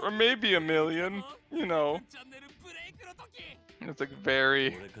views, or maybe a million. You know, it's like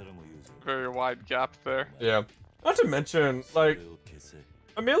very wide gap there. Yeah. Not to mention, like,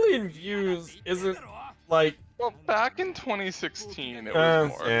 a million views isn't like. Well, back in 2016, it was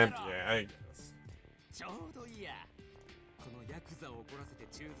more. And yeah, I guess. ちょうどいいや。このヤクザを怒らせて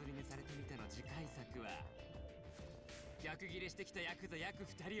宙吊りにされてみたの次回作は、逆ギレしてきたヤクザ約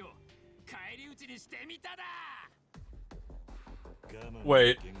2人を返り討ちにしてみただ。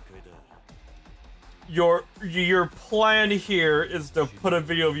 Wait. Your plan here is to put a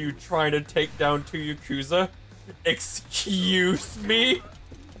video of you trying to take down 2 Yakuza? Excuse me?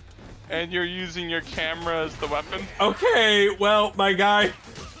 And you're using your camera as the weapon? Okay, well, my guy.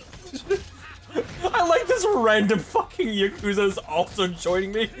 I like this random fucking Yakuza is also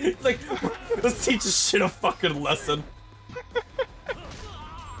joining me. It's like, let's teach this shit a fucking lesson.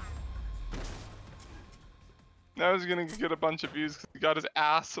 Now he's gonna get a bunch of views because he got his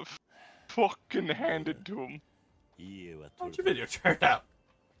ass fucking handed to him. How'd your video turn out?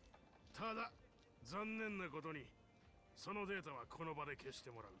 ただ残念なことにそのデータはこの場で消し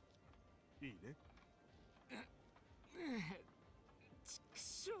てもらう。いいね。ちく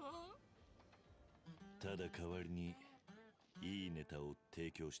しょう。ただ代わりにいいネタを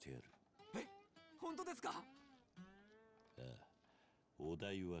提供してやる。え、本当ですか？ああ、お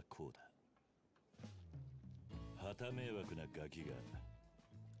題はこうだ。旗迷惑なガキが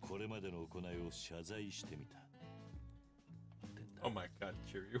これまでの行いを謝罪してみた。Oh my god,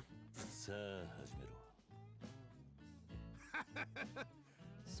 Kiryu. さあ始めろ。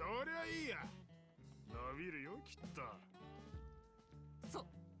そりゃいいや。伸びるよきっと。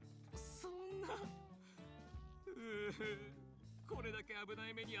そんな。これだけ危な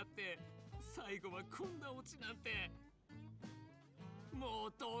い目にあって最後はこんなオチなんて。も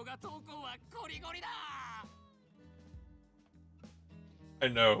う動画投稿はゴリゴリだ。 I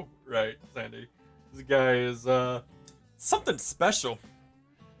know, right, Sandy? This guy is, something special.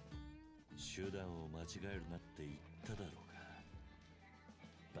 手段を間違えるなって言っただろう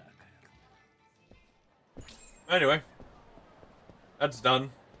が。バカ野郎。 Anyway. That's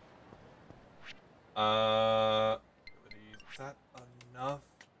done. Is that enough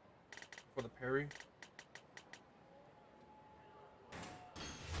for the parry?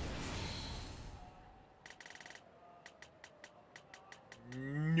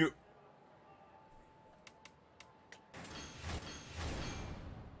 No.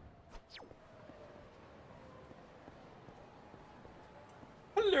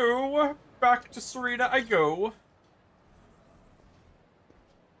 Hello, back to Serena I go.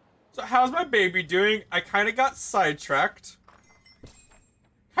 So how's my baby doing? I kind of got sidetracked.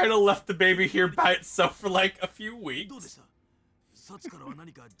 Kind of left the baby here by itself for like a few weeks. Only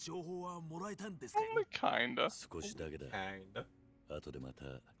kinda. 少しだけだ。 Kinda. 後でまた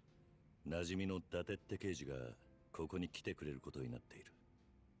馴染みの伊達って刑事がここに来てくれることになっている。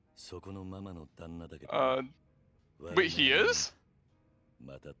そこのママの旦那だけど。Wait, he is?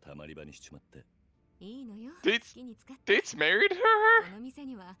 またたまり場にしちまって。 Dates married her?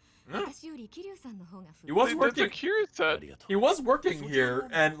 He was working. Kiryu said. He was working here,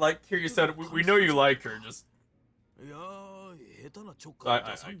 and like Kiryu said, we know you like her. Just I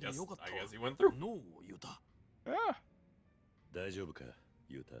guess he went through. Yeah. 大丈夫か、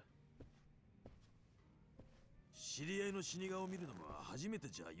ユータ。知り合いの死に顔を見るのも初めて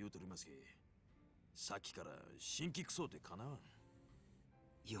じゃ言うとりますけ。さっきから新規クソでかな。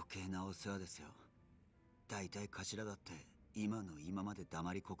余計なお世話ですよ。大体頭だって今の今まで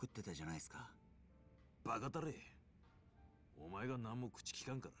黙りこくってたじゃないですか。バカだれ。お前が何も口聞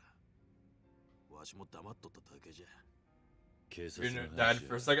かんから。わしも黙っとっただけじゃ。警察の Died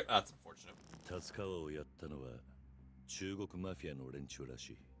for a second. That's unfortunate. 達川をやったのは中国マフィアの連中らし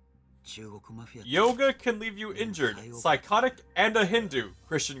い。中国マフィア。 Yoga can leave you injured, psychotic, and a Hindu,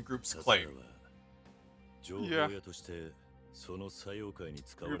 Christian groups claim. 情報屋としてその作用会に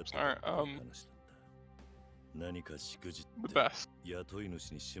使われた話だった。何かしくじって雇い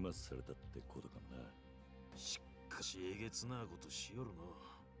主に始末されたってことかもな。しっかしえげつなことしよるの。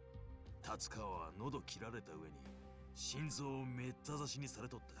達川は喉切られた上に心臓をめった刺しにされ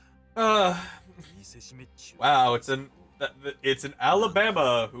とった。見せしめっちゅう。Wow, it's in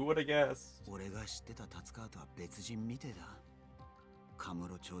Alabama. Who would have guessed? 俺が知ってた達川とは別人みてえだ。カム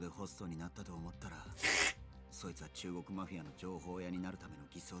ロ町でホストになったと思ったらそいつは中国マフィアの情報屋になるための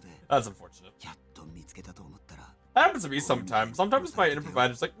偽装で That's unfortunate. やっと見つけたと思ったら That happens to me sometimes. Sometimes my internet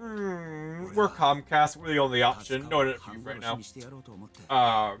provider's like, we're Comcast, we're the only option. No internet for you right now.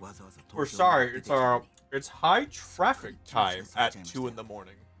 We're sorry, it's high traffic time at 2 in the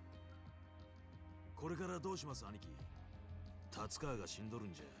morning. これからどうします兄貴。達川が死んどる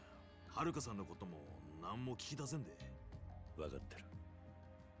んじゃ、はるかさんのことも何も聞き出せんで。分かってる。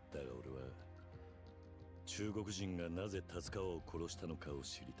だが俺は中国人がなぜ達川を殺したのかを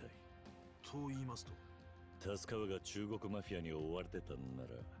知りたい。と言いますと、達川が中国マフィアに追われてたんなら、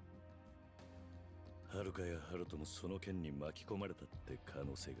はるかやハルトもその件に巻き込まれたって可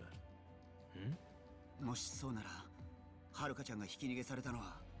能性がある。もしそうなら、はるかちゃんがひき逃げされたの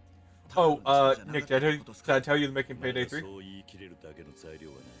は。Oh, Nick, did I tell you they're making Payday 3? そう言い切れるだけの材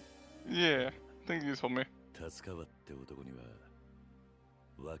料はない。Yeah, I think you told me. 達川って男には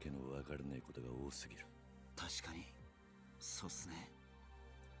わけのわからないことが多すぎる。確かに、そうっすね。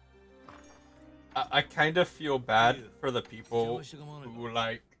I kind of feel bad for the people who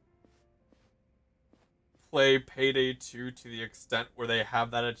like play Payday 2 to the extent where they have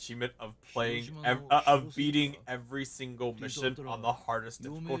that achievement of of beating every single mission on the hardest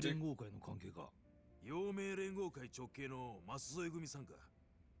difficulty. 陽明連合会直系の舛添組さんか。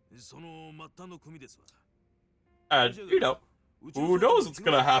その末端の組ですわ。And you know, who knows what's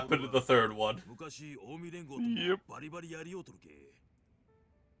gonna happen in the third one?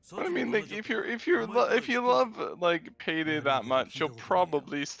 But I mean, like, if you love like Payday that much, you'll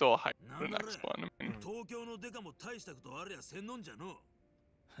probably still hype the next one. I mean. 東京のデカも大したことありゃせんのんじゃの。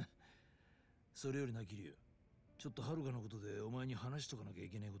それよりなキリュウ、ちょっとはるかのことでお前に話しとかなきゃい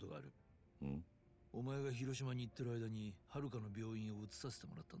けないことがある。お前が広島に行ってる間にはるかの病院を移させて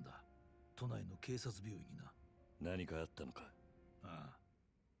もらったんだ。都内の警察病院にな。何かあったのか。ああ、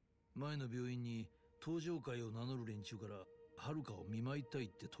前の病院に東上会を名乗る連中からはるかを見舞いたいっ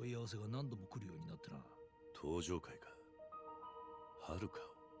て問い合わせが何度も来るようになってな。東上会か。はるかを。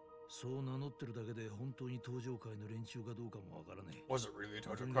そう名乗ってるだけで本当に東上会の連中かどうかもわからねえ。Was it really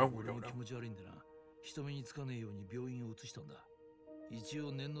Tojo Kai? We don't know. 気持ち悪いんでな。人目につかねえように病院を移したんだ。一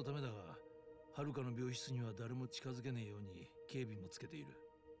応念のためだが、はるかの病室には誰も近づけねえように警備もつけている。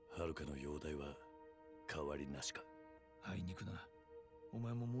はるかの容体は変わりなしか。あいにくな。お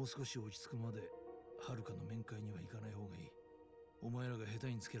前ももう少し落ち着くまではるかの面会には行かない方がいい。お前らが下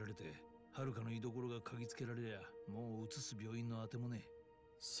手につけられてはるかの居所が嗅ぎつけられりゃもう移す病院のあてもねえ。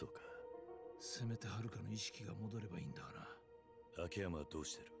そうか。せめてはるかの意識が戻ればいいんだがな。秋山はどう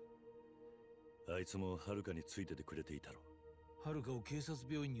してる？あいつもはるかについててくれていたろ。はるかを警察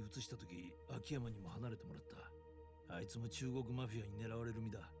病院に移した時、秋山にも離れてもらった。あいつも中国マフィアに狙われる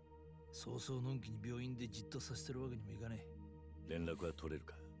身だ。そうそうのんきに病院でじっとさせてるわけにもいかねえ。連絡は取れる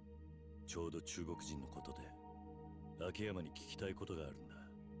か？ちょうど中国人のことで秋山に聞きたいことがあるんだ。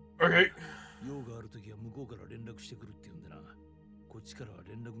Okay. 用がある時は向こうから連絡してくるって言うんでな。こっちからは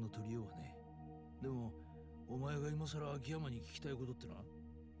連絡の取りようがねえ。でもお前が今さら秋山に聞きたいことってな。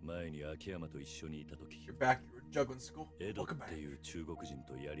前に秋山と一緒にいた時、You're back. You were juggling school. エドっていう中国人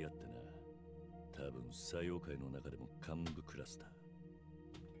とやり合ってな。多分西洋界の中でも幹部クラスだ。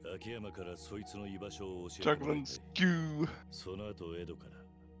秋山からそいつの居場所を教えてもらいたい。その後エドから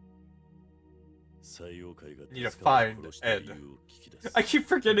西洋界が need to find Ed. I keep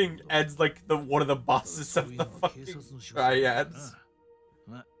forgetting Ed's like one of the bosses of the fucking triads.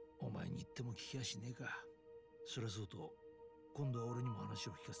 お前に言っても聞きやしねえか。そりゃそうと、今度は俺にも話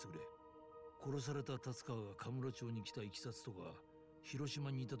を聞かせてくれ。殺された達川がカムロ町に来たいきさつとか、広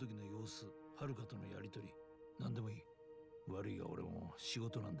島にいた時の様子、はるかとのやりとり、なんでもいい。悪いが俺も仕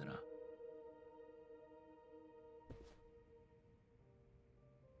事なんでな。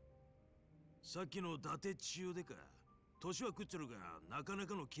さっきの伊達千代でか。年は食っちゃるが、なかな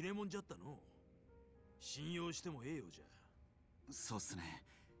かの切れ者じゃったの。信用してもええようじゃ。そうっすね。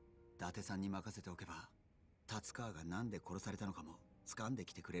伊達さんに任せておけば、達川がなんで殺されたのかも掴んで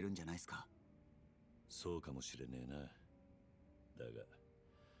きてくれるんじゃないですか。そうかもしれねえな。だが、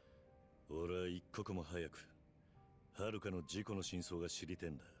俺は一刻も早く、はるかの事故の真相が知りて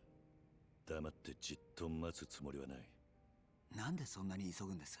んだ。黙ってじっと待つつもりはない。なんでそんなに急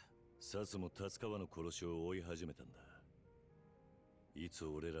ぐんです？薩も達川の殺しを追い始めたんだ。いつ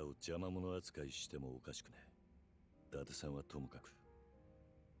俺らを邪魔者扱いしてもおかしくねえ。伊達さんはともかく。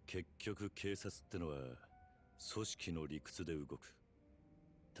結局警察ってのは組織の理屈で動く。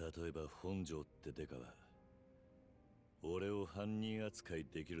例えば本庄ってデカは俺を犯人扱い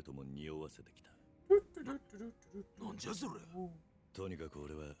できるとも匂わせてきた。なんじゃそれ。とにかく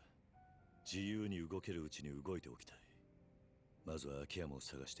俺は自由に動けるうちに動いておきたい。まずは秋山を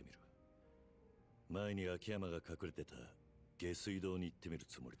探してみる。前に秋山が隠れてた下水道に行ってみる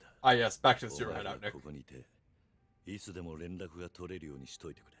つもりだ。Ah, yes, back to the sewer hideout, Nick. ここにいていつでも連絡が取れるようにしと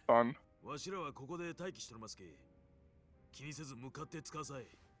いてくれ。Fun. わしらはここで待機しておりますけ。気にせず向かって使わさい。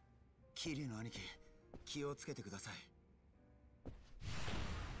桐生の兄貴、気をつけてください。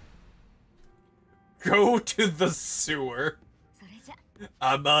Go to the sewer.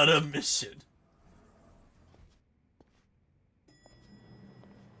 I'm on a mission.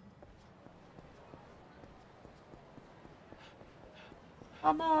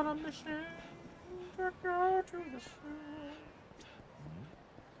 I'm on a mission to go to the sewer.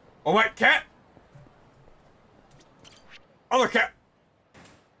 Oh wait, cat! Other cat!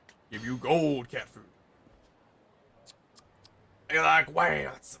 Give you gold cat food. And you're like,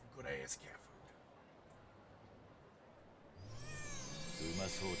 wow, that's some good ass cat food.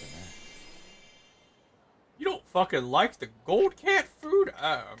 You don't fucking like the gold cat food?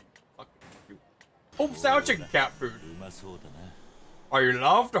 Fucking you. Homestyle chicken cat food. Oh, you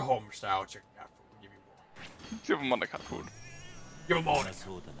love the homestyle chicken cat food. Give me more. Give him on the cat food. Give him more.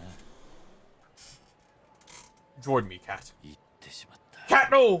 Join me, cat. Cat,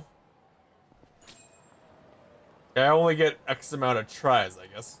 no! I only get X amount of tries, I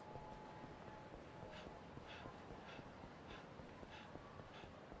guess.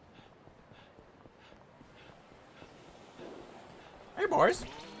 Hey, boys.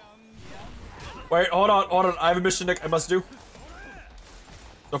 Wait, hold on. I have a mission, Nick. I must do.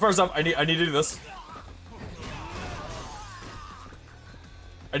 So first off, I need to do this.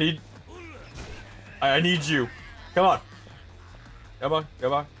 I need you. Come on. Come on.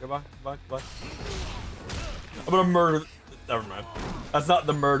 I'm gonna murder. Never mind. That's not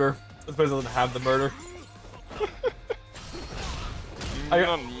the murder. This place doesn't have the murder. I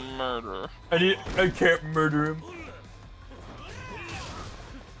got murder. I can't murder him.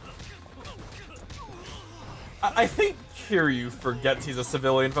 I think Kiryu forgets he's a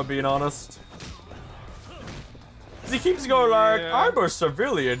civilian, if I'm being honest. He keeps going like, I'm a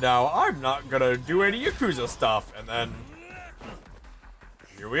civilian now, I'm not gonna do any Yakuza stuff, and then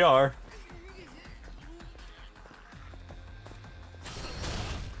here we are.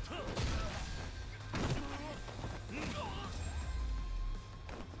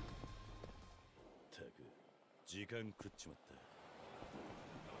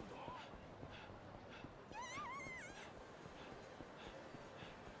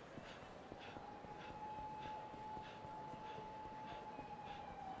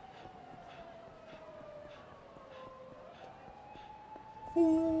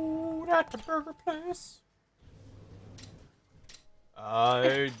 Food at the burger place.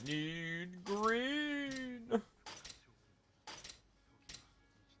 I need green.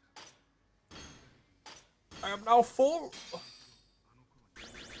 I am now full.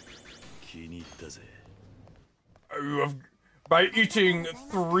 By eating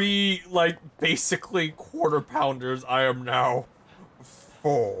 3, like, basically quarter pounders, I am now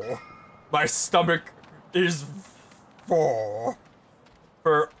full. My stomach is full.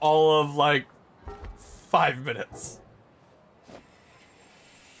 For all of, like, 5 minutes.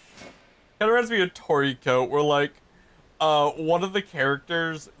 Kind of reminds me of Toriko, where, like, one of the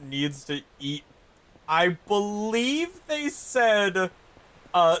characters needs to eat, I believe they said,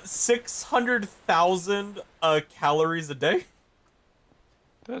 600,000 calories a day.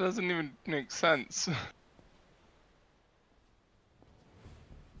 That doesn't even make sense.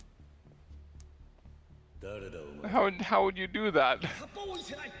 How would you do that?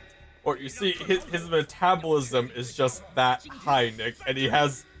 Or you see, his metabolism is just that high, Nick, and he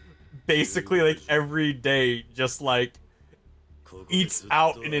has basically like every day just like eats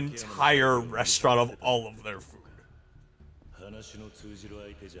out an entire restaurant of all of their food.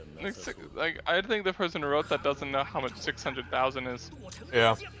 Like I think the person who wrote that doesn't know how much 600,000 is.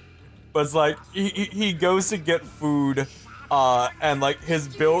 Yeah, but it's like he goes to get food, and like his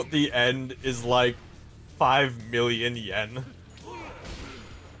bill at the end is like 5 million yen.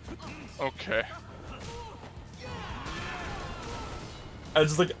 Okay. And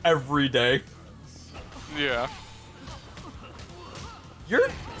just like every day. Yeah. Your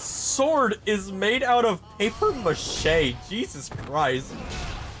sword is made out of paper mache. Jesus Christ.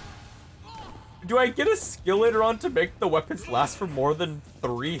 Do I get a skill later on to make the weapons last for more than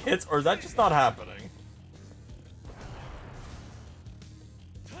 3 hits, or is that just not happening?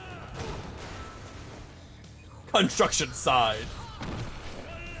 Construction side.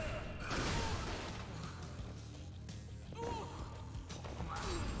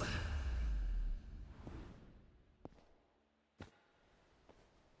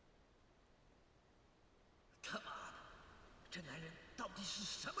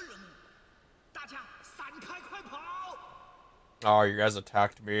 Oh, you guys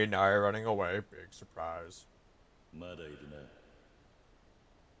attacked me, now you're running away. Big surprise. Man's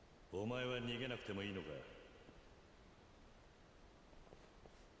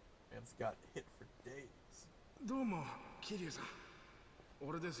got hit for days.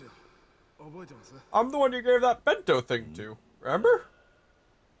 I'm the one you gave that bento thing to, remember?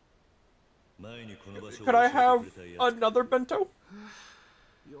 Could I have another bento?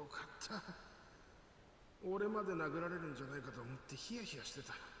 俺まで殴られるんじゃないかと思ってヒヤヒヤして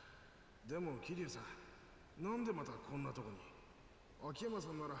た。でも桐生さん、なんでまたこんなとこに？秋山さ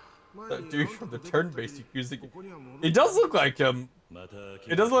んなら前に That dude from the turn-based Yakuza. It does look like him.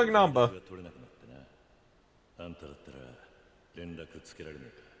 It does look like Namba. あんただったら連絡つけられない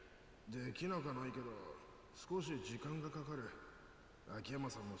か。できなかないけど、少し時間がかかる。秋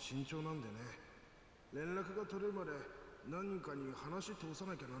山さんも慎重なんでね。連絡が取れるまで。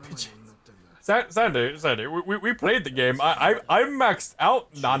 Sandy, we played the game. I maxed out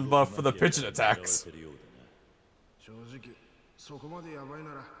non-buff for the pigeon attacks.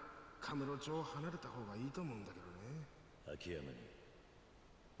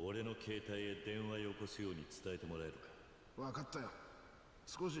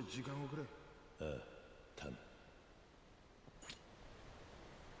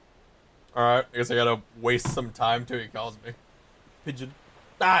 Alright, I guess I gotta waste some time till he calls me. Pigeon.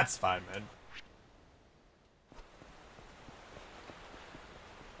 That's fine, man.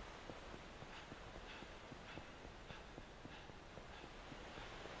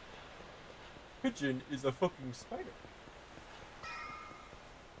 Pigeon is a fucking spider.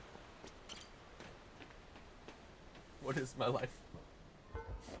 What is my life?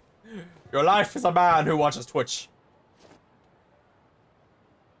 Your life is a man who watches Twitch.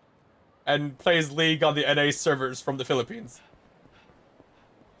 And plays League on the NA servers from the Philippines.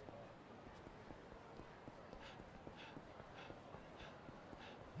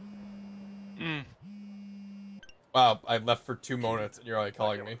 Wow, I left for 2 moments and you're already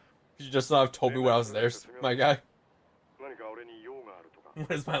calling me. Could you just not have told me when I was there, my guy?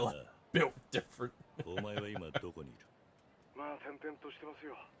 What is my life built different?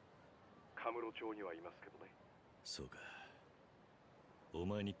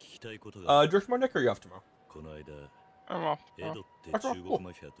 Direct my neck or are you off tomorrow? I'm off. It'll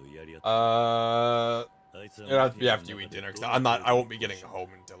have to be after you eat dinner, cause I won't be getting home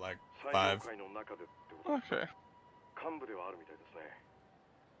until like 5. Okay.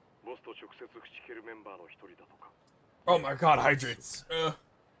 Oh my god, hydrates.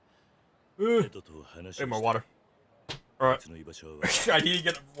 Need more water. Alright. I need to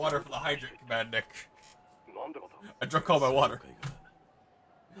get water for the hydrate command, Nick. I drank all my water.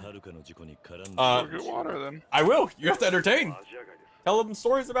 Get water then. I will. You have to entertain. Tell them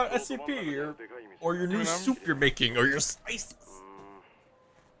stories about SCP or your new soup you're making or your spices.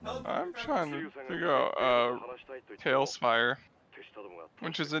 I'm trying to figure out Tailspire,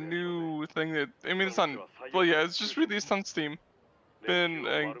 which is a new thing that it's on. Well, yeah, it's just released on Steam. Been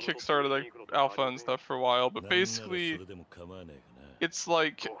in Kickstarter like alpha and stuff for a while, but basically it's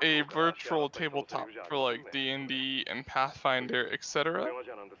like a virtual tabletop for like D&D and Pathfinder, etc.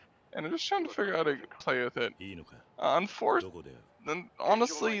 And I'm just trying to figure out how to play with it.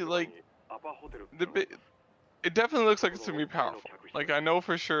 Honestly, like it definitely looks like it's gonna be powerful. Like I know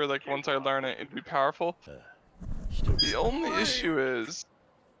for sure, like once I learn it, it'd be powerful. The only issue is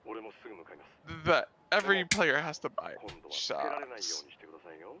that every player has to buy it. Sucks.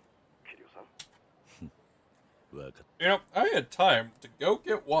 You know, I had time to go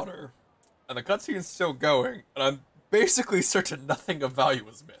get water, and the cutscene's still going, and I'm basically certain nothing of value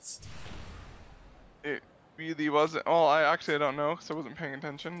was missed. It really wasn't. Well, I don't know, because I wasn't paying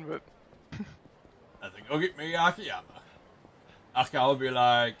attention, but... I think, go get me Akiyama. Akiyama will be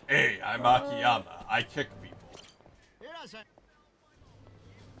like, hey, I'm Akiyama. I kick people.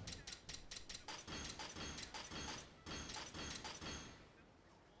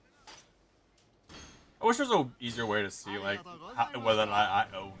 I wish there was an easier way to see, like, whether or not I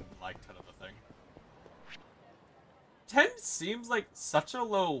own, like, 10 of the thing. 10 seems like such a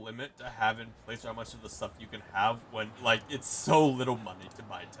low limit to have in place for how much of the stuff you can have when, like, it's so little money to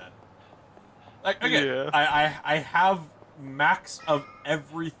buy 10. Like, again, yeah. I have max of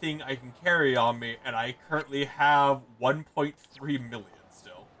everything I can carry on me, and I currently have 1.3 million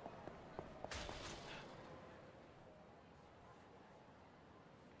still.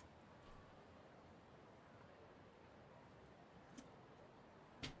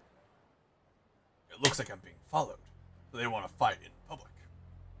 looks like I'm being followed. So they want to fight in public.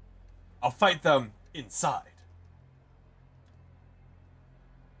 I'll fight them inside.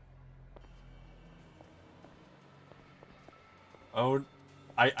 Oh,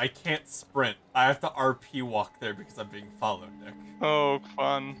 I can't sprint. I have to RP walk there because I'm being followed, Nick. Oh,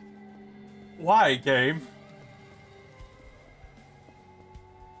 fun. Why, game?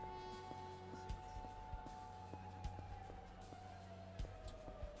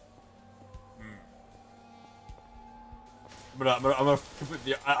 I'm gonna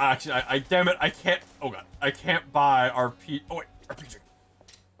completely. Actually, I damn it, I can't. Oh god, I can't buy RP. Oh wait, RPG.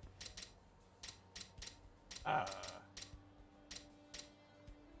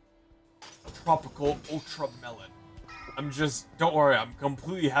 Tropical Ultra Melon. I'm just. Don't worry, I'm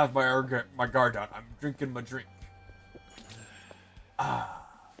completely have my guard down. I'm drinking my drink.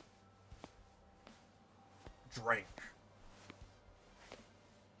 Drink.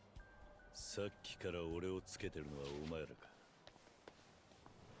 さっきから俺をつけてるのはお前らか。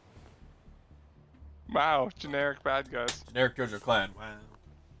 Wow, generic bad guys. Generic Jojo clan. Wow.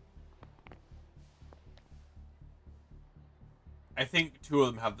 I think two of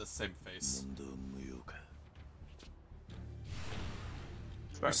them have the same face.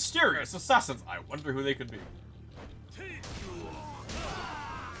 Mysterious assassins. I wonder who they could be.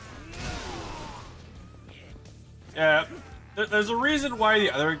 Yeah, there's a reason why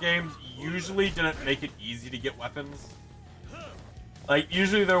the other games usually didn't make it easy to get weapons. Like,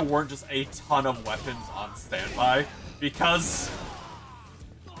 usually there weren't just a ton of weapons on standby, because...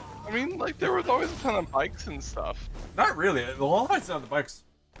 I mean, like, there was always a ton of bikes and stuff. Not really. A lot of fights on the bikes.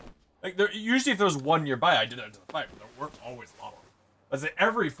 Like, usually if there was one nearby, I did it into the fight, but there weren't always a lot of them. As in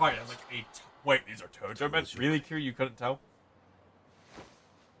every fight has like a... Wait, these are Tojo men? Really, Kiryu, you couldn't tell?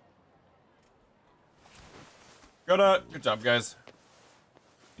 Good job, guys.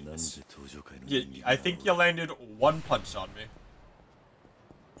 I think you landed one punch on me.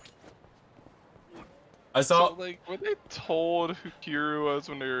 I saw. So, like, were they told who Kiryu was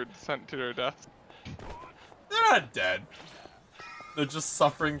when they were sent to their death? They're not dead. They're just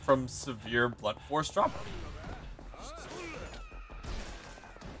suffering from severe blunt force trauma.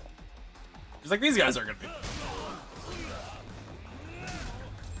 It's like, these guys are gonna be.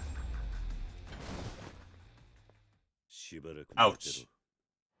 Ouch.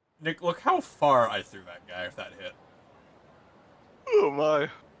 Nick, look how far I threw that guy if that hit. Oh my.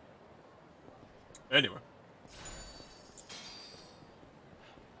 Anyway.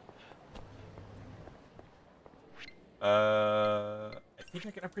 I think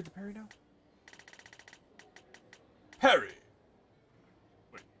I can upgrade the parry now. Parry!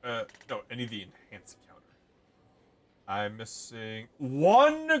 Wait, no, I need the enhanced counter. I'm missing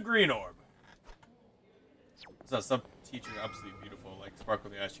one green orb. So some teacher, absolutely beautiful, like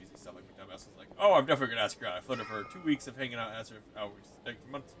sparkling ass cheesy stuff like my dumbass was like, oh, I'm definitely gonna ask her out. I floated for 2 weeks of hanging out, asked her if hours, like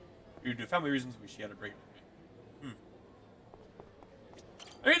months. Due to family reasons, she had a break with me.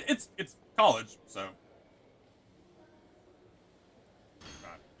 I mean, it's college, so.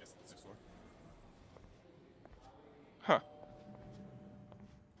 I guess the sixth floor. Huh.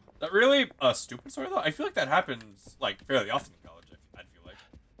 That really a stupid story though? I feel like that happens like fairly often in college. I feel like.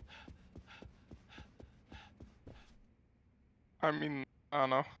 I mean, I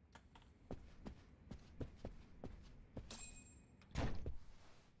don't know.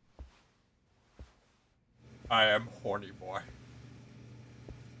 I am horny boy.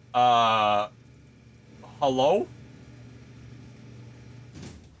 Hello?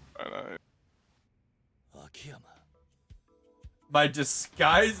 My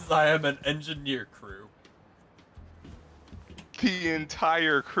disguise is I am an engineer crew. The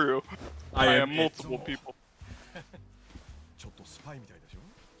entire crew. I am multiple people.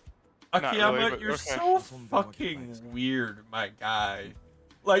 Akiyama, really, you're okay. so fucking weird, my guy.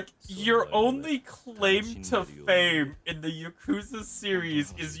 Like, your only claim to fame in the Yakuza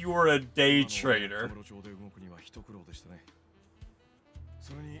series is you are a day trader.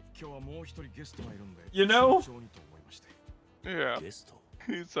 You know? Yeah.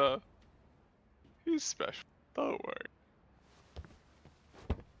 He's special. Don't worry.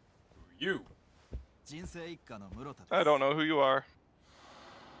 You. I don't know who you are.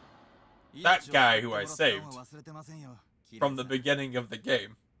 That guy who I saved from the beginning of the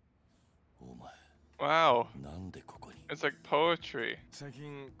game. Wow. It's like poetry.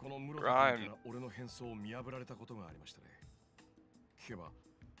 Rhyme.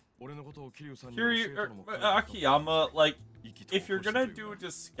 Akiyama, like, if you're gonna do a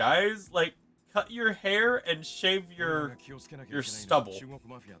disguise, like, cut your hair and shave your stubble.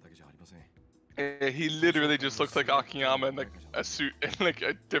 He literally just looks like Akiyama in like a suit and like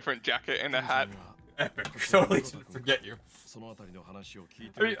a different jacket and a hat. Epic. Totally didn't forget you.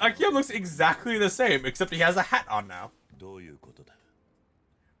 I mean, Akiyama looks exactly the same, except he has a hat on now.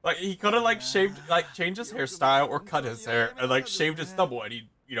 Like, he could have, like, shaved, like, changed his hairstyle or cut his hair and, like, shaved his stubble, and he,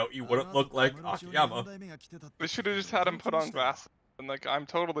 you know, he wouldn't look like Akiyama. They should have just had him put on glasses and, like, I'm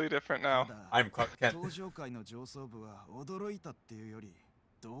totally different now. I'm Clark Kent.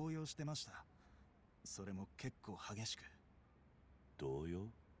 それも結構激しく動揺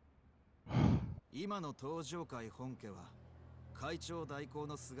今の登場会本家は会長代行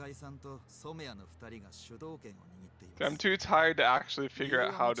の菅井さんと染谷の2人が主導権を握っています I'm too tired to actually figure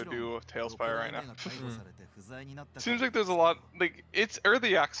out how to do Tailspire right now. Seems like there's a lot, like, it's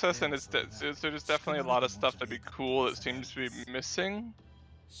early access and there's definitely a lot of stuff that'd be cool that seems to be missing.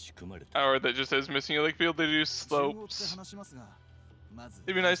 Or that just is missing. You like be able to do slopes.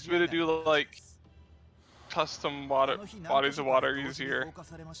 It'd be nice to be able to do, like, custom water bodies of water easier. But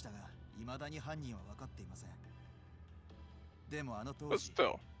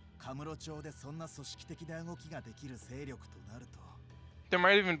still, there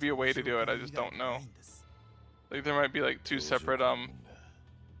might even be a way to do it. I just don't know. Like there might be like two separate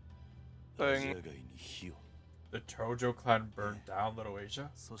thing. The Tojo clan burned down Little Asia.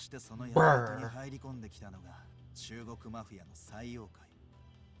 Brr.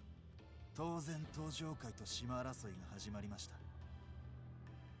 当然登場会と島争いが始まりました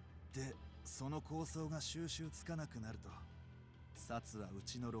でその構想が収拾つかなくなると薩はう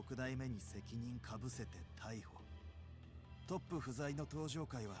ちの6代目に責任かぶせて逮捕トップ不在の登場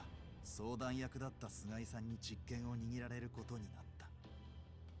会は相談役だった菅井さんに実権を握られることになった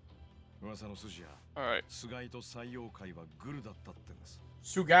噂の筋や菅井と採用会はグルだったってんです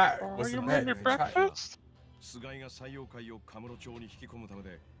Sugai was the man who tried. 菅井が採用会をカムロ町に引き込むため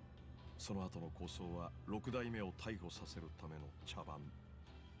でその後の構想は6代目を逮捕させるための茶番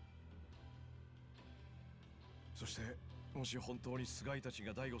そしてもし本当に菅井たち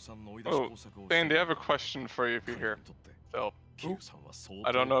が大悟さんの追い出し工作を Sandy, I have a question for you if you're here. Phil,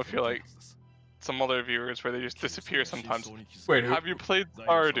 I don't know if you're like some other viewers where they just disappear sometimes. Wait, have you played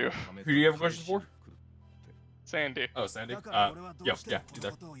Stardew? Who do you have a question for? Sandy. Oh, Sandy? Yeah, do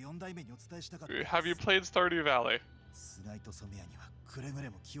that. Have you played Stardew Valley?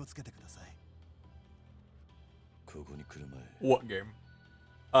 What game?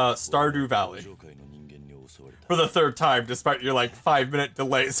 Stardew Valley. For the third time, despite your like 5-minute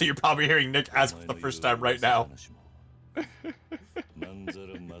delay, so you're probably hearing Nick ask for the first time right now.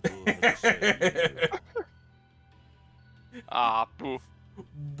 Ah, boo.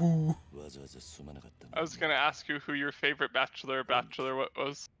 Boo. I was gonna ask you who your favorite bachelor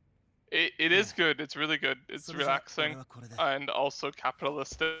was. It is good. It's really good. It's relaxing and also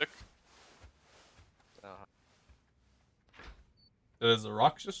capitalistic. Is the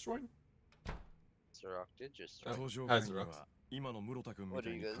Rock just joined? Rock did just join. How's the Rock? What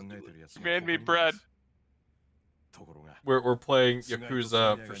are you guys doing? Made me bread. We're playing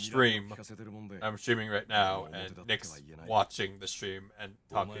Yakuza for stream. I'm streaming right now, and Nick's watching the stream and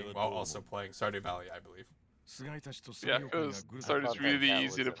talking while also playing Stardew Valley, I believe. Yeah, because Stardew's really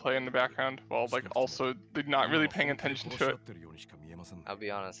easy to play in the background, while like also they're not really paying attention to it. I'll be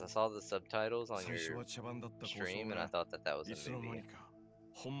honest, I saw the subtitles on your stream and I thought that was a movie.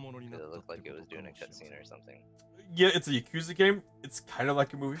 It looked like it was doing a cutscene or something. Yeah, it's a Yakuza game. It's kind of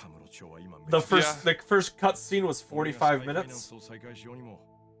like a movie. The first cutscene was 45 minutes.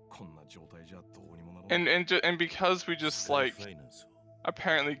 And because we just like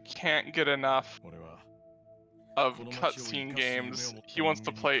apparently can't get enough of cutscene games, he wants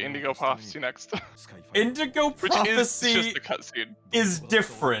to play Indigo Prophecy next. Indigo Prophecy is just a cutscene. Is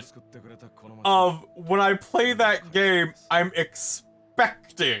different. When I play that game, I'm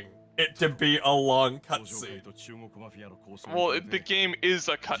expecting it to be a long cutscene. Well, the game is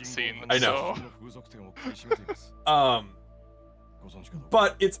a cutscene. I know. So.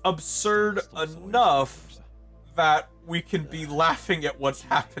 But it's absurd enough that we can be laughing at what's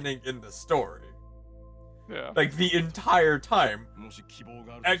happening in the story. Yeah. Like the entire time.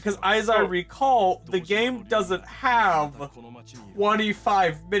 Because as I recall, the game doesn't have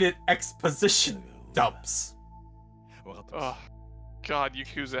 25-minute exposition dumps. Oh, God,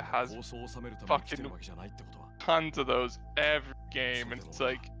 Yakuza has fucking tons of those every game, and it's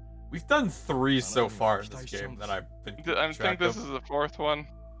like... We've done 3 so far in this game that I've been I think this is the 4th one.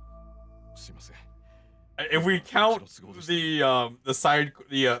 If we count the side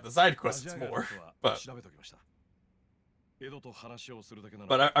quests, it's more.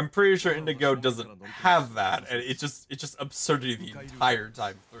 But I'm pretty sure Indigo doesn't have that, and it's just absurdity the entire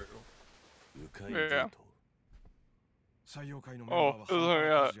time through. Yeah. Oh,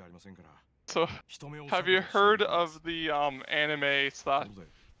 yeah. So, have you heard of the anime slash?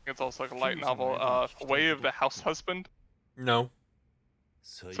 It's also like a light novel. Way of the House Husband. No.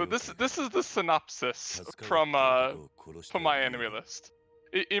 So this is the synopsis from my anime list.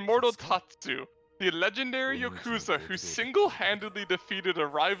 Immortal Tatsu, the legendary Yakuza who single-handedly defeated a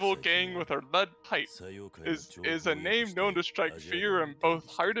rival gang with a lead pipe, is a name known to strike fear in both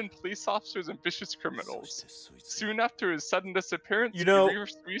hardened police officers and vicious criminals. Soon after his sudden disappearance, he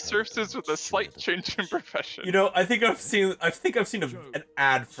resurfaces with a slight change in profession. You know, I think I've seen an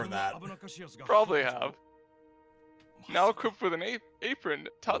ad for that. Probably have. Now equipped with an apron,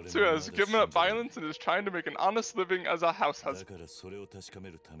 Tatsu has given up violence and is trying to make an honest living as a house husband.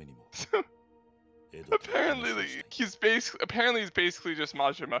 apparently he's basically just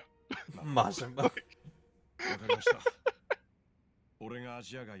Majima. Majima.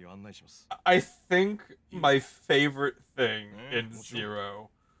 I think my favorite thing in Zero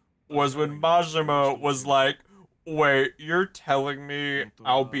was when Majima was like, wait, you're telling me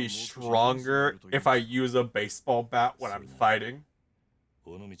I'll be stronger if I use a baseball bat when I'm fighting?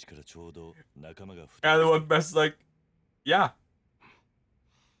 And the one best's like, yeah.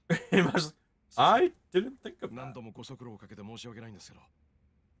 And I was like, I didn't think of that.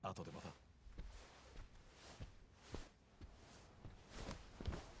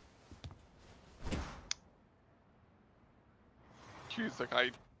 He's like,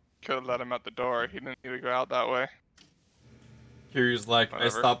 I could have let him out the door. He didn't need to go out that way. Kiryu's like,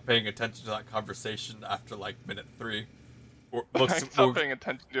 Whatever. I stopped paying attention to that conversation after like minute 3. I stopped paying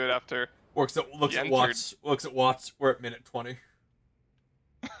attention to it after. Looks at watch. We're at minute 20.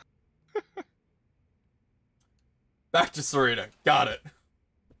 Back to Serena. Got it.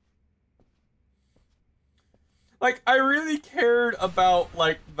 Like, I really cared about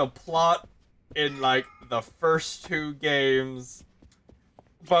like the plot in like the first 2 games,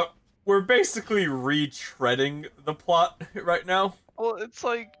 but we're basically retreading the plot right now. Well, it's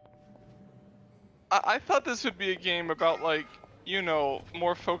like, I thought this would be a game about like, you know,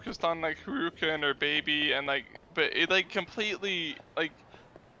 more focused on like Haruka and her baby, and like, but it like completely like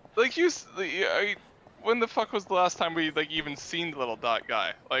when the fuck was the last time we like even seen the little dot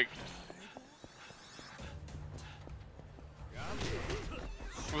guy? Like,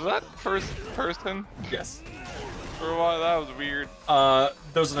 was that first person? Yes. For a while, that was weird.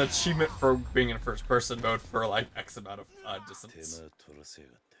 There's an achievement for being in first person mode for like X amount of distance.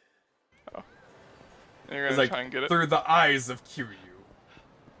 Oh. And you're gonna like, try and get it? through the eyes of Kiryu.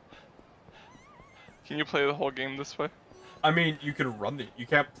 Can you play the whole game this way? I mean, you can run the. You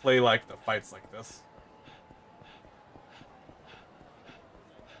can't play like the fights like this.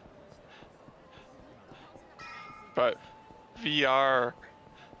 But VR,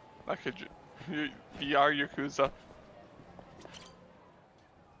 like a VR Yakuza.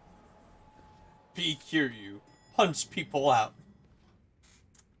 Be Kiryu, punch people out.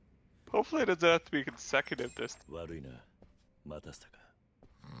 Hopefully it doesn't have to be consecutive this.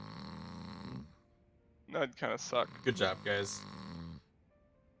 That'd kind of suck. Good job, guys.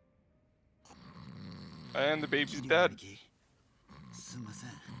 And the baby's dead. He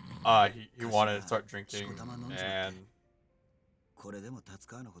wanted to start drinking, and...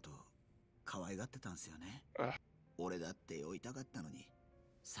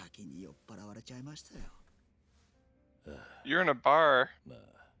 You're in a bar.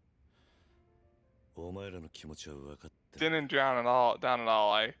 Didn't drown at all.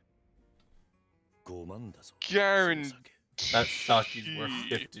 I guarantee that sake's worth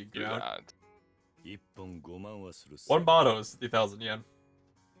 50 grand. that. 1 bottle is 3,000 yen.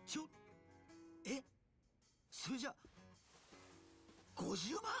 それじゃ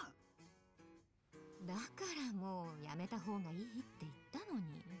50万だからもうやめた方がいいって言ったのに。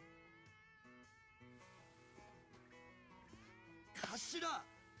頭、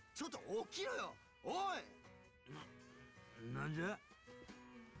ちょっと起きろよ。おい。なんじゃ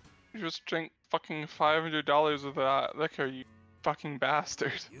You just drank fucking $500 of that liquor, you fucking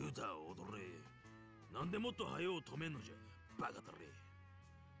bastard. 言うた踊れ。なんでもっと早う止めんのじゃ。バカだれ。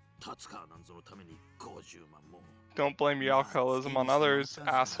達川なんぞのために50万も。Don't blame your alcoholism on others,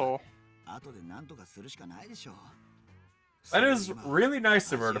 asshole. That is really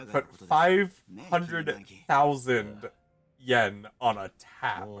nice of her to put 500,000 yen on a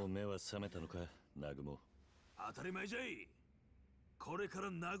tab. 当たり前じゃい。これから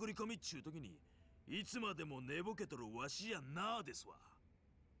殴り込みっちゅう時にいつまでも寝ぼけとるわしやなあですわ。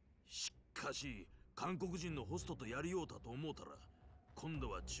しかし韓国人のホストとやりようたと思うたら今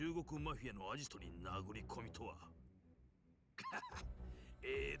度は中国マフィアのアジトに殴り込みとは。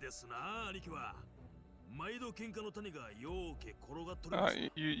ええですな兄貴は。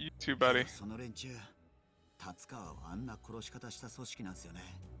You too, buddy. その連中、達川はあんな殺し方した組織なんすよね。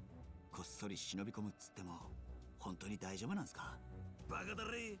こっそり忍び込むっつっても、本当に大丈夫なんすか？バカだ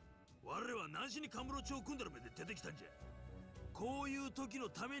れ。我は何しにカムロ町を組んだらめで出てきたんじゃ。こういう時の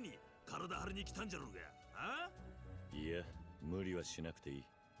ために体張りに来たんじゃろうが。あ？いや、無理はしなくていい。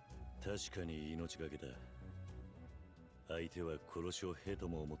確かに命がけだ。相手は殺しをへと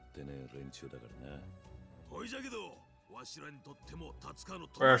も思ってねえ連中だからな。ほいじゃけど、わしらにとっても達川の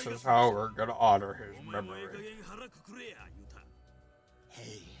This is how we're gonna honor his memory. へいへ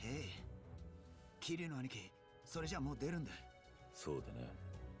い。桐生の兄貴、それじゃもう出るんだ。そうだな。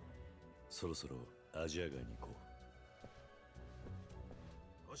そろそろアジア街に行こ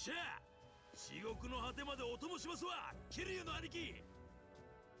う。おっしゃ、地獄の果てまでお供しますわ、桐生の兄貴。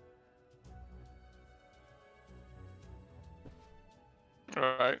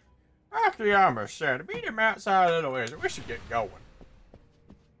Alright. Akiyama said, meet him outside of Little Asia. We should get going.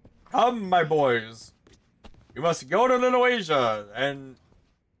 Come, my boys. You must go to Little Asia and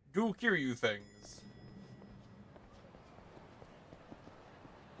do Kiryu things.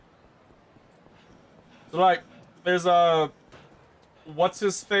 So, like, there's what's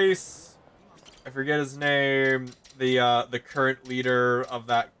his face? I forget his name. The current leader of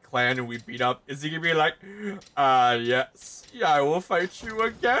that clan who we beat up. Is he gonna be like, yes, yeah, I will fight you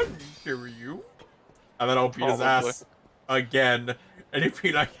again, Kiryu? And then I'll beat his ass again, and he'd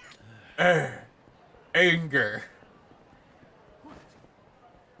be like, anger.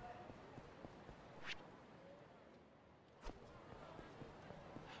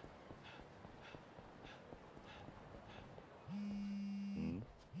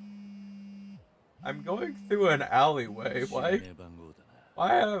 I'm going through an alleyway. Why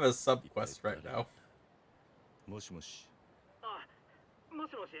have a sub quest right now?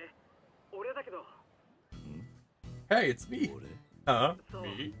 Hey, it's me. Huh?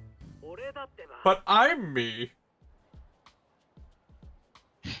 Me? But I'm me.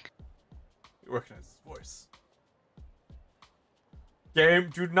 You recognize his voice. Game,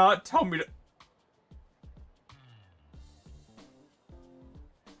 do not tell me to...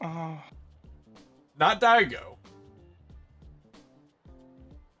 Not Daigo.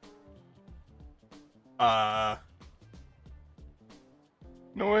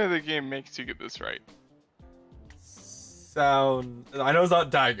 No way the game makes you get this right. I know it's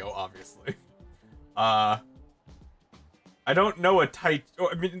not Daigo, obviously. I don't know a Tai. Oh,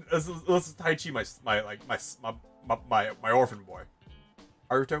 I mean, this is Taichi, my orphan boy.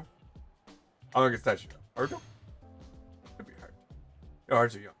 Haruto. I don't think it's Taichi. Haruto. Could be Haruto. No,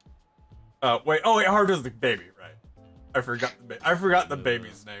 Haruto young. Wait. Oh, wait. Haruto's the baby, right? I forgot the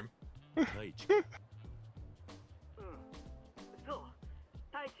baby's name. Taichi.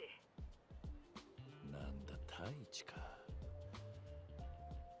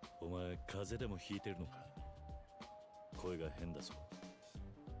 お前風邪でもひいてるのか。声が変だぞ。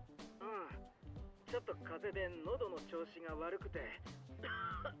ちょっと風邪で喉の調子が悪くて。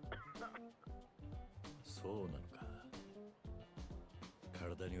そうなのか。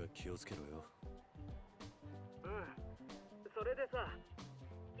体には気をつけろよ。それでさ、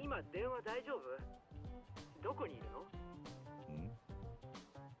今電話大丈夫？どこにいるの？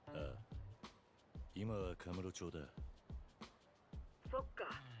ああ、今はカムロ町だ。そっか。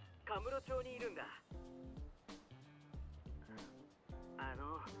カムロ町にいるんだ。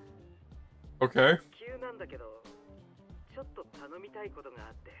Okay. 急なんだけど、ちょっと頼みたいことが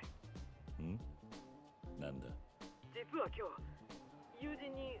あって。なんだ。実は今日、友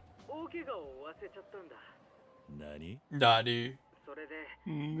人に大怪我を負わせちゃったんだ。何？それで、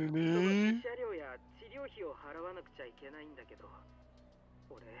慰謝料や治療費を払わなくちゃいけないんだけど、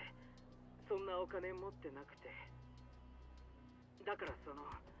俺、そんなお金持ってなくて。だから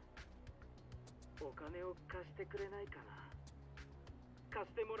お金を貸してくれないかな。貸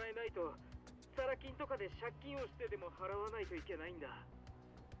してもらえないと、サラ金とかで借金をしてでも払わないといけないんだ。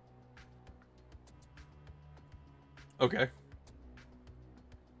Okay.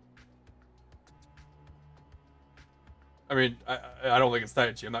 I mean, I don't think it's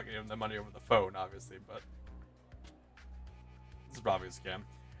Taichi. I'm not giving him the money over the phone, obviously, but this is probably a scam.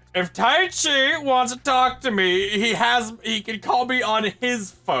 If Taichi wants to talk to me, he can call me on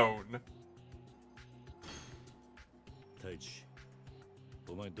his phone. Taichi,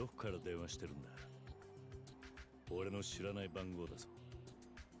 お前どこから電話してるんだ？俺の知らない番号だぞ。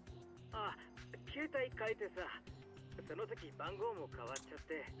携帯変えてさ、その時番号も変わっちゃっ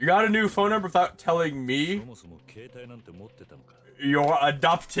て。You got a new phone number without telling me? そもそも携帯なんて持ってたのか？ Your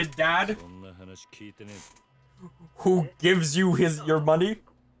adopted dad? そんな話聞いてねえ。 Who gives you your money?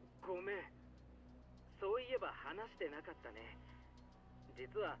 ごめん。そ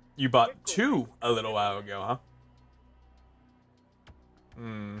You bought 2 a little while ago, huh?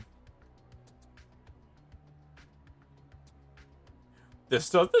 Hmm. This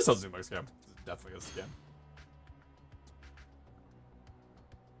doesn't seem like a scam. This is definitely a scam.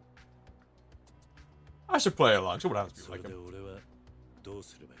 I should play along. See what happens to people like him.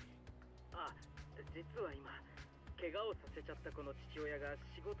 実は今、怪我をさせちゃったこの父親が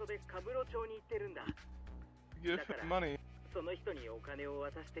仕事でカブロ町に行ってるんだ。だから、その人にお金を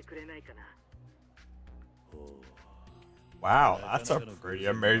渡してくれないかな。Wow, that's a pretty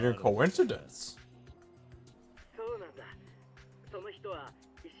amazing coincidence. そうなんだ。その人は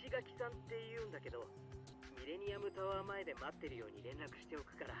石垣さんって言うんだけど、ミレニアムタワー前で待ってるように連絡してお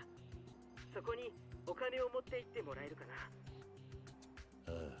くから、そこにお金を持って行ってもらえるかな。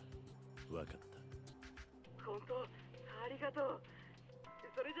ああ、わかった。本当、ありがとう。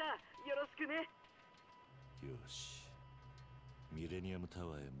それじゃあよろしくね。よし。ミレニアムタ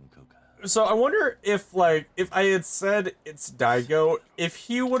ワーへ向かうか。So I wonder if, like, if I had said it's Daigo, if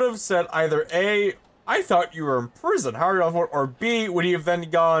he would have said either A, I thought you were in prison, how are you on, or B, would he have then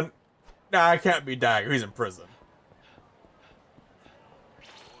gone, nah, I can't be Daigo, he's in prison.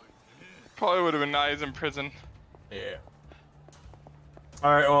 Probably would have been, nah, he's in prison. Yeah.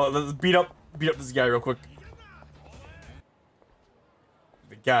 Alright, well, let's beat up this guy real quick.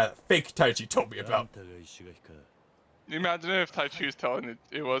 The guy that fake Taichi told me about. Imagine if Taichi was telling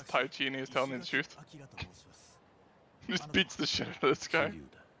it was Taichi and he was telling me the truth. Just beats the shit out of this guy.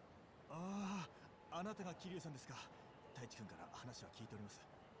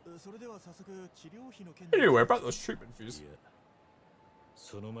 Anyway, about those treatment fees.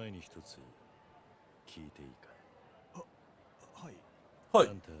 その前に一つ聞いていいか。はい。はい。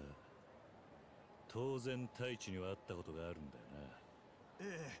あんた当然太一には会ったことがあるんだよな。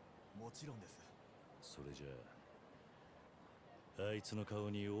ええ、もちろんです。それじゃあ、あいつの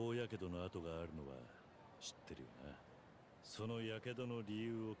顔に大やけどの跡があるのは知ってるよな。そのやけどの理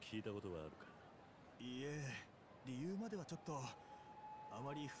由を聞いたことはあるか。いえ、理由まではちょっと。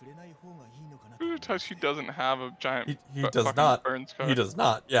Taichi doesn't have a giant he does not. burn scar. He does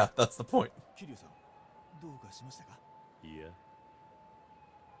not. Yeah, that's the point. いや、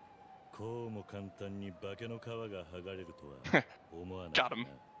こうも簡単に化けの皮が剥がれるとは思わない。Got him.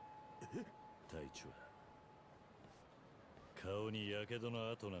 太一は顔にやけどの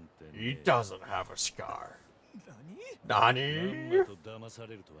跡なんてね。 He doesn't have a scar. 何？まんまと騙さ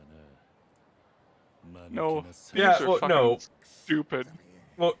れるとはな。 No, yeah, well, no. Stupid.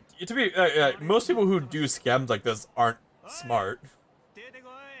 Well, to be most people who do scams like this aren't smart.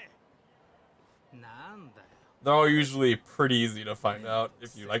 They're all usually pretty easy to find out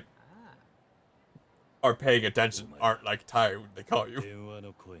if you like are paying attention, aren't like tired when they call you.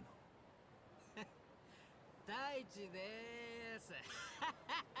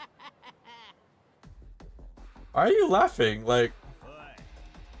 Why are you laughing? Like,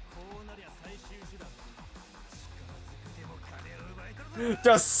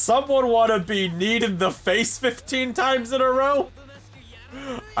 does someone want to be kneed in the face 15 times in a row?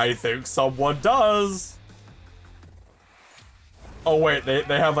 I think someone does. Oh wait, they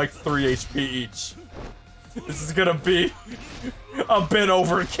have like 3 HP each. This is gonna be a bit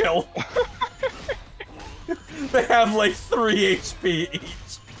overkill. They have like 3 HP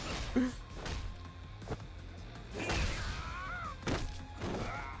each.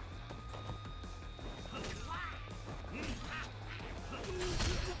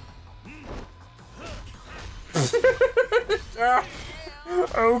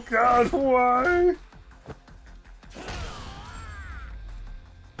 Oh god, why?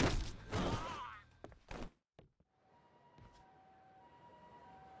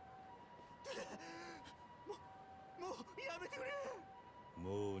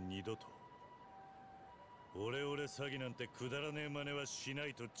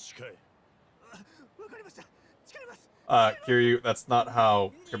 Kiryu, that's not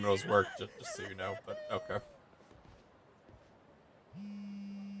how criminals work, just so you know, but okay.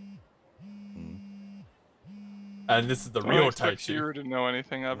 And this is the real Taichi. You to know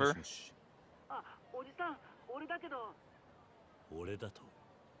anything ever.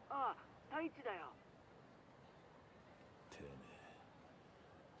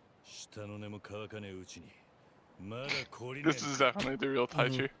 This is definitely the real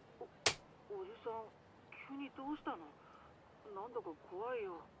Taichi.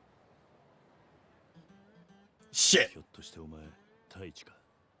 Shit.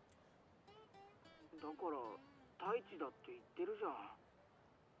 太一だって言ってるじゃん。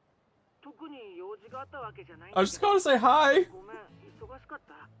特に用事があったわけじゃない。I just gotta say hi. ごめん、忙しかっ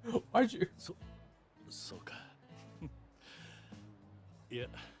た。Why'd you? そうか。いや、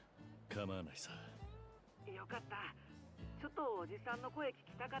構わないさ。よかった。ちょっとおじさんの声聞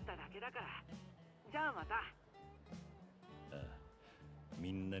きたかっただけだから。じゃあまた。ああ、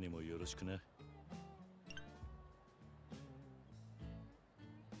みんなにもよろしくな。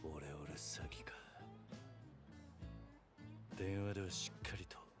オレ詐欺か。電話ではしっかり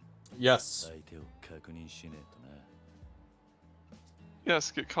と Yes. 相手を確認しねえとな。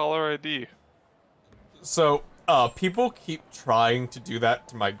Yes, get caller ID. So, people keep trying to do that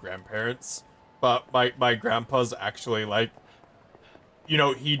to my grandparents, but my grandpa's actually like, you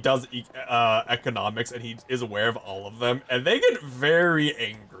know, he does economics and he is aware of all of them, and they get very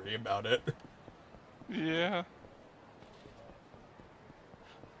angry about it. Yeah.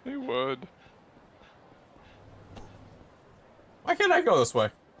 They would. Why can't I go this way?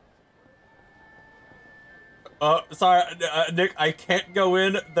 Sorry, Nick, I can't go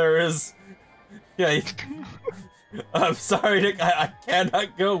in. There is... Yeah, I'm sorry, Nick, I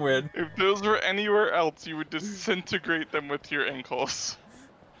cannot go in. If those were anywhere else, you would disintegrate them with your ankles.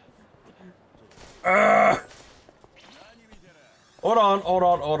 Hold on.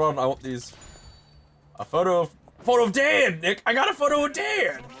 I want these. A photo of Dan, Nick. I got a photo of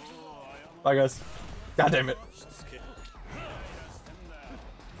Dan. Bye, guys. God damn it.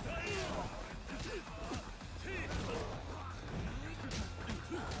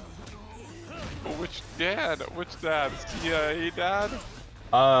 Which dad? Which dad? CIA dad?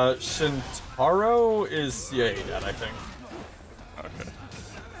 Shintaro is CIA dad, I think. Okay.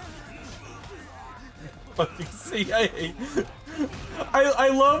 Fucking CIA. I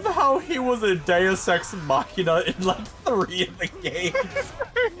love how he was a Deus Ex Machina in like 3 of the games.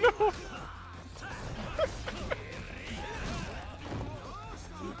 I know.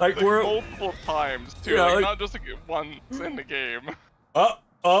 Like we're multiple times too, yeah, like not just like once in the game.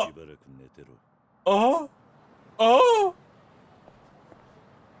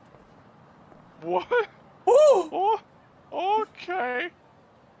 What? Oh. Okay.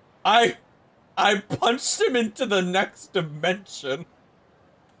 I punched him into the next dimension.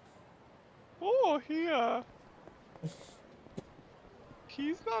 Oh, he's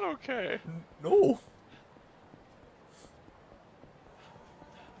not okay. No.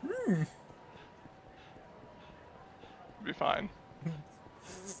 Be fine.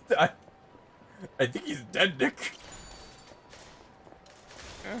 I think he's dead, Nick.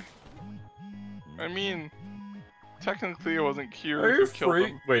 Yeah. I mean, technically it wasn't Kiryu Are who you killed free?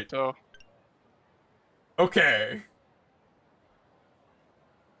 him. Wait. So. Okay.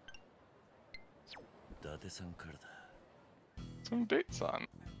 Some dates on.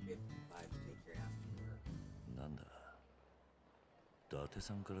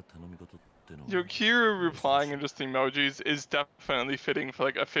 Yo, Kiryu replying in just emojis is definitely fitting for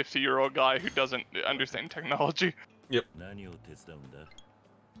like a 50-year-old guy who doesn't understand technology. Yep.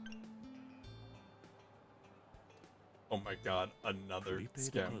 Oh my god, another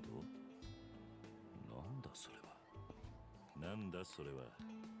scam.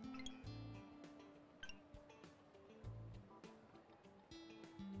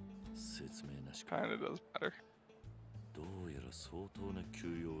 Kinda does matter. どうやら相当な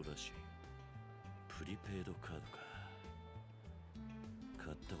休養らしい。プリペイドカードか。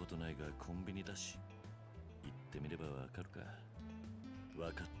買ったことないがコンビニだし。行ってみればわかるか。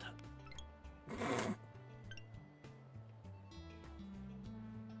わかった。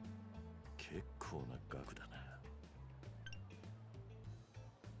結構な額だな。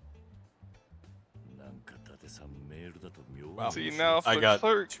なんか伊達さんメールだと妙。 Wow. See, now if I the got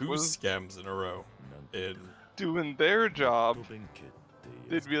clerk 2 was scams in a row. In doing their job,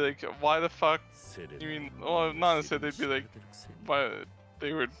 they'd be like, why the fuck? You mean, well, not necessarily, they'd be like, why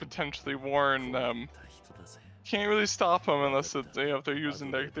they would potentially warn them. Can't really stop them unless it's, you know, if they're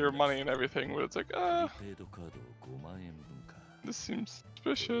using their money and everything, but it's like, this seems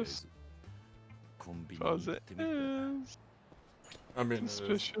suspicious. Because it is. I mean,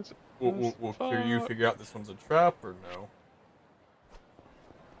 suspicious. Will you figure out this one's a trap or no?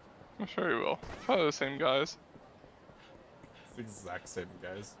 I'm sure he will. Probably the same guys. It's the exact same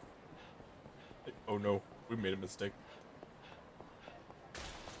guys. Like, oh no, we made a mistake.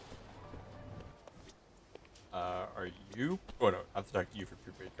 Are you? Oh no, I have to talk to you for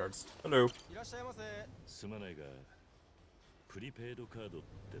prepaid cards. Hello.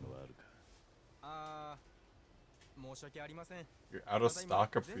 You're out of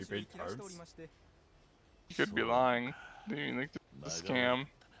stock of prepaid cards? You could be lying. Do you think this is a scam?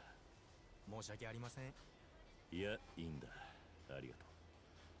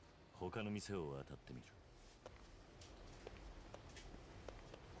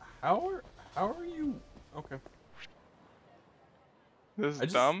 How are you? Okay. This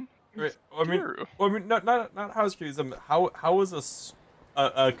is dumb. I mean, not how it's curious. How is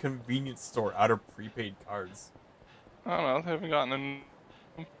a convenience store out of prepaid cards? I don't know. They haven't gotten in.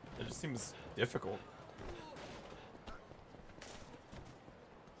 It just seems difficult.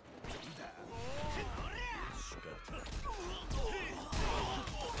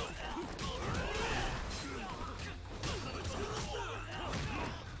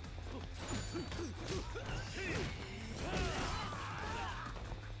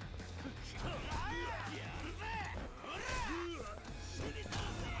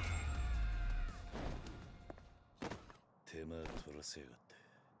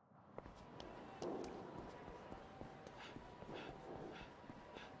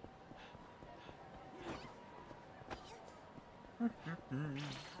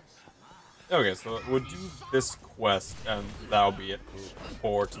 Okay, so we'll do this quest, and that'll be it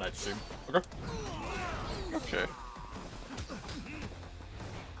for tonight's stream. Okay? Okay.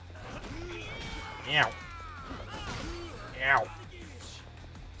 Ow. Ow.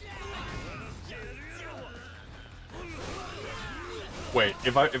 Wait,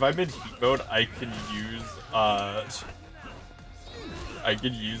 if I'm in heat mode, I can use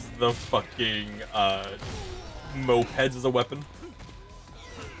the fucking mopeds as a weapon.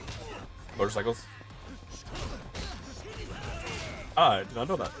 Motorcycles. Ah, I did not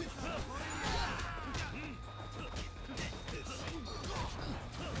know that.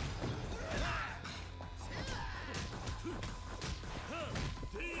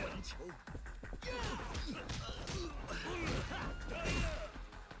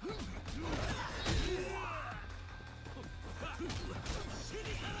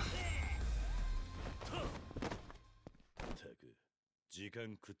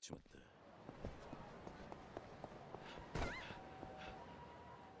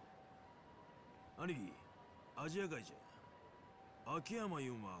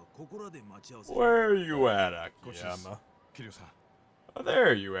 Where are you at, Akiyama? Oh,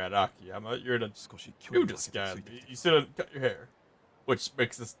 there you at, Akiyama. You're in a new disguise. You still didn't cut your hair, which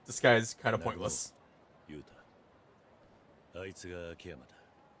makes this disguise kind of pointless.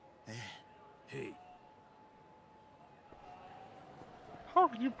 Hey. How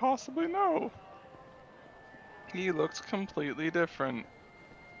could you possibly know? He looks completely different.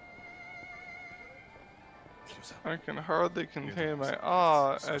 I can hardly contain my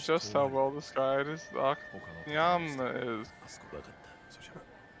awe at just how well disguised Akiyama is.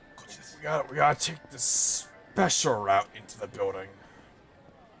 We gotta take this special route into the building.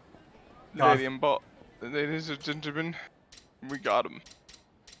 Ladies and gentlemen, we got him.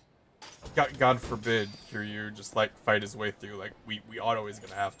 God forbid Kiryu just like fight his way through. Like we always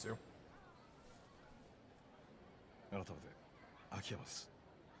gonna have to.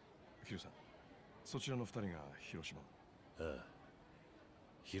 そちらの二人が広島。ああ。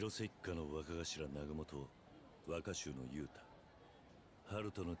広瀬一家の若頭南雲と若衆の雄太。春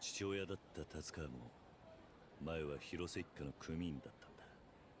人の父親だった達川も前は広瀬一家の組員だったんだ。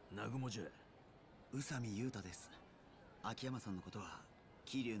南雲じゃ。宇佐美雄太です。秋山さんのことは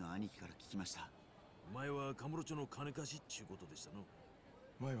桐生の兄貴から聞きました。前はカムロ町の金貸しっちゅうことでしたの。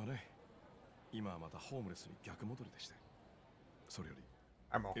前はね。今はまたホームレスに逆戻りでして。それより。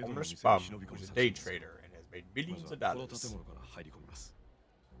I'm a homeless bum who's a day trader and has made millions of dollars.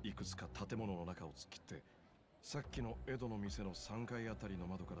 いくつか建物の中を突っ切って、さっきの江戸の店の3階あたりの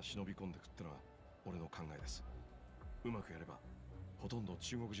窓から忍び込んでくってのが俺の考えです。うまくやれば、ほとんど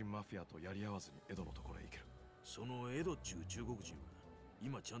中国人マフィアとやり合わずに江戸のところへ行ける。その江戸っちゅう中国人は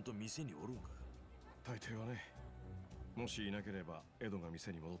今ちゃんと店におるんか。大抵はね。もしいなければ江戸が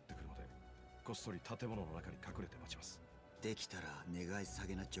店に戻ってくるまで、こっそり建物の中に隠れて待ちます。できたら願い下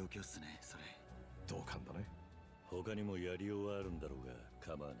げな状況っすね、それ。同感だね。他にもやりようはあるんだろうが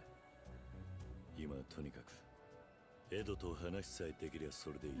構わない。今とにかくエドと話さえできりゃそ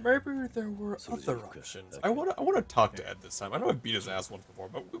れでいい。Maybe there were other options. I wanna talk to Ed this time. I know I beat his ass once before,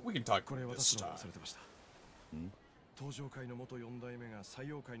 but we can talk this time.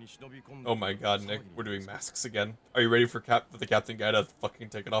 Oh my god, Nick, we're doing masks again. Are you ready for the captain guy to fucking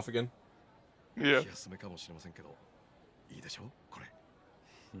take it off again? Yeah. いいでしょこれ。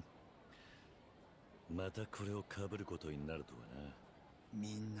またこれを被ることになるとはな。み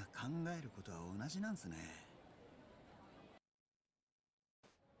んな考えることは同じなんすね。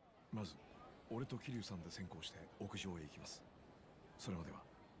まず俺と桐生さんで先行して屋上へ行きます。それまでは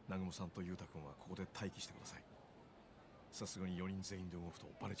南雲さんと裕太君はここで待機してください。さすがに4人全員で動くと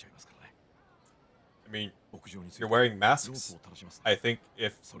バレちゃいますからね。I mean, you're wearing masks. I think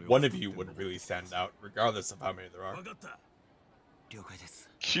if one of you would really stand out, regardless of how many there are.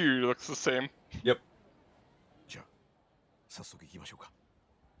 Q looks the same. Yep.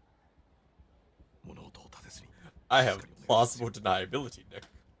 I have plausible deniability, Nick.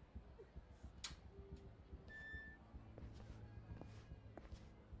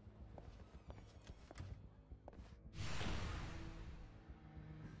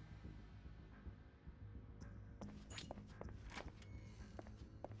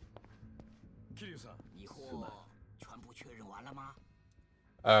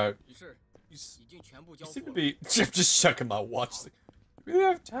 You seem to be just checking my watch. Like, do we really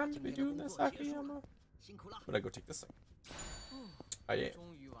have time to be doing this, Akiyama? But I go take this thing. Oh yeah.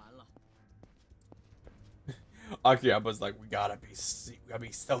 Akiyama's like, we gotta be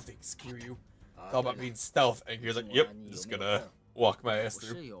stealthy, screw you. It's all about being stealth. And he's like, yep, just gonna walk my ass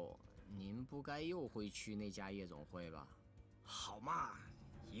through.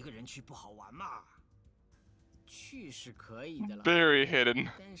 Very hidden.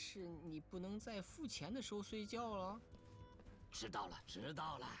 但是你不能在付钱的时候睡觉了。知道了，知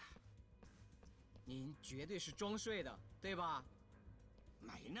道了。您绝对是装睡的，对吧？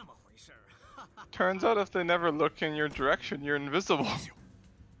没那么回事儿。Turns out if they never look in your direction, you're invisible.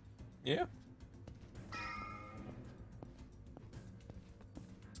 Yeah.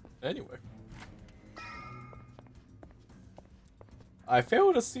 Anyway. I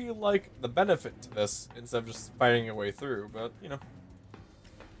fail to see, like, the benefit to this instead of just fighting your way through, but, you know.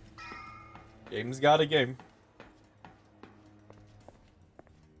 Game's got a game.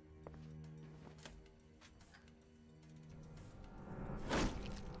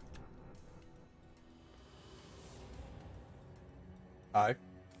 Hi.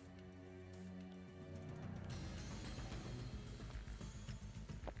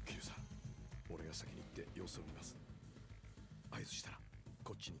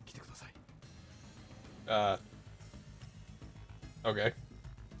 Okay.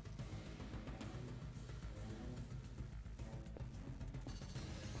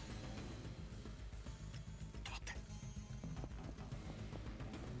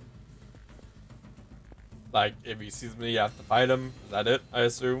 Like, if he sees me, you have to fight him. Is that it? I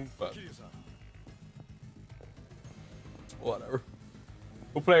assume, but whatever.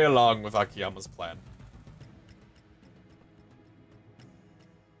 We'll play along with Akiyama's plan.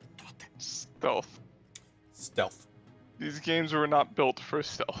 Stealth. Stealth. These games were not built for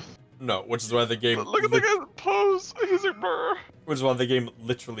stealth. No, which is why the game. Look at the guy's pose. He's like, brr. Which is why the game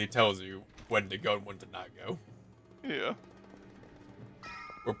literally tells you when to go and when to not go. Yeah.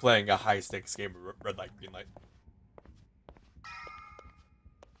 We're playing a high-stakes game of red light, green light.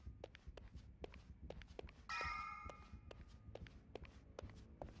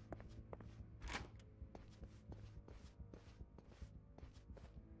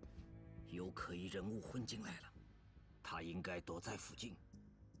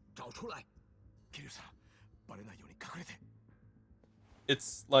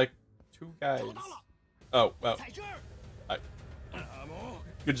 It's like two guys. Oh, well.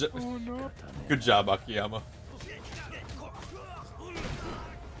 Good job. Oh, no. Good job, Akiyama.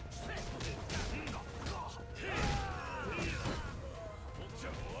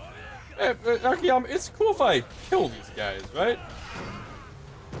 Hey, Akiyama, it's cool if I kill these guys, right?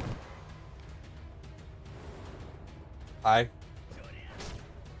 Hi.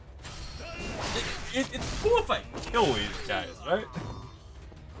 It's cool if I kill these guys, right?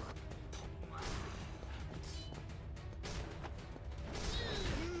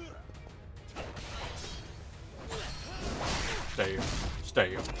 Stay him. Stay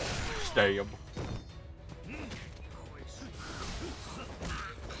him. Stay him.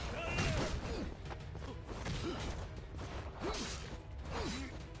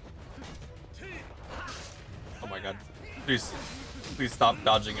 Oh my god. Please stop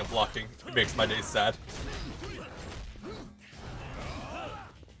dodging and blocking. It makes my day sad.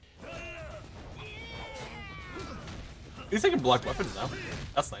 At least I can block weapons now.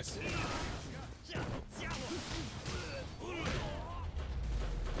 That's nice.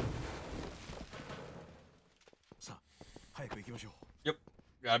 Yep.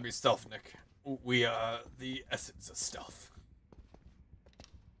 Gotta be stealth, Nick. We the essence of stealth.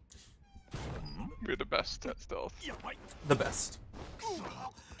 We're the best at stealth. The best.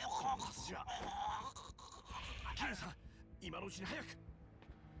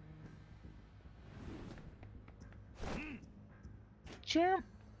 Champ.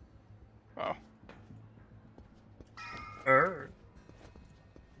 Oh.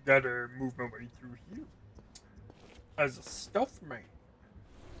 Gotta move my way through here. As a stealth man.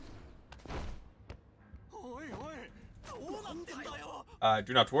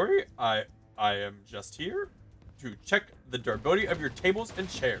 Do not worry. I am just here to check the durability of your tables and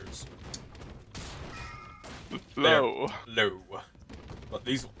chairs. Low. Low. But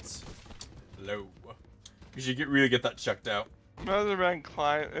these ones. Low. You should really get that checked out. Another man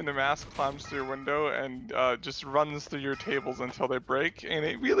in a mask climbs through your window and just runs through your tables until they break, and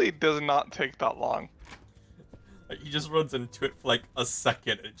it really does not take that long. He just runs into it for like a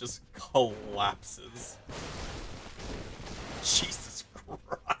second, and it just collapses. Jesus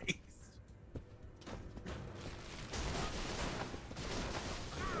Christ.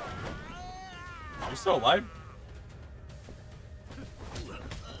 Are you still alive?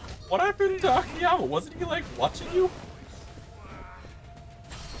 What happened to Akiyama? Wasn't he like watching you?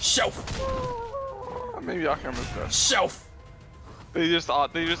 Shelf! Maybe Akiyama's dead. Shelf! They just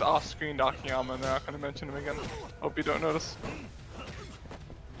off-screened Akiyama and they're not gonna mention him again. Hope you don't notice.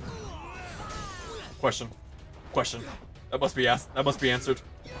 Question. Question. That must be asked. That must be answered.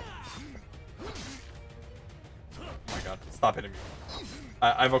 Oh my god. Stop hitting me.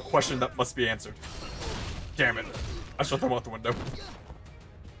 I have a question that must be answered. Damn it. I should throw him out the window.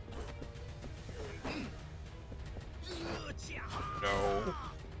 No.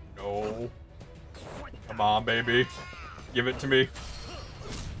 No. Come on, baby. Give it to me.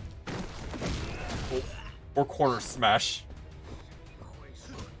 Oh. Or corner smash.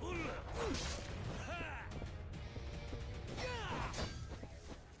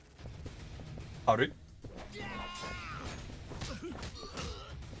 Howdy.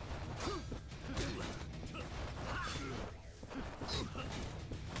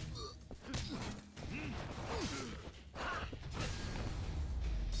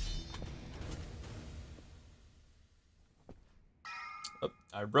 Oh,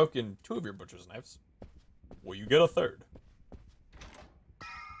 I broke in 2 of your butcher's knives. Will you get a 3rd?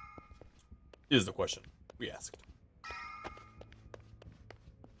 Is the question we asked.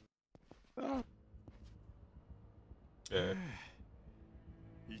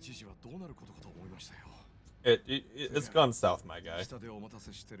 It's gone south, my guy.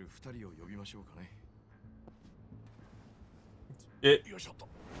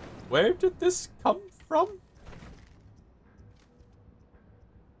 Where did this come from?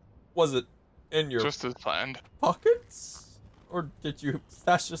 Was it in your just as planned pockets? Or did you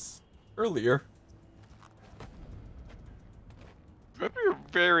stash this earlier? That'd be a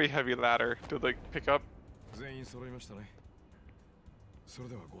very heavy ladder to like pick up.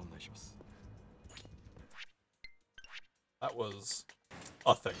 That was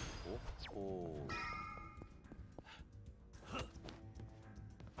a thing. Ooh.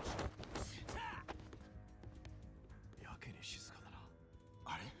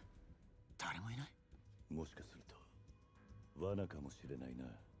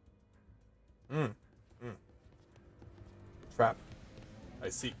 Trap. I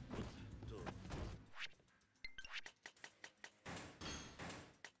see.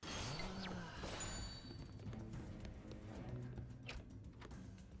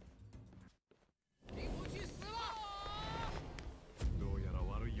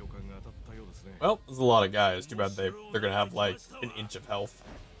 Well, there's a lot of guys. Too bad they're gonna have like an inch of health.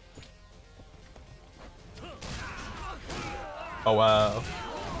 Oh wow.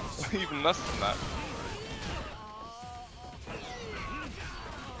 Even less than that.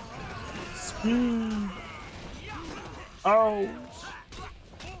 Oh.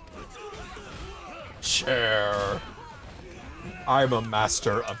 Chair. I'm a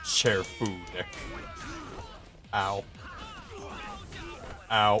master of chair food. Ow.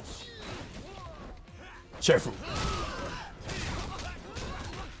 Ow. Chair food.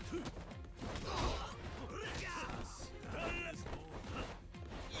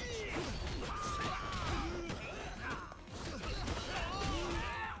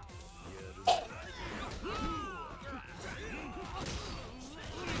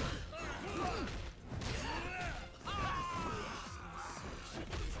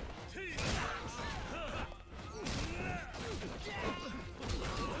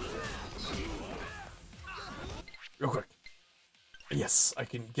 Real quick. Yes, I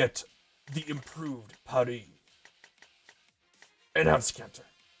can get the improved parry. Enhanced counter.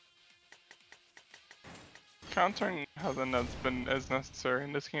 Countering hasn't been as necessary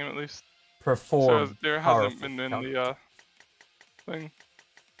in this game, at least. Perform. So there hasn't been in the thing.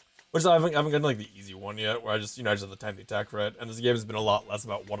 Which I haven't gotten like the easy one yet, where I just have the time to attack right. And this game has been a lot less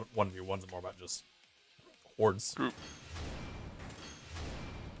about 1v1s and more about just hordes. Group.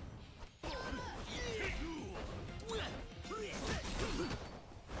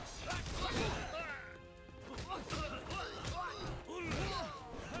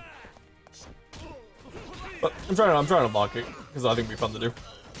 But I'm trying to block it because I think it'd be fun to do.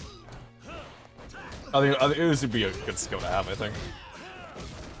 I think this would be a good skill to have. I think.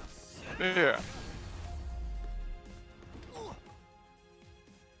 Yeah.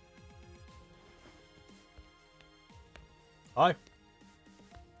 Hi.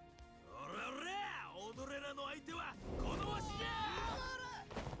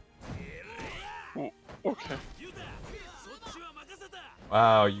 Okay.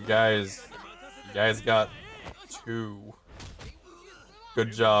 Wow, you guys got 2.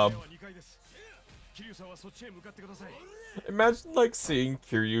 Good job. Imagine like seeing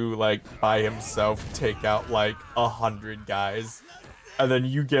Kiryu like by himself take out like 100 guys, and then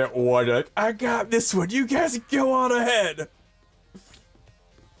you get one. Like, I got this one. You guys go on ahead.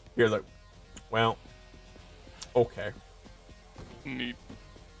 You're like, well, okay. Neat.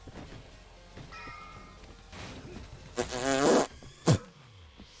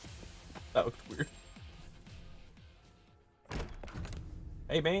 That looked weird.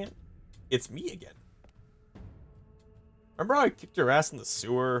 Hey man, it's me again. Remember how I kicked your ass in the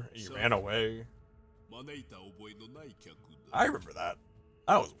sewer and you ran away? I remember that.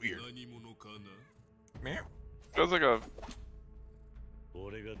 That was weird. Man. Feels like a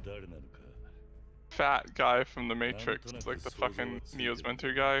fat guy from the Matrix, like the fucking Neo's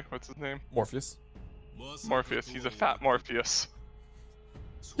mentor guy. What's his name? Morpheus. Morpheus. He's a fat Morpheus.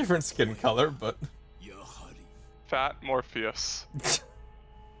 Different skin color, but fat Morpheus.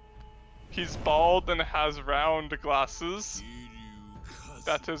 He's bald and has round glasses.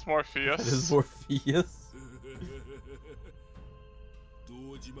 That is Morpheus. That is Morpheus.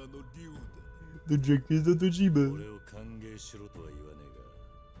 The Yakuza of Dojima.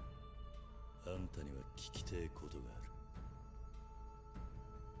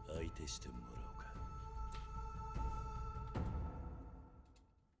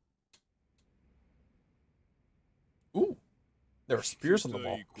 Ooh, there are spears on the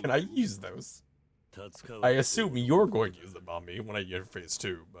wall. Can I use those? I assume you're going to use them on me when I get phase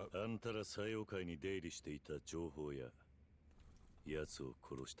 2, but...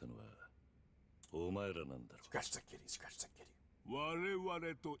 Scratch the kitty, scratch the kitty. 我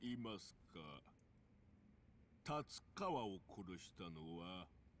々と言いますか、達川を殺したのは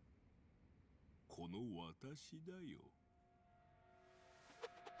この私だよ。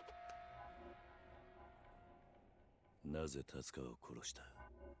なぜ達川を殺した？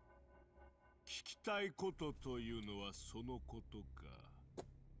聞きたいことというのはそのことか。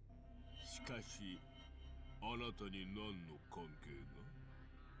しかし、あなたに何の関係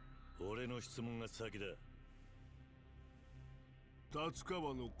が？俺の質問が先だ。達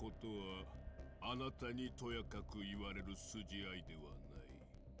川のことはあなたにとやかく言われる筋合いではない。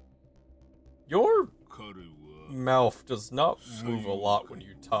 Your mouth does not move a lot when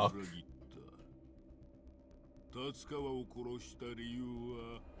you talk. 達川を殺した理由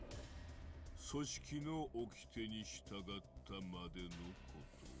は組織の掟に従ったまでのこ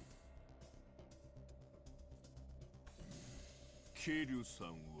と。ケリュさん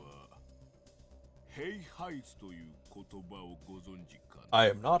はヘイハイツという言葉をご存知かな？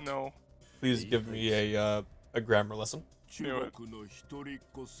 I am not. No. Please give me a grammar lesson. 中国の一人っ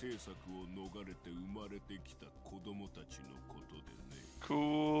子政策を逃れて生まれてきた子供たちのことでね。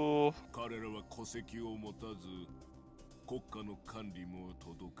Cool. 彼らは戸籍を持たず国家の管理も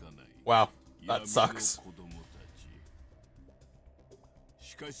届かない。 Wow, that sucks. 子供たち。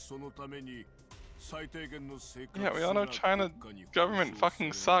しかしそのために最低限の生活。 Yeah, we all know China government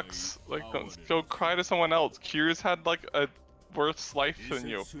fucking sucks. Like, go cry to someone else. Cures had like a worse life than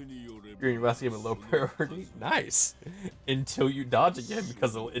you. You're investing in a low priority? Nice. Until you dodge again,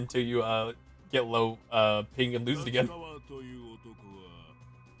 because until you get low ping and lose it again.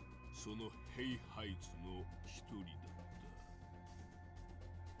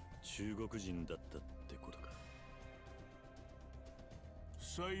 中国人だったってことか。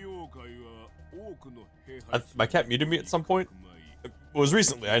 My cat muted me at some point. It was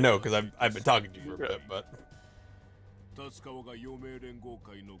recently, I know, because I've been talking to you for a bit, but...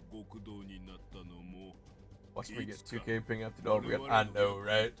 Watch me get 2K ping after all again. I know,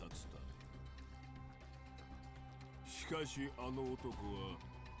 right?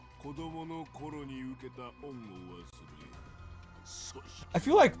 I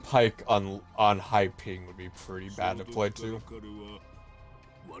feel like Pike on high ping would be pretty bad to play too.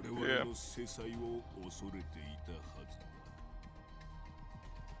 Yeah.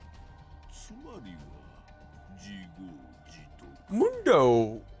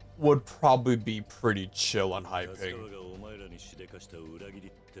 Mundo would probably be pretty chill on high ping.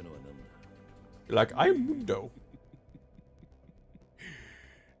 Like, I'm Mundo.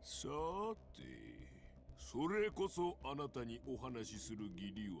 それこそあなたにお話しする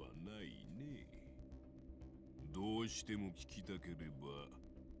義理はないね。どうしても聞きたければ、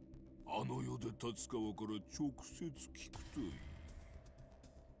あの世で達川から直接聞くといい。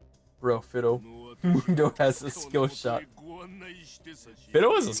Bro, Fiddle. Mundo has a skill shot.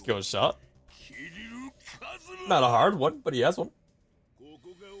 Fiddle has a skill shot. Not a hard one, but he has one.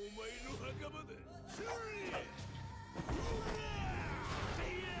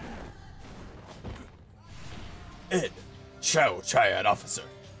 Ed, Chow Triad Officer.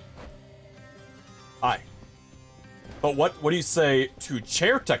 Hi. But what do you say to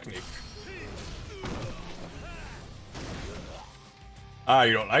chair technique? Ah,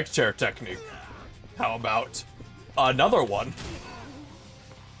 you don't like chair technique. How about another one?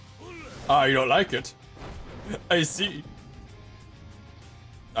 Ah, you don't like it. I see.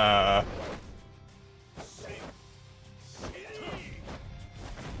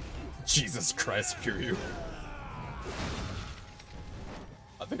 Jesus Christ, Kiryu.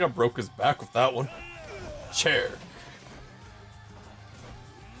 I think I broke his back with that one. Chair.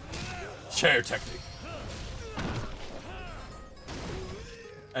 Chair technique.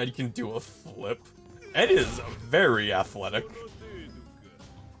 Ed can do a flip. Ed is very athletic.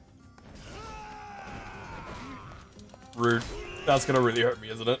 Rude. That's gonna really hurt me,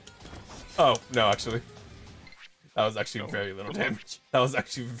 isn't it? Oh, no, actually. That was actually very little damage. That was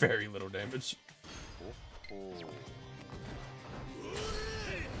actually very little damage.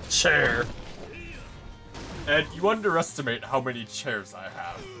 Chair. Ed, you underestimate how many chairs I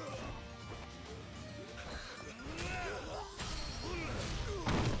have.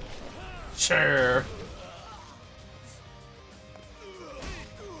 Chair.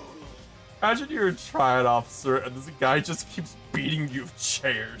 Imagine you're a triad officer and this guy just keeps beating you with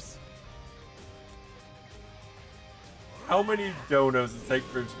chairs. How many donos does it take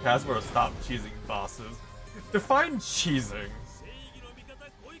for Casper to stop cheesing bosses? Define cheesing.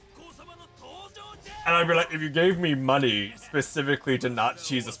 And I'd be like, if you gave me money specifically to not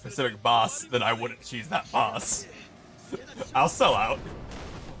cheese a specific boss, then I wouldn't cheese that boss. I'll sell out.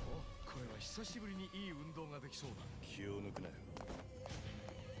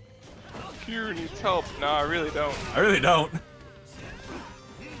 Kira needs help. No, I really don't. I really don't.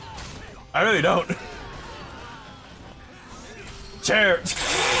 I really don't. Chair.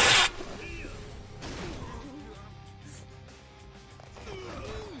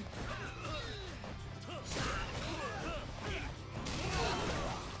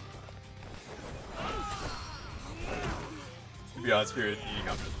 To be honest, here,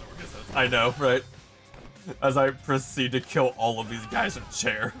 I know, right? As I proceed to kill all of these guys with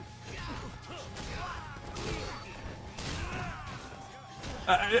chair.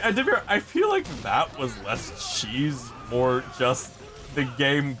 I feel like that was less cheese, more just the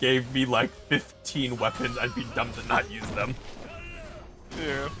game gave me like 15 weapons, I'd be dumb to not use them.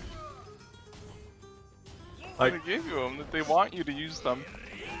 Yeah. Like, they gave you them, that they want you to use them.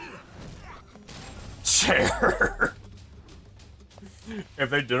 Chair! If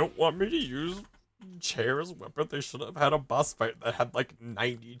they didn't want me to use chair as a weapon, they should have had a boss fight that had like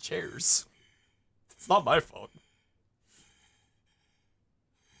 90 chairs. It's not my fault.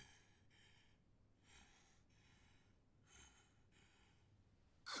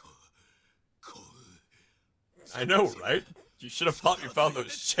 I know, right? You should have thought you found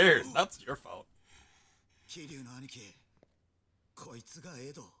those chairs. That's your fault.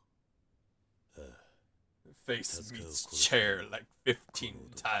 Face meets chair like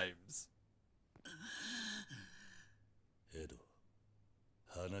 15 times. エド、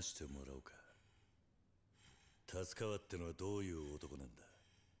話してもらおうか。達川ってのはどういう男なんだ。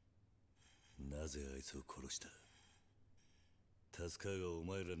なぜあいつを殺した。達川がお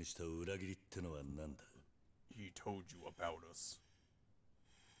前らにした裏切りってのは何だ。He told you about us.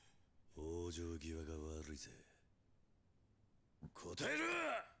 往生際が悪いぜ。答えろ。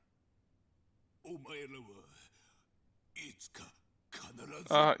お前らはいつか。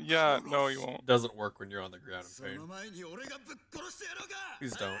Yeah, no, you won't. Doesn't work when you're on the ground in pain.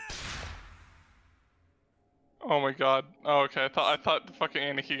 Please don't. Oh my god. Oh, okay. I thought the fucking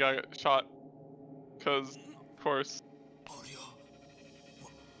Aniki got shot. Cause, of course.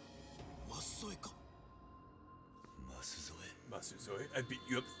 Masuzoe, I beat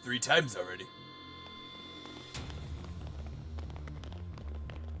you up 3 times already.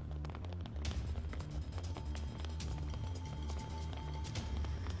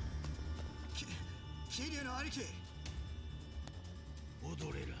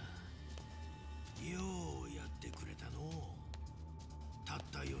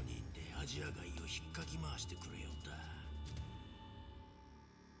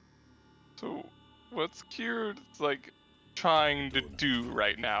 So, what's Kira like trying to do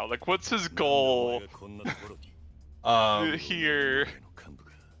right now? Like, what's his goal here?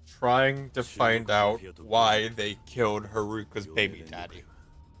 Trying to find out why they killed Haruka's baby daddy.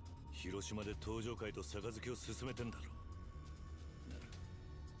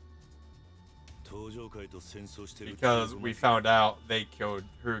 Because we found out they killed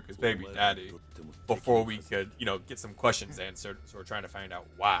Haruka's baby daddy before we could, you know, get some questions answered. So we're trying to find out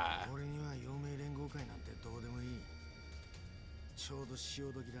why. ちょうど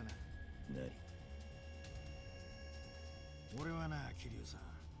潮時だな。何？俺はな、桐生さん。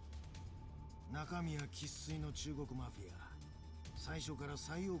中身は生粋の中国マフィア。最初から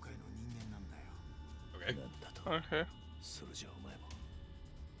最妖怪の人間なんだよ。Okay. なんだと。Okay. それじゃお前も。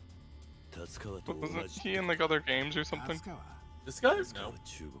 Wasn't he in like other games or something? This guy? No.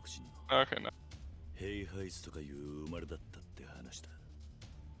 Okay, no.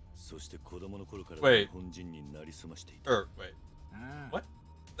 Wait. Wait. What?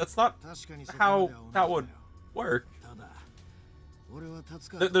 That's not how that would work.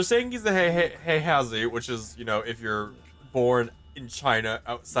 They're saying he's a Heihachi, which is, you know, if you're born in China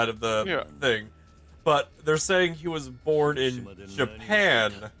outside of the thing. But they're saying he was born in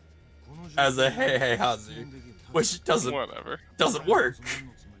Japan as a Heihachi, which doesn't work.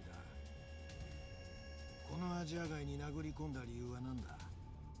 このアジア街に殴り込んだ理由は何だ？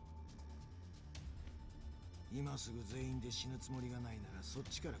今すぐ全員で死ぬつもりがないならそっ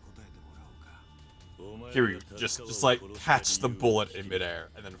ちから答えてもらおうか。 Kiryu, just like catch the bullet in midair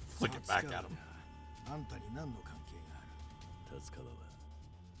and then flick it back at him. あんたに何の関係がある？達川は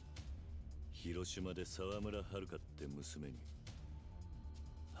広島で沢村遥って娘に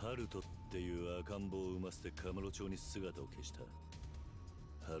春人っていう赤ん坊を産ませてカムロ町に姿を消した。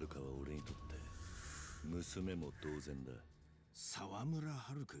遥は俺にとって娘も同然だ。沢村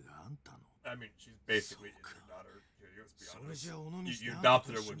遥があんたの。 I mean, she's basically your daughter. Let's be honest. You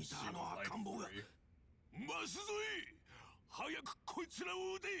adopted her when she was like 3. マスゾイ、早くこいつら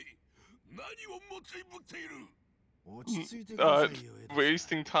を撃て。何を持ってぶっている。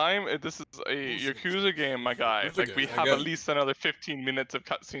 Wasting time? This is a Yakuza game, my guy. Like, we have at least another 15 minutes of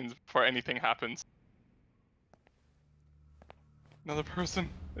cutscenes before anything happens. Another person?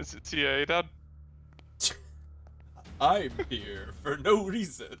 Is it CIA, Dad? I'm here for no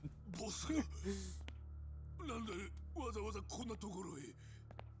reason. ボス、なんでわざわざこんなところへ。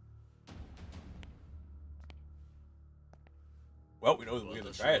 Well, we know that we're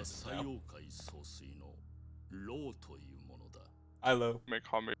gonna try it now. Hi, Lo. May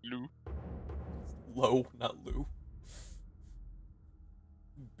call me Lou. Low, not Lou.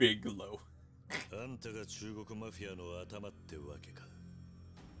 Big Low.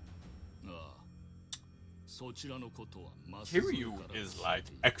 Kiryu is like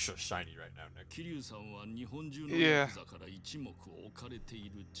extra shiny right now, Nick. Yeah.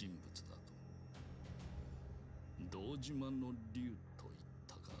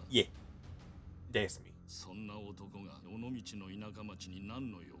 Yeah. That's me. そんな男が尾道の田舎町に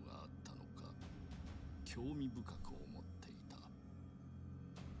何の用があったのか興味深く思ってい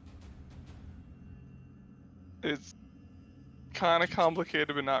た。 It's kind of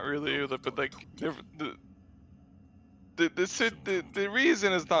complicated, but not really. But like the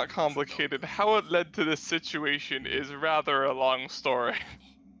reason is not complicated. How it led to this situation is rather a long story.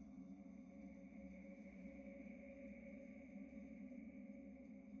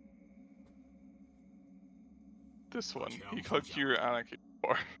 This one, he called Kira Anarchy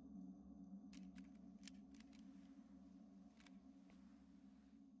before.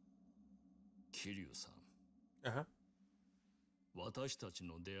 Uh-huh. 私たち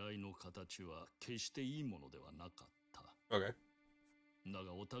の出会いの形は決していいものではなかった。 Okay. だ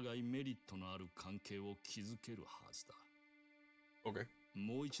がお互いメリットのある関係を築けるはずだ。 Okay.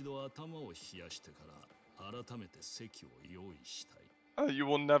 もう一度頭を冷やしてから改めて席を用意したい。 You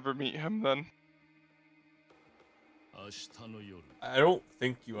will never meet him then. I don't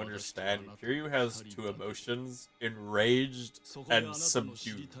think you understand. Kiryu has two emotions, enraged and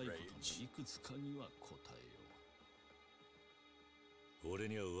subdued rage. 俺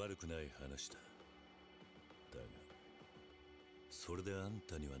には悪くない話だ。だが、それであん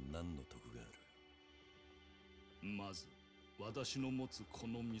たには何の得がある？まず、私の持つこ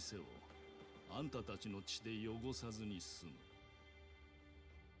の店をあんたたちの血で汚さずに済む。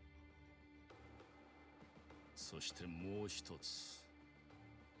 そしてもう一つ。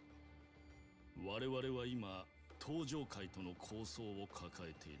我々は今、東上会との構想を抱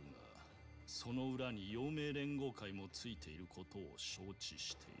えているが、その裏に陽明連合会もついていることを承知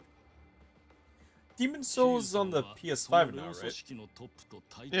している。 Demon Souls on the PS5 now, right?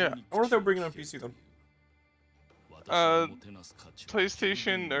 Yeah, I wonder if they'll bring it on PC though.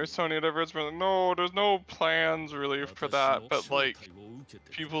 PlayStation or Sony, whatever, it's like, no, there's no plans really for that, but like,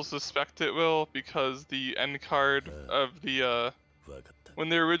 people suspect it will because the end card of the when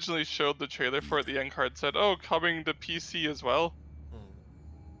they originally showed the trailer for it, the end card said, "Oh, coming to PC as well."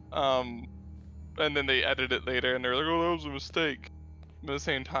 And then they edited it later, and they're like, "Oh, that was a mistake." But at the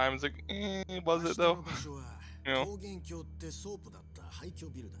same time, it's like, was it though? You know?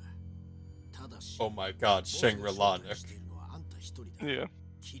 Oh my God, Shangri-La, Nick. Yeah.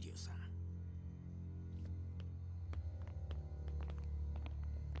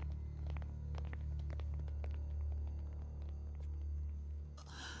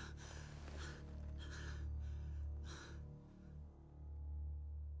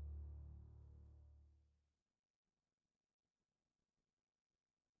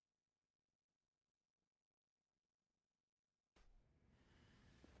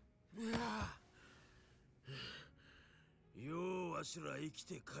ようわしら生き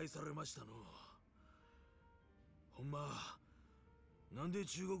て帰されましたの。ほんま、なんで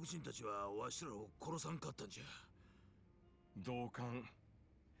中国人たちはわしらを殺さんかったんじゃ。同感。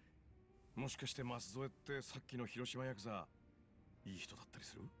もしかして舛添ってさっきの広島ヤクザ、いい人だったり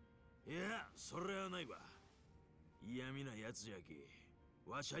する？いや、それはないわ。嫌味なやつじゃけ。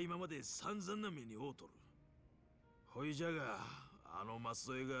わしは今まで散々な目に遭うとる。ほいじゃが、あの舛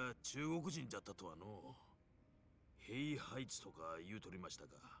添が中国人だったとはの。ヘイハイツとか言うとりました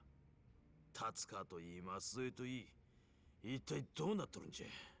が、達川といい舛添といい、一体どうなっとるんじゃ。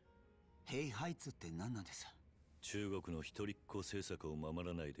ヘイハイツって何なんです？中国の一人っ子政策を守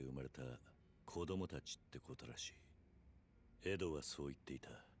らないで生まれた子供たちってことらしい。エドはそう言っていた。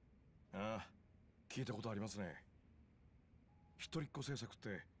ああ、聞いたことありますね。一人っ子政策っ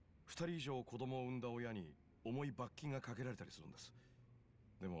て2人以上子供を産んだ親に重い罰金がかけられたりするんです。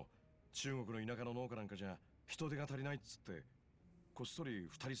でも中国の田舎の農家なんかじゃ人手が足りないっつってこっそり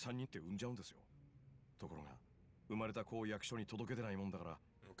2人3人って産んじゃうんですよ。ところが生まれた子を役所に届けてないもんだから、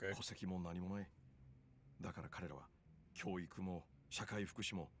戸籍も何もない。だから彼らは教育も社会福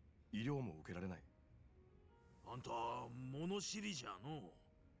祉も医療も受けられない。あんた物知りじゃの。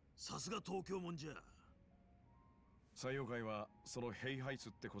さすが東京もんじゃ。採用会はそのヘイハイツ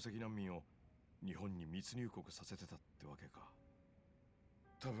って戸籍難民を日本に密入国させてたってわけか。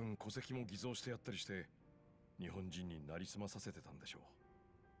多分戸籍も偽造してやったりして日本人になりすまさせてたんでしょ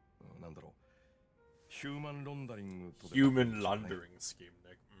う。なんだろう、ヒューマンロンダリングとで。ヒューマンロンダリングスキーム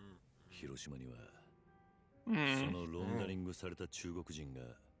ね。広島にはそのロンダリングされた中国人が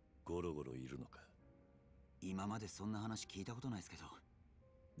ゴロゴロいるのか。今までそんな話聞いたことないですけど、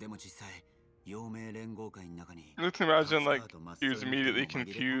でも実際陽明連合会の中に Let's imagine like he was immediately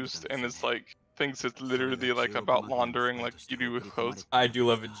confused and it's like thinks it's literally like about laundering like you do with clothes. I do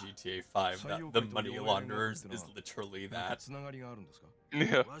love in GTA 5 that the money launderers is literally that.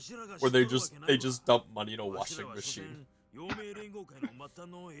 Yeah. Where they just dump money in a washing machine. That's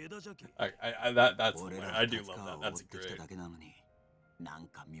I do love that. That's great. なん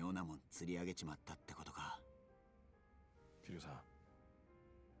か妙なもん釣り上げちまったってことか。桐生さん、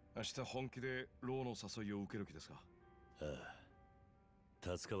明日本気でローの誘いを受ける気ですか？ああ、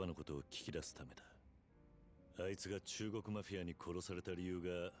達川のことを聞き出すためだ。あいつが中国マフィアに殺された理由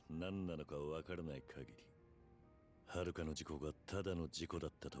が何なのかわからない限り、遥の事故がただの事故だ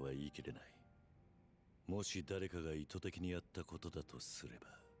ったとは言い切れない。もし誰かが意図的にやったことだとすれば、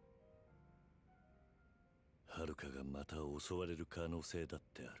遥がまた襲われる可能性だっ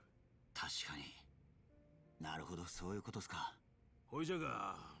てある。確かに。なるほど、そういうことっすか。ほいじゃ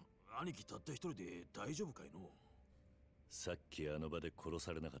が、兄貴たった一人で大丈夫かいの？さっきあの場で殺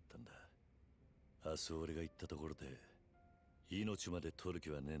されなかったんだ。明日俺が行ったところで命まで取る気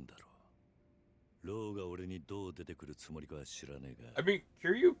はねえんだろう。ローが俺にどう出てくるつもりかは知らねえが。I mean,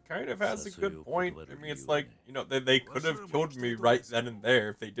 Kiryu kind of has a good point. I mean, it's like, you know, they could have killed me right then and there.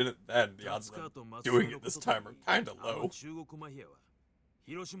 If they didn't then, the odds of them doing it this time are kind of low.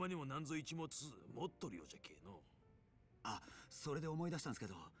 広島にも何ぞ一物持っとるよじゃけの。あ、それで思い出したんですけ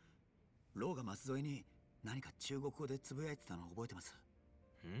ど、ローが舛添に何か中国語でつぶやいてたの覚えてます？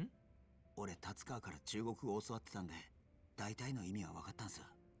ん？俺達川から中国語を教わってたんで、大体の意味は分かったんす。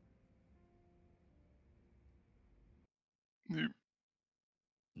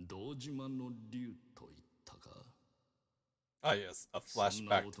堂島の竜と言ったか。Ah, yes, a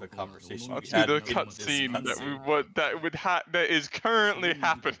flashback to the conversation we To had the in this cutscene cutscene. that is currently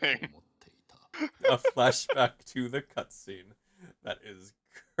happening. A flashback to the cutscene that is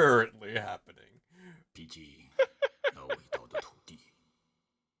currently happening. PG 那伟大的土地，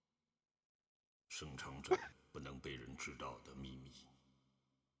生长着不能被人知道的秘密。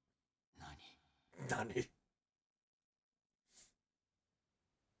何？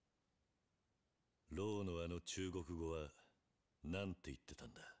ローのあの中国語はなんて言ってた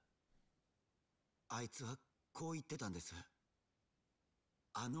んだ？あいつはこう言ってたんです。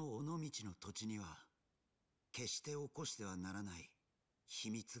あの尾道の土地には決して起こしてはならない秘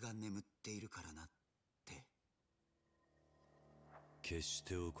密が眠っているからなって。決し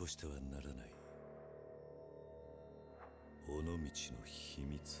て起こしてはならない尾道の秘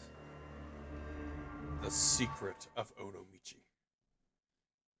密。 The secret of Onomichi.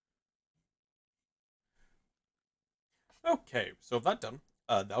 Okay, so with that done,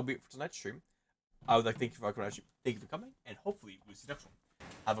 that'll be it for tonight's stream. I would like to thank you for watching. Thank you for coming, and hopefully we'll see you next one.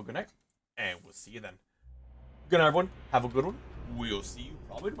 Have a good night, and we'll see you then. Good night, everyone. Have a good one. We'll see you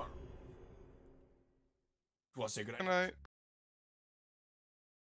probably tomorrow. You want to say good night? Good night.